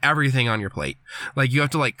to eat everything on your plate. Like you have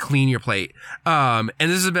to like clean your plate. And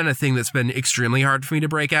this has been a thing that's been extremely hard for me to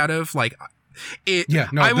break out of. Like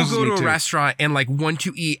I will go to a restaurant and like want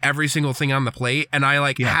to eat every single thing on the plate. And I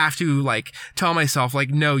like have to like tell myself like,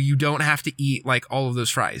 no, you don't have to eat like all of those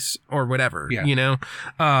fries or whatever,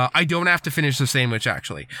 I don't have to finish the sandwich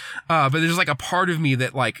actually. But there's like a part of me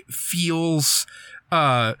that like feels,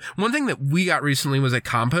 one thing that we got recently was a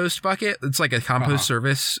compost bucket. It's like a compost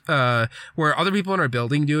service, where other people in our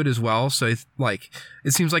building do it as well. So it's like,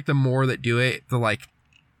 it seems like the more that do it, the like,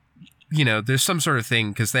 there's some sort of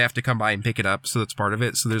thing because they have to come by and pick it up. So that's part of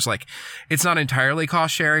it. So there's like, it's not entirely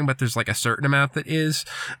cost sharing, but there's like a certain amount that is.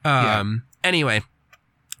 Anyway,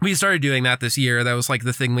 we started doing that this year. That was like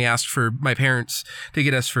the thing we asked for my parents to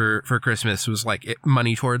get us for Christmas, was like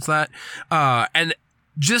money towards that. And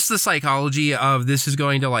just the psychology of this is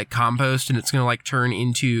going to like compost and it's going to like turn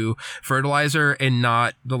into fertilizer and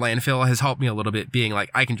not the landfill has helped me a little bit, being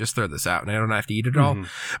like, I can just throw this out and I don't have to eat it all.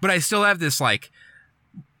 But I still have this like,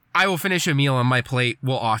 I will finish a meal and my plate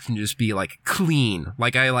will often just be like clean.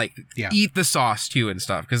 Like I like eat the sauce too and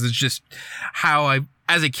stuff, because it's just how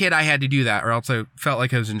as a kid I had to do that or else I felt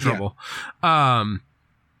like I was in trouble. And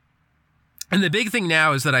the big thing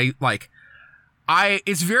now is that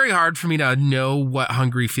it's very hard for me to know what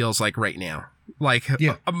hungry feels like right now. Like,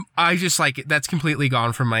 I just like, that's completely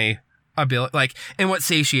gone from my ability, like, and what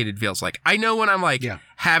satiated feels like. I know when I'm like,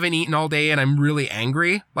 haven't eaten all day and I'm really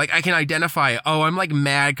angry, like I can identify, oh, I'm like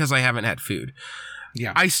mad because I haven't had food.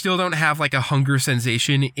 Yeah. I still don't have like a hunger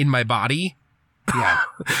sensation in my body.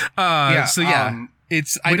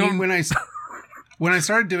 When I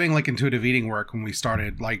started doing like intuitive eating work, when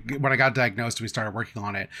I got diagnosed, we started working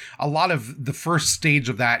on it. A lot of the first stage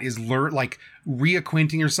of that is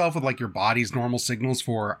reacquainting yourself with like your body's normal signals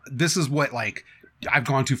for, this is what like I've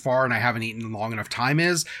gone too far and I haven't eaten long enough time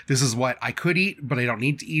is. This is what I could eat, but I don't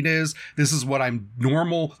need to eat is. This is what I'm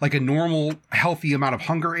normal, like a normal healthy amount of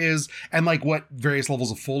hunger is. And like what various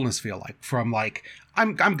levels of fullness feel like, from like,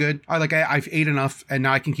 I'm good. I've ate enough and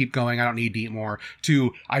now I can keep going. I don't need to eat more,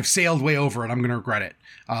 to I've sailed way over and I'm going to regret it.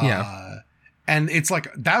 And it's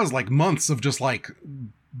like, that was like months of just like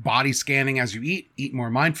body scanning as you eat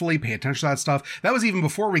more mindfully, pay attention to that stuff. That was even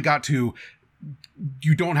before we got to,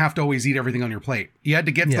 you don't have to always eat everything on your plate. You had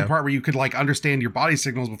to get to the part where you could like understand your body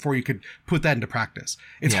signals before you could put that into practice.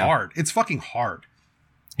 It's hard. It's fucking hard.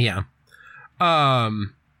 Yeah.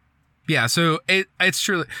 Yeah. So it's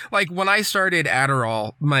true. Like when I started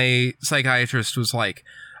Adderall, my psychiatrist was like,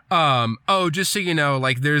 oh, just so you know,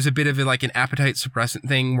 like there's a bit of like an appetite suppressant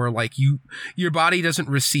thing where like your body doesn't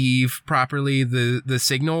receive properly the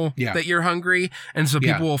signal that you're hungry. And so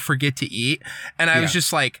people will forget to eat. And I was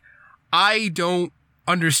just like, I don't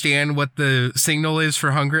understand what the signal is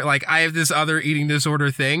for hunger. Like I have this other eating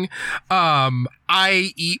disorder thing.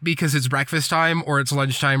 I eat because it's breakfast time or it's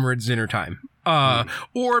lunchtime or it's dinner time.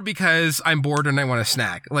 Or because I'm bored and I want a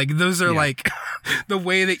snack. Like those are like the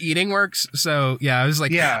way that eating works. So I was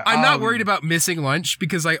like, I'm not worried about missing lunch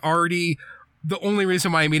because the only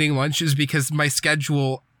reason why I'm eating lunch is because my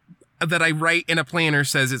schedule that I write in a planner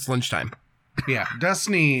says it's lunchtime. Yeah,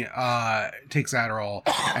 Destiny takes Adderall,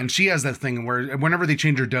 and she has that thing where whenever they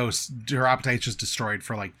change her dose, her appetite's just destroyed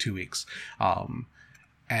for like 2 weeks.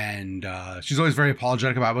 And she's always very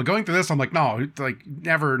apologetic about it. But going through this, I'm like, no, like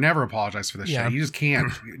never apologize for this shit. You just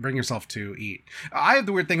can't bring yourself to eat. I have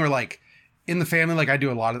the weird thing where like, in the family, like I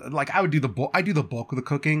do a lot of, like I would do I do the bulk of the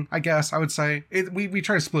cooking, I guess I would say. We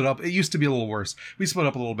try to split up. It used to be a little worse. We split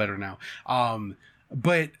up a little better now.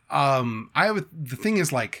 The thing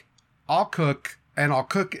is, like, I'll cook,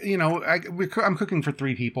 you know, I'm cooking for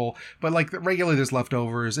 3 people, but like regularly there's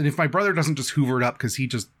leftovers. And if my brother doesn't just hoover it up, because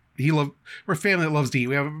we're a family that loves to eat.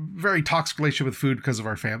 We have a very toxic relationship with food because of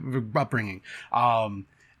our upbringing.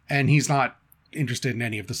 And he's not interested in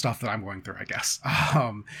any of the stuff that I'm going through, I guess.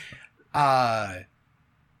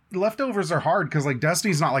 Leftovers are hard because like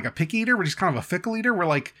Destiny's not like a picky eater, we're just kind of a fickle eater. We're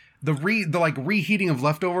like the reheating of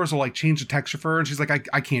leftovers will like change the texture for her, and she's like,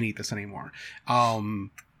 I can't eat this anymore. And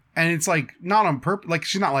it's like not on purpose, like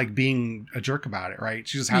she's not like being a jerk about it, right?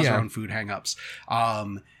 She just has her own food hangups.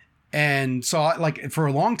 And so like for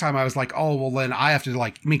a long time I was like, oh well, then I have to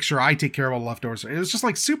like make sure I take care of all the leftovers. It was just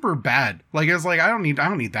like super bad. Like it was like I don't need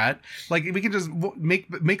that. Like we can just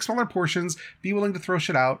make smaller portions, be willing to throw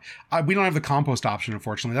shit out. We don't have the compost option,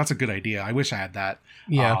 unfortunately. That's a good idea. I wish I had that.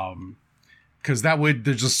 Yeah. Because that would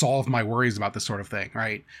just solve my worries about this sort of thing,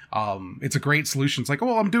 right? It's a great solution. It's like, oh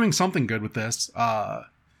well, I'm doing something good with this.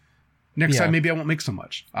 Next time maybe I won't make so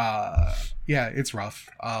much. Yeah, it's rough.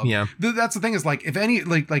 That's the thing is like if any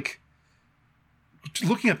like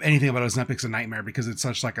looking up anything about Ozempic's a nightmare because it's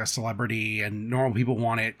such like a celebrity and normal people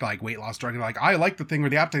want it, like weight loss drug. And like I like the thing where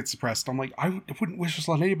the appetite's suppressed. I'm like I wouldn't wish this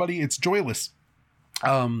on anybody. It's joyless.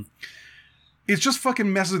 It's just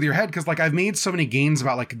fucking messes with your head because like I've made so many gains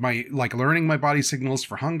about like my like learning my body signals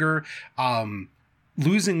for hunger,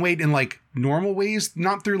 losing weight in like normal ways,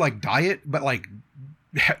 not through like diet, but like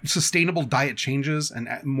sustainable diet changes and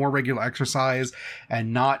more regular exercise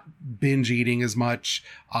and not binge eating as much.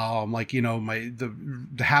 Like, you know,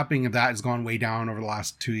 the happening of that has gone way down over the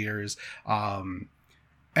last 2 years. And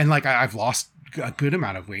like I've lost a good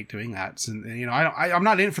amount of weight doing that. So, you know, I'm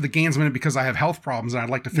not in it for the gains of it because I have health problems and I'd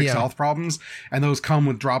like to fix health problems, and those come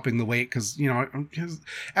with dropping the weight because, you know,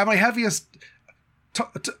 at my heaviest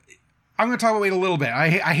I'm going to talk about weight a little bit. I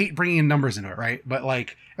hate bringing in numbers into it, right? But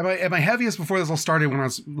like at my heaviest before this all started, when I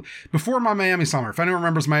was before my Miami summer. If anyone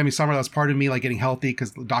remembers Miami summer, that was part of me like getting healthy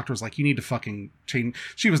because the doctor was like, you need to fucking change.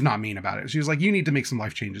 She was not mean about it. She was like, you need to make some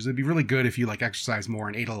life changes. It'd be really good if you like exercise more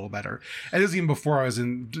and ate a little better. And this is even before I was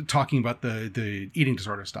talking about the eating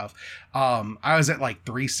disorder stuff. I was at like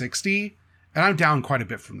 360 and I'm down quite a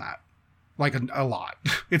bit from that. Like a lot.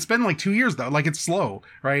 It's been like 2 years though. Like it's slow,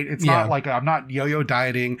 right? It's not like I'm not yo-yo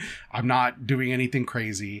dieting. I'm not doing anything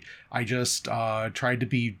crazy. I just try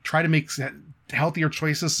to make healthier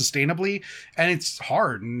choices sustainably, and it's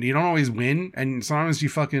hard and you don't always win. And sometimes you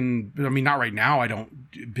fucking, I mean, not right now. I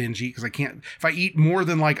don't binge eat because I can't. If I eat more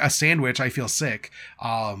than like a sandwich, I feel sick.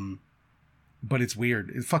 But it's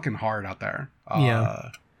weird. It's fucking hard out there.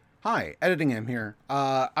 Hi, Editing M here.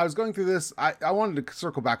 I was going through this. I wanted to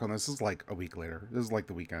circle back on this. This is like a week later. This is like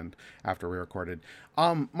the weekend after we recorded.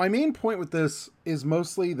 My main point with this is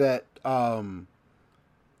mostly that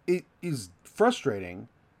it is frustrating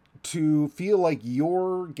to feel like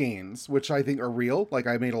your gains, which I think are real, like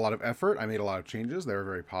I made a lot of effort, I made a lot of changes, they were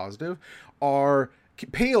very positive, are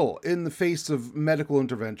pale in the face of medical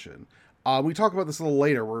intervention. We talk about this a little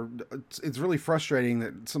later, where it's really frustrating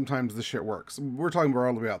that sometimes this shit works. We're talking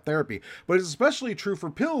broadly about therapy, but it's especially true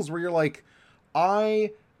for pills, where you're like,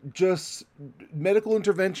 medical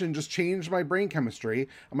intervention just changed my brain chemistry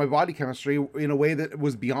and my body chemistry in a way that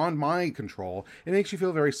was beyond my control. It makes you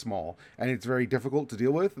feel very small, and it's very difficult to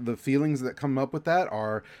deal with. The feelings that come up with that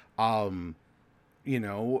are,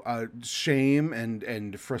 shame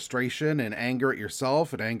and frustration and anger at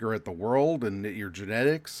yourself and anger at the world and at your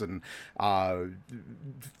genetics and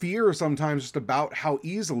fear sometimes just about how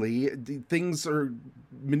easily things are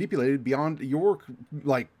manipulated beyond your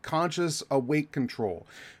like conscious awake control.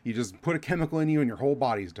 You just put a chemical in you and your whole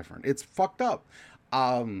body's different. It's fucked up.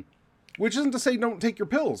 Which isn't to say don't take your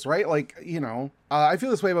pills, right? Like, I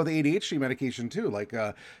feel this way about the ADHD medication too. Like,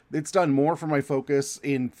 it's done more for my focus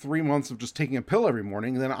in 3 months of just taking a pill every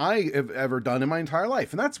morning than I have ever done in my entire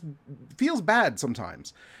life. And that's feels bad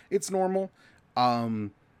sometimes. It's normal.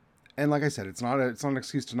 And like I said, it's not an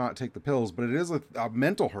excuse to not take the pills, but it is a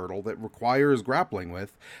mental hurdle that requires grappling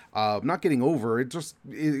with, not getting over. You just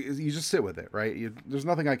sit with it, right? There's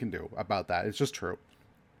nothing I can do about that. It's just true.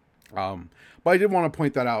 But I did want to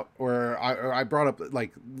point that out, where I brought up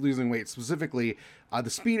like losing weight specifically. The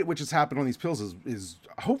speed at which it's happened on these pills is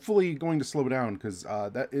hopefully going to slow down, because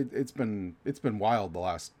it's been wild the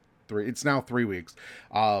last 3 weeks.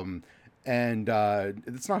 And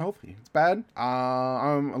it's not healthy. It's bad.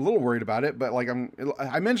 I'm a little worried about it, but like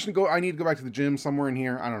I mentioned, I need to go back to the gym somewhere in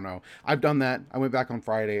here. I don't know. I've done that. I went back on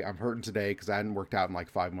Friday. I'm hurting today because I hadn't worked out in like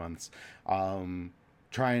 5 months.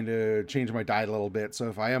 trying to change my diet a little bit. So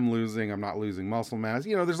if I am losing, I'm not losing muscle mass.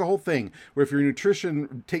 You know, there's a whole thing where if your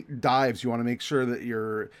nutrition dives, you want to make sure that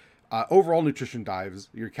your overall nutrition dives,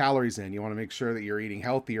 your calories in. You want to make sure that you're eating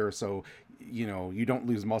healthier, so you know you don't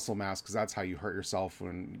lose muscle mass, because that's how you hurt yourself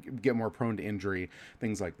and get more prone to injury,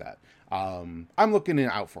 things like that. I'm looking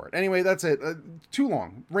out for it. Anyway, that's it. Too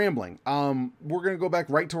long rambling. We're gonna go back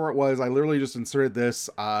right to where it was. I literally just inserted this.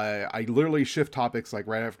 I literally shift topics like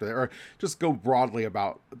right after that, or just go broadly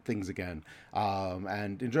about things again.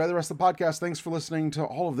 And enjoy the rest of the podcast. Thanks for listening to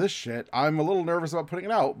all of this shit. I'm a little nervous about putting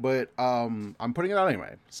it out, but I'm putting it out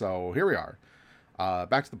anyway. So here we are.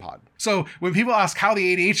 Back to the pod. So when people ask how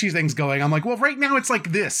the ADHD thing's going, I'm like, well, right now it's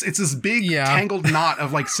like this. It's this big tangled knot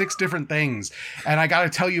of like 6 different things. And I got to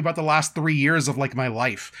tell you about the last 3 years of like my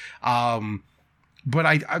life. But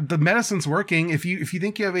I the medicine's working. If you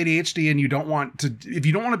think you have ADHD and you don't want to, if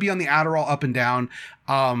you don't want to be on the Adderall up and down,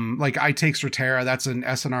 like I take Strattera, that's an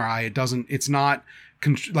SNRI. It's not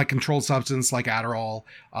like controlled substance like Adderall.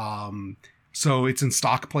 So it's in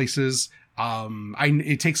stock places.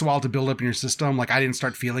 It takes a while to build up in your system. Like I didn't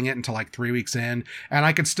start feeling it until like 3 weeks in, and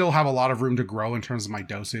I could still have a lot of room to grow in terms of my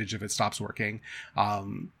dosage if it stops working.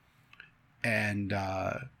 And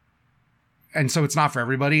so it's not for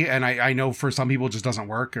everybody. And I know for some people it just doesn't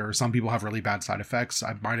work, or some people have really bad side effects.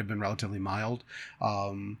 I might have been relatively mild.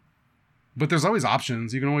 But there's always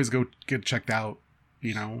options. You can always go get checked out,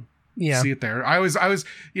 you know, see it there. I was,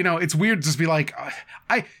 you know, it's weird to just be like,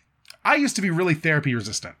 I used to be really therapy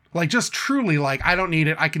resistant, like just truly like, I don't need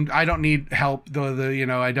it. I don't need help. You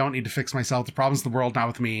know, I don't need to fix myself. The problem's the world, not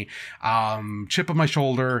with me. Chip on my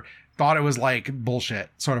shoulder, thought it was like bullshit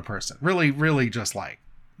sort of person. Really, really just like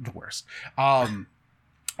the worst. And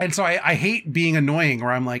so I hate being annoying,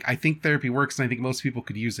 where I'm like, I think therapy works and I think most people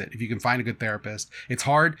could use it if you can find a good therapist. It's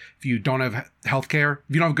hard if you don't have healthcare.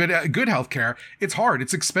 If you don't have good healthcare, it's hard.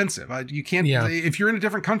 It's expensive. You can't, if you're in a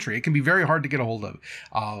different country, it can be very hard to get a hold of.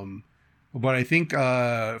 But I think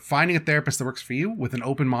finding a therapist that works for you with an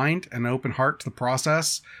open mind and an open heart to the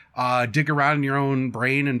process, dig around in your own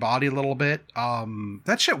brain and body a little bit.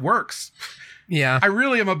 That shit works. Yeah. I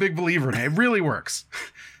really am a big believer in it. It really works.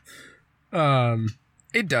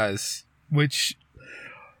 It does. Which,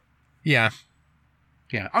 yeah.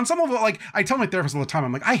 Yeah. On some level, like, I tell my therapist all the time,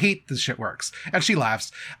 I'm like, I hate this shit works. And she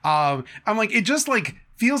laughs. I'm like, it just like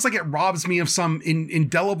feels like it robs me of some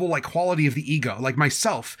indelible like quality of the ego. Like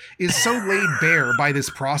myself is so laid bare by this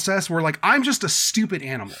process where like, I'm just a stupid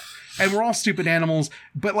animal. And we're all stupid animals,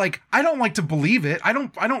 but like, I don't like to believe it. I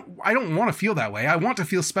don't want to feel that way. I want to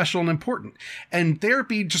feel special and important. And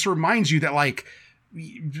therapy just reminds you that like,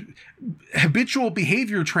 habitual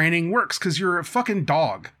behavior training works because you're a fucking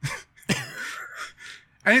dog.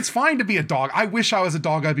 And it's fine to be a dog. I wish I was a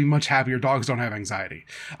dog. I'd be much happier. Dogs don't have anxiety.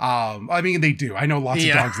 I mean, they do. I know lots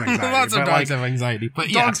of dogs have anxiety. Lots of dogs have anxiety. But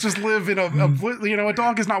dogs just live in a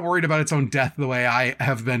dog is not worried about its own death the way I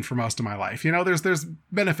have been for most of my life. You know, there's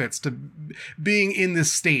benefits to being in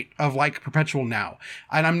this state of like perpetual now.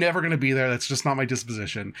 And I'm never going to be there. That's just not my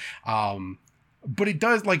disposition. But it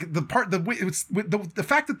does, like, the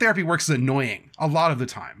fact that therapy works is annoying a lot of the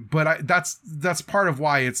time. But that's part of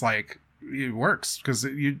why it's like, it works, because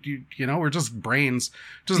you know, we're just brains,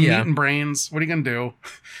 just meat and brains. What are you gonna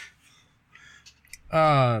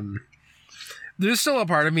do? There's still a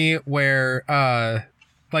part of me where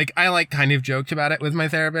like I like kind of joked about it with my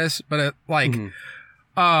therapist, but it like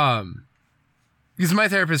because my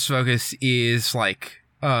therapist's focus is like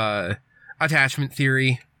attachment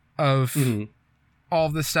theory of all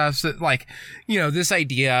of this stuff. So like, you know, this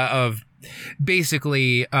idea of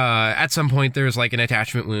basically at some point there's like an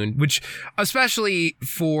attachment wound, which especially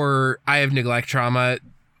for I have neglect trauma,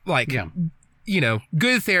 like you know,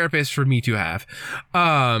 good therapist for me to have.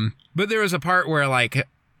 But there was a part where like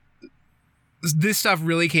this stuff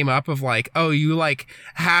really came up of like, oh, you like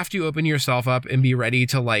have to open yourself up and be ready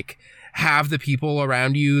to like have the people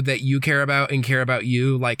around you that you care about and care about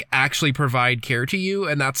you like actually provide care to you,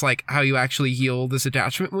 and that's like how you actually heal this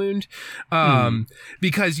attachment wound,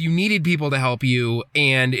 because you needed people to help you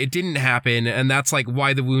and it didn't happen, and that's like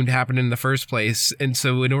why the wound happened in the first place. And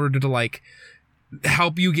so in order to like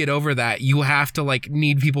help you get over that, you have to like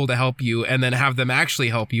need people to help you and then have them actually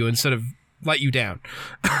help you instead of let you down.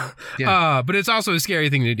 But it's also a scary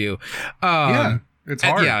thing to do. It's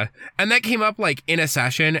hard. And that came up like in a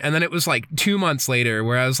session, and then it was like 2 months later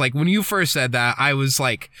where I was like, when you first said that, I was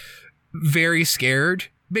like very scared,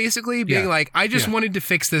 basically being like, I just wanted to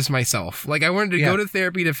fix this myself. Like I wanted to go to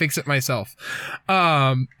therapy to fix it myself.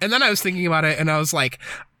 And then I was thinking about it and I was like,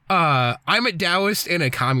 I'm a Taoist and a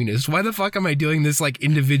communist. Why the fuck am I doing this like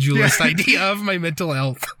individualist idea of my mental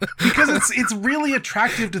health? Because it's really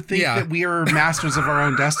attractive to think that we are masters of our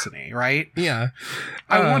own destiny, right? Yeah.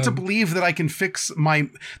 I want to believe that I can fix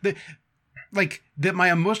that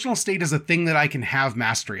my emotional state is a thing that I can have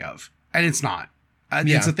mastery of, and it's not.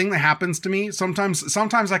 It's a thing that happens to me.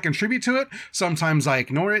 Sometimes I contribute to it. Sometimes I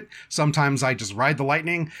ignore it. Sometimes I just ride the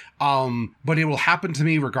lightning. But it will happen to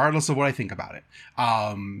me regardless of what I think about it.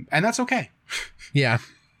 And that's okay. Yeah.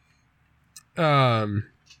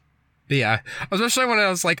 Yeah. Especially when I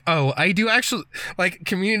was like, oh, I do actually like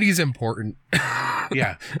community is important.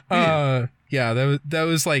 Yeah. That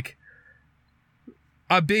was like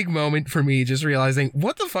a big moment for me, just realizing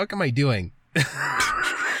what the fuck am I doing?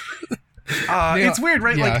 It's weird,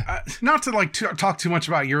 right? Yeah. Like, not to like talk too much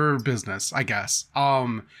about your business, I guess.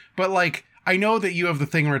 But like, I know that you have the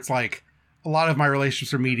thing where it's like a lot of my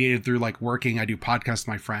relationships are mediated through like working. I do podcasts with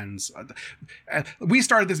my friends. We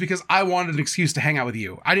started this because I wanted an excuse to hang out with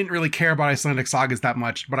you. I didn't really care about Icelandic sagas that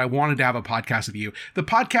much, but I wanted to have a podcast with you. The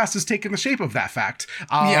podcast has taken the shape of that fact.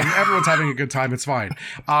 Everyone's having a good time. It's fine.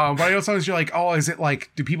 But I know sometimes you're like, oh, is it like,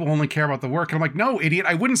 do people only care about the work? And I'm like, no, idiot.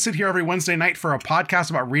 I wouldn't sit here every Wednesday night for a podcast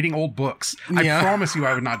about reading old books. I promise you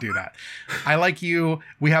I would not do that. I like you.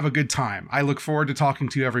 We have a good time. I look forward to talking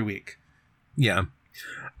to you every week. Yeah.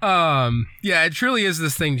 It truly is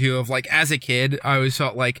this thing too of like, as a kid, I always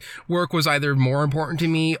felt like work was either more important to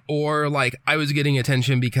me or like I was getting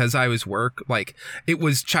attention because I was work. Like it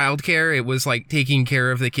was childcare. It was like taking care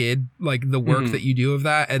of the kid, like the work that you do of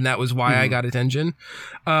that. And that was why I got attention,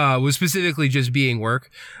 was specifically just being work.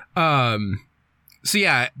 But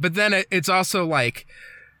then it's also like,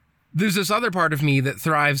 there's this other part of me that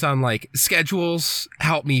thrives on like schedules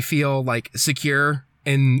help me feel like secure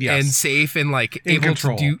and safe and like in able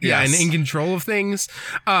control. to do and in control of things.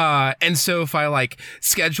 And so if I like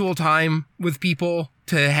schedule time with people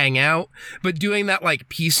to hang out, but doing that like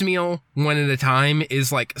piecemeal one at a time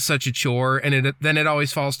is like such a chore, and then it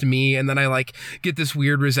always falls to me, and then I like get this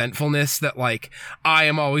weird resentfulness that like I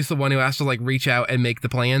am always the one who has to like reach out and make the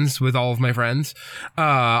plans with all of my friends.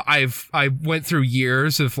 I went through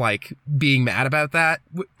years of like being mad about that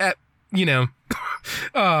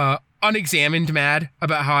unexamined mad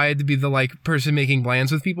about how I had to be the like person making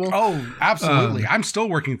plans with people. Oh, absolutely. I'm still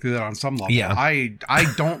working through that on some level. Yeah. I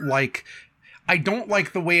don't like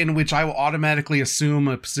the way in which I will automatically assume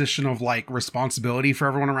a position of like responsibility for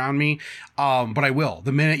everyone around me. But I will.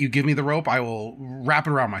 The minute you give me the rope, I will wrap it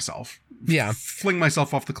around myself. Yeah. Fling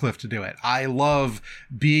myself off the cliff to do it. I love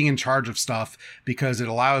being in charge of stuff because it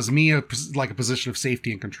allows me a position of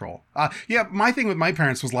safety and control. My thing with my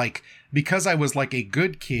parents was like, because I was like a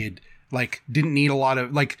good kid, like didn't need a lot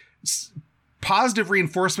of like positive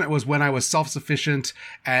reinforcement was when I was self-sufficient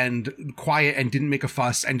and quiet and didn't make a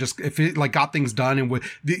fuss and just if it like got things done, and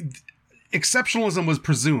the exceptionalism was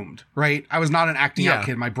presumed, right? I was not an acting out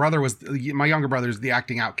kid. My younger brother is the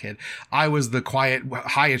acting out kid. I was the quiet,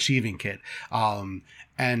 high achieving kid.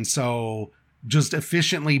 And so just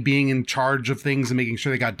efficiently being in charge of things and making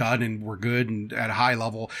sure they got done and were good and at a high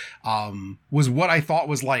level, was what I thought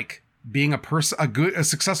was like being a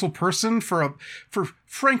successful person for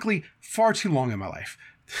frankly far too long in my life.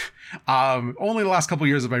 Only the last couple of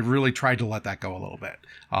years have I really tried to let that go a little bit.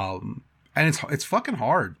 And it's fucking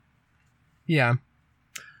hard. Yeah.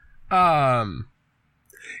 I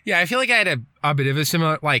feel like I had a bit of a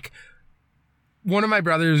similar, like, one of my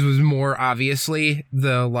brothers was more obviously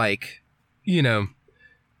the, like,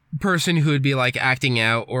 person who would be, like, acting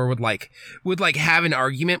out or would have an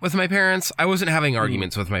argument with my parents. I wasn't having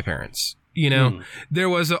arguments with my parents, There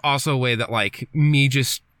was also a way that, like, me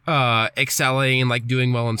just excelling and, like,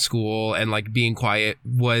 doing well in school and, like, being quiet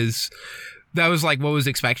was like what was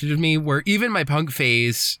expected of me, where even my punk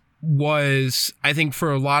phase was, I think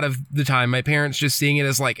for a lot of the time, my parents just seeing it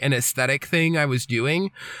as like an aesthetic thing I was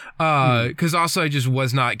doing. Cause also I just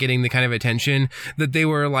was not getting the kind of attention that they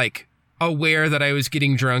were like aware that I was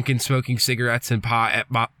getting drunk and smoking cigarettes and pot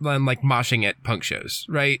and like moshing at punk shows,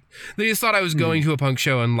 right? They just thought I was going to a punk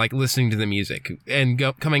show and like listening to the music and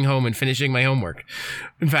coming home and finishing my homework.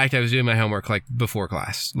 In fact, I was doing my homework like before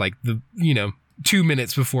class, like 2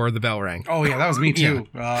 minutes before the bell rang. Oh yeah, that was me too.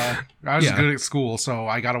 I was good at school, so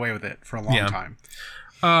I got away with it for a long time.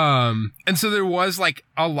 And so there was like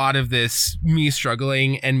a lot of this me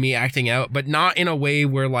struggling and me acting out, but not in a way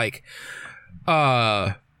where like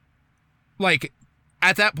at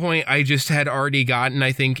that point I just had already gotten,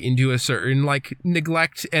 I think, into a certain like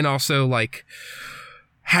neglect and also like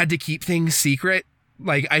had to keep things secret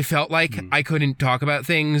Like, I felt like I couldn't talk about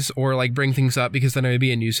things or, like, bring things up because then I would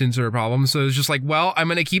be a nuisance or a problem. So it was just like, well, I'm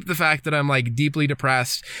going to keep the fact that I'm, like, deeply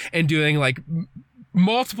depressed and doing, like,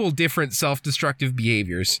 multiple different self-destructive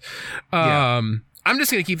behaviors. I'm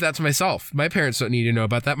just going to keep that to myself. My parents don't need to know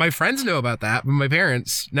about that. My friends know about that, but my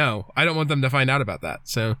parents, no. I don't want them to find out about that.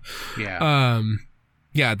 So,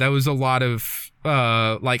 that was a lot of,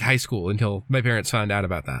 like, high school until my parents found out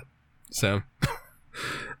about that. So,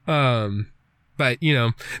 but, you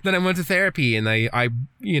know, then I went to therapy and I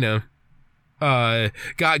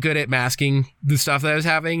got good at masking the stuff that I was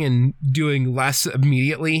having and doing less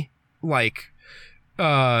immediately, like,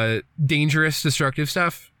 dangerous, destructive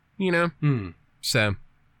stuff, you know? So,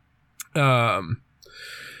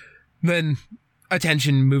 then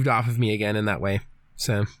attention moved off of me again in that way.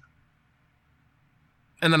 So,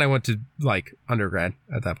 and then I went to, like, undergrad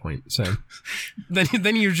at that point. So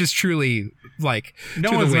then you're just truly, like,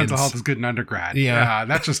 no one's mental health is good in undergrad. Yeah.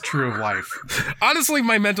 That's just true of life. Honestly,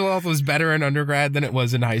 my mental health was better in undergrad than it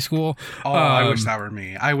was in high school. Oh, I wish that were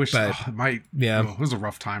me. I wish it was a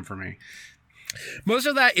rough time for me. Most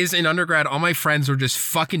of that is in undergrad. All my friends were just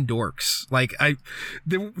fucking dorks. Like,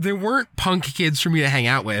 there weren't punk kids for me to hang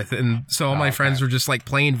out with. And so all my friends were just, like,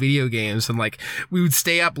 playing video games. And, like, we would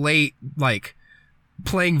stay up late, like,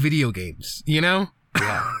 playing video games, you know?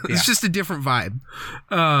 Yeah. It's just a different vibe.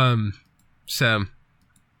 I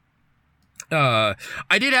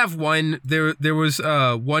did have there was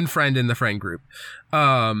one friend in the friend group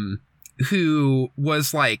who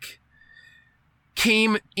was, like,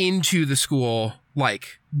 came into the school,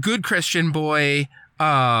 like, good Christian boy,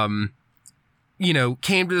 you know,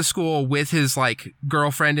 came to the school with his, like,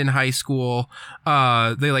 girlfriend in high school.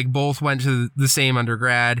 They, like, both went to the same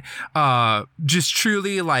undergrad. Just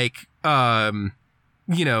truly, like,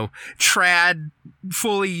 you know, trad,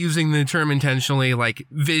 fully using the term intentionally, like,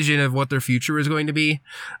 vision of what their future was going to be.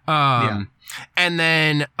 And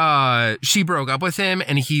then, she broke up with him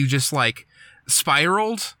and he just, like,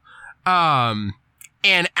 spiraled.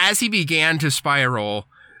 And as he began to spiral,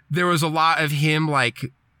 there was a lot of him,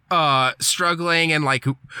 like, struggling and, like,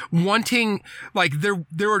 wanting, like, there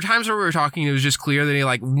were times where we were talking, it was just clear that he,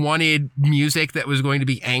 like, wanted music that was going to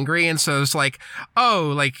be angry. And so it's like,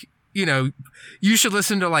 oh, like, you know, you should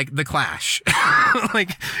listen to, like, The Clash.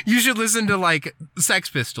 Like, you should listen to, like, Sex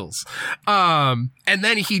Pistols. And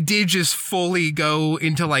then he did just fully go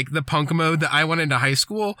into, like, the punk mode that I went into high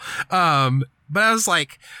school. But I was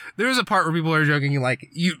like, there was a part where people are joking, like,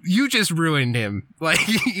 you just ruined him. Like,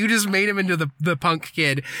 you just made him into the punk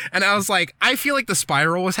kid. And I was like, I feel like the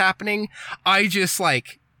spiral was happening. I just,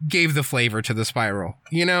 like, gave the flavor to the spiral,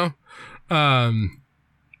 you know?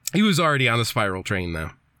 He was already on the spiral train,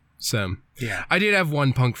 though. So, yeah, I did have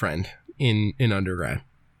one punk friend in undergrad,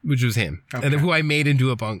 which was him. Okay. And who I made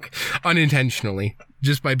into a punk unintentionally,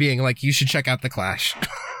 just by being like, you should check out The Clash.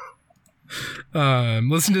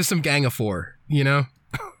 Listen to some Gang of Four, you know?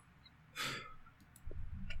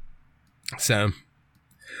 So,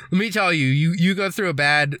 let me tell you, you go through a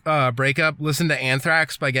bad breakup, listen to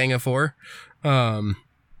Anthrax by Gang of Four. That'll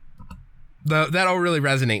really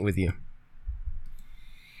resonate with you.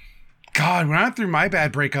 God, when I went through my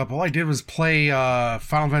bad breakup, all I did was play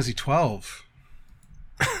Final Fantasy 12.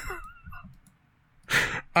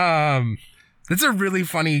 That's a really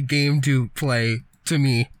funny game to play to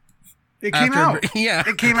me. It came out. Yeah.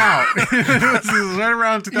 It came out. It was right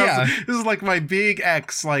around 2000. Yeah. This is like my big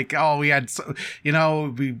ex. Like, oh, we had, you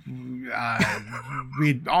know, we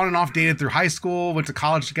on and off dated through high school, went to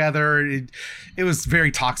college together. It was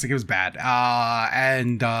very toxic. It was bad. I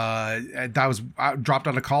dropped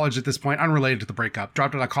out of college at this point, unrelated to the breakup.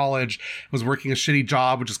 Dropped out of college, was working a shitty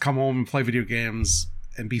job, would just come home and play video games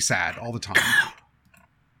and be sad all the time.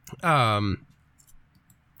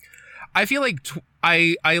 I feel like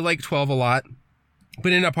I like 12 a lot,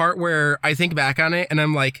 but in a part where I think back on it and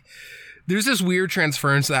I'm like, there's this weird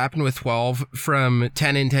transference that happened with 12 from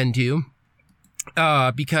 10 and 10-2.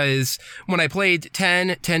 Because when I played 10,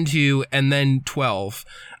 10-2, and then 12,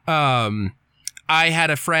 I had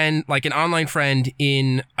a friend, like an online friend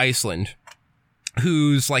in Iceland,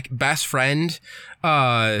 whose, like, best friend,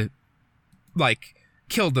 like,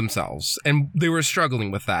 killed themselves, and they were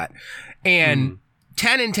struggling with that. And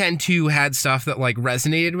 10 and 10-2 had stuff that, like,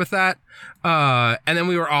 resonated with that. And then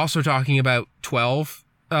we were also talking about 12,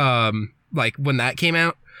 like, when that came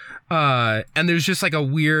out. And there's just, like, a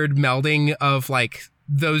weird melding of, like,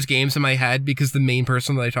 those games in my head because the main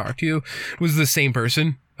person that I talked to was the same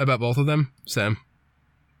person about both of them. So,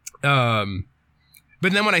 but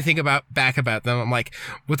then when I think back about them, I'm like,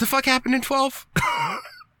 what the fuck happened in 12?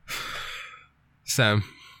 So,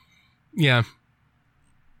 yeah.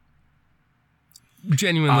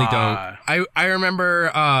 genuinely don't. I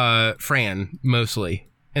remember Fran mostly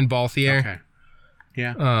and Balthier. Okay.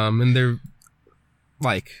 Yeah. And they're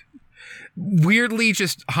like weirdly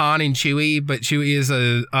just Han and Chewie, but Chewie is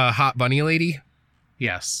a hot bunny lady.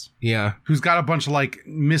 Yes. Yeah. Who's got a bunch of like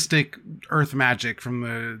mystic earth magic from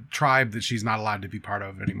the tribe that she's not allowed to be part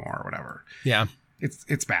of anymore or whatever. Yeah.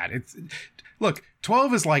 It's bad. Look,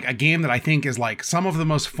 12 is like a game that I think is like some of the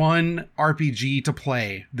most fun RPG to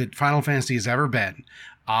play that Final Fantasy has ever been.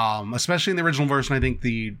 Especially in the original version, I think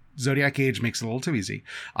the Zodiac Age makes it a little too easy.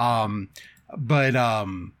 But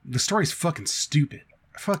the story's fucking stupid.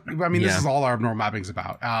 This is all our abnormal mapping's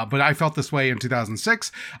about. But I felt this way in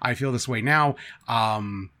 2006. I feel this way now.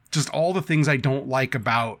 Just all the things I don't like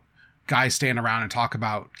about guys stand around and talk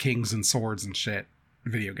about kings and swords and shit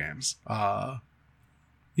in video games.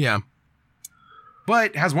 Yeah.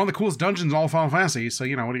 But it has one of the coolest dungeons in all of Final Fantasy, so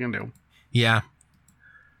what are you gonna do? Yeah.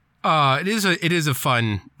 It is a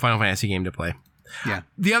fun Final Fantasy game to play. Yeah.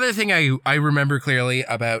 The other thing I remember clearly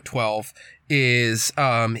about 12 is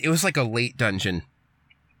it was like a late dungeon.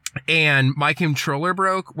 And my controller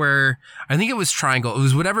broke where I think it was triangle. It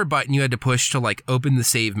was whatever button you had to push to like open the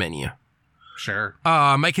save menu. Sure.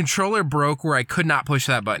 My controller broke where I could not push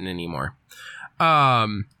that button anymore.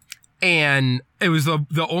 And it was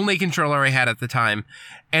the only controller I had at the time.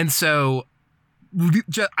 And so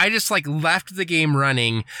I just like left the game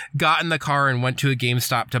running, got in the car and went to a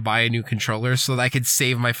GameStop to buy a new controller so that I could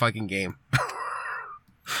save my fucking game.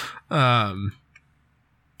 So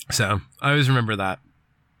I always remember that.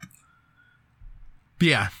 But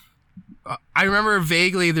yeah. I remember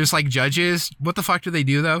vaguely there's like judges. What the fuck do they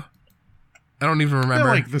do though? I don't even remember.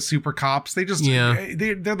 They're like the super cops. They just,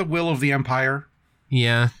 they're the will of the Empire.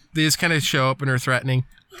 Yeah. They just kind of show up and are threatening.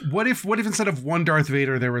 What if instead of one Darth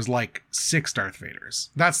Vader, there was like 6 Darth Vaders?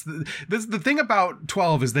 That's the thing about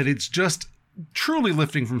 12 is that it's just truly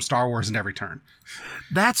lifting from Star Wars in every turn.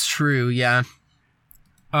 That's true. Yeah.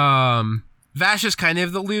 Vash is kind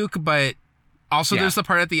of the Luke, but also there's the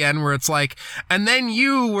part at the end where it's like, and then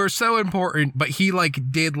you were so important, but he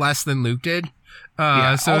like did less than Luke did. So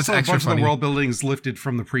also it's extra a bunch funny. of the world buildings lifted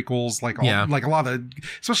from the prequels, like a lot of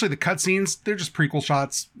especially the cutscenes, they're just prequel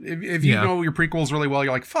shots. If you know your prequels really well,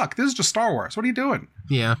 you're like, fuck, this is just Star Wars. What are you doing?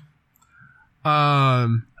 Yeah.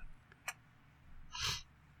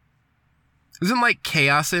 Isn't like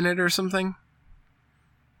chaos in it or something?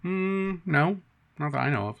 No, not that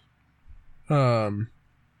I know of.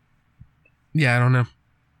 Yeah, I don't know.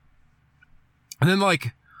 And then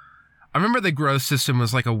like, I remember the growth system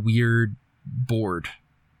was like a weird board,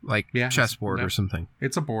 like chessboard or something.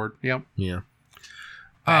 It's a board. Yep. Yeah.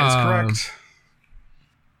 That is correct.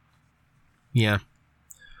 Yeah.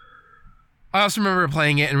 I also remember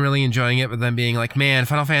playing it and really enjoying it, but then being like, man,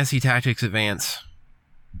 Final Fantasy Tactics Advance.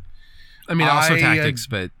 I mean, also Tactics,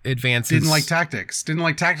 but Advance didn't like Tactics. Didn't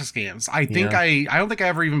like Tactics games. I think I don't think I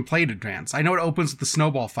ever even played Advance. I know it opens with the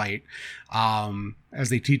snowball fight, as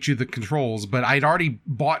they teach you the controls, but I'd already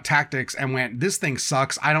bought Tactics and went, this thing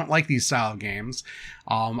sucks. I don't like these style of games.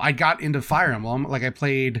 I got into Fire Emblem. Like I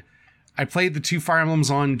played the 2 Fire Emblems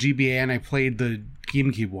on GBA and I played the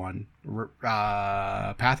GameCube one,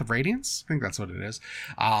 Path of Radiance. I think that's what it is.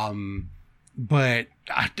 But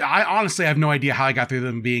I honestly have no idea how I got through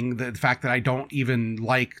them, being the fact that I don't even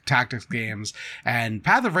like tactics games. And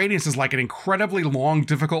Path of Radiance is like an incredibly long,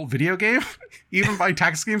 difficult video game, even by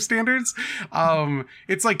tactics game standards.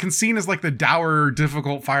 It's like seen as like the dour,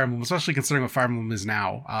 difficult Fire Emblem, especially considering what Fire Emblem is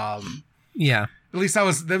now. Yeah. At least that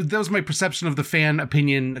was my perception of the fan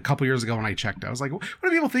opinion a couple years ago when I checked. I was like, what do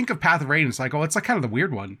people think of Path of Radiance? Like, oh, it's like kind of the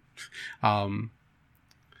weird one. I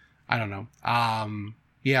don't know.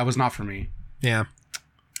 Yeah, it was not for me. Yeah.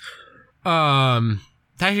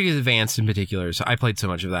 Tactics Advanced in particular, so I played so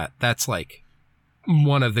much of that. That's like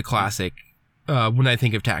one of the classic when I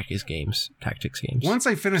think of tactics games. Once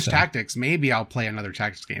I finish Tactics, maybe I'll play another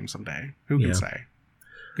tactics game someday. Who can say?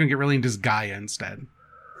 I'm gonna get really into Gaia instead.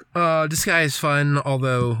 Disgaea is fun,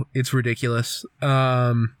 although it's ridiculous.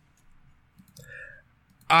 I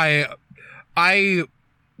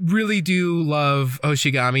really do love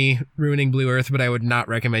Hoshigami ruining Blue Earth, but I would not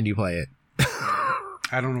recommend you play it.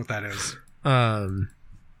 I don't know what that is.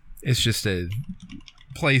 It's just a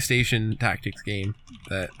PlayStation tactics game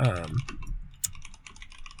that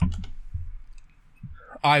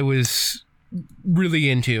I was really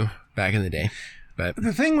into back in the day. But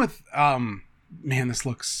the thing with man,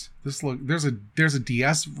 there's a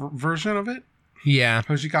DS version of it. Yeah.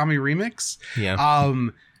 Hoshigami Remix. Yeah.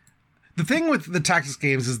 The thing with the tactics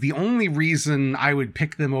games is the only reason I would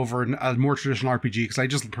pick them over a more traditional RPG, because I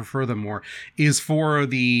just prefer them more, is for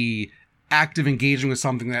the active engaging with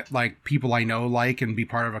something that like people I know like and be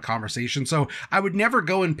part of a conversation. So I would never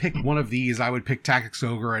go and pick one of these. I would pick Tactics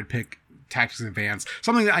Ogre. I'd pick Tactics Advance,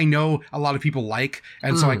 something that I know a lot of people like,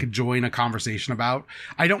 and so I could join a conversation about.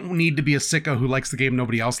 I don't need to be a sicko who likes the game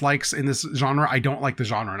nobody else likes in this genre. I don't like the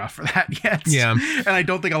genre enough for that yet. Yeah. And I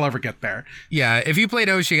don't think I'll ever get there. Yeah, if you played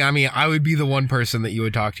Oshigami, I would be the one person that you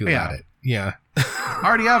would talk to about it. Yeah. I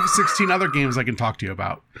already have 16 other games I can talk to you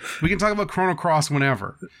about. We can talk about Chrono Cross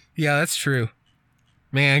whenever. Yeah, that's true.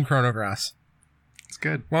 Man, Chrono Cross. It's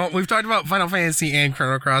good. Well, we've talked about Final Fantasy and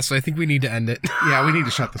Chrono Cross, so I think we need to end it. Yeah, we need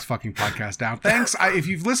to shut this fucking podcast down. Thanks. If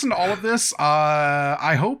you've listened to all of this,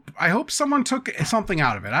 I hope someone took something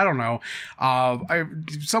out of it. I don't know.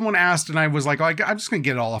 Someone asked, and I was like, I'm just gonna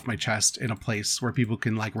get it all off my chest in a place where people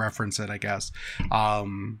can like reference it, I guess.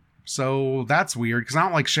 So that's weird because I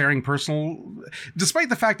don't like sharing personal, despite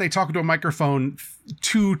the fact that I talk into a microphone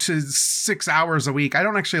 2 to 6 hours a week. I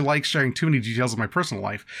don't actually like sharing too many details of my personal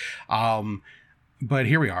life. But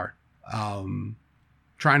here we are,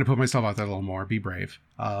 trying to put myself out there a little more, be brave.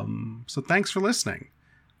 So thanks for listening.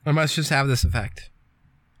 I must just have this effect.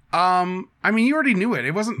 I mean, you already knew it.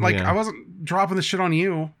 It wasn't like I wasn't dropping the shit on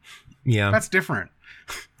you. Yeah. That's different.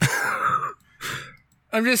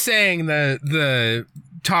 I'm just saying the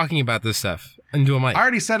talking about this stuff into a mic. I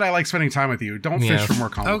already said I like spending time with you. Don't fish for more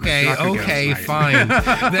compliments. Okay, fine.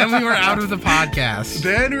 Then we were out of the podcast.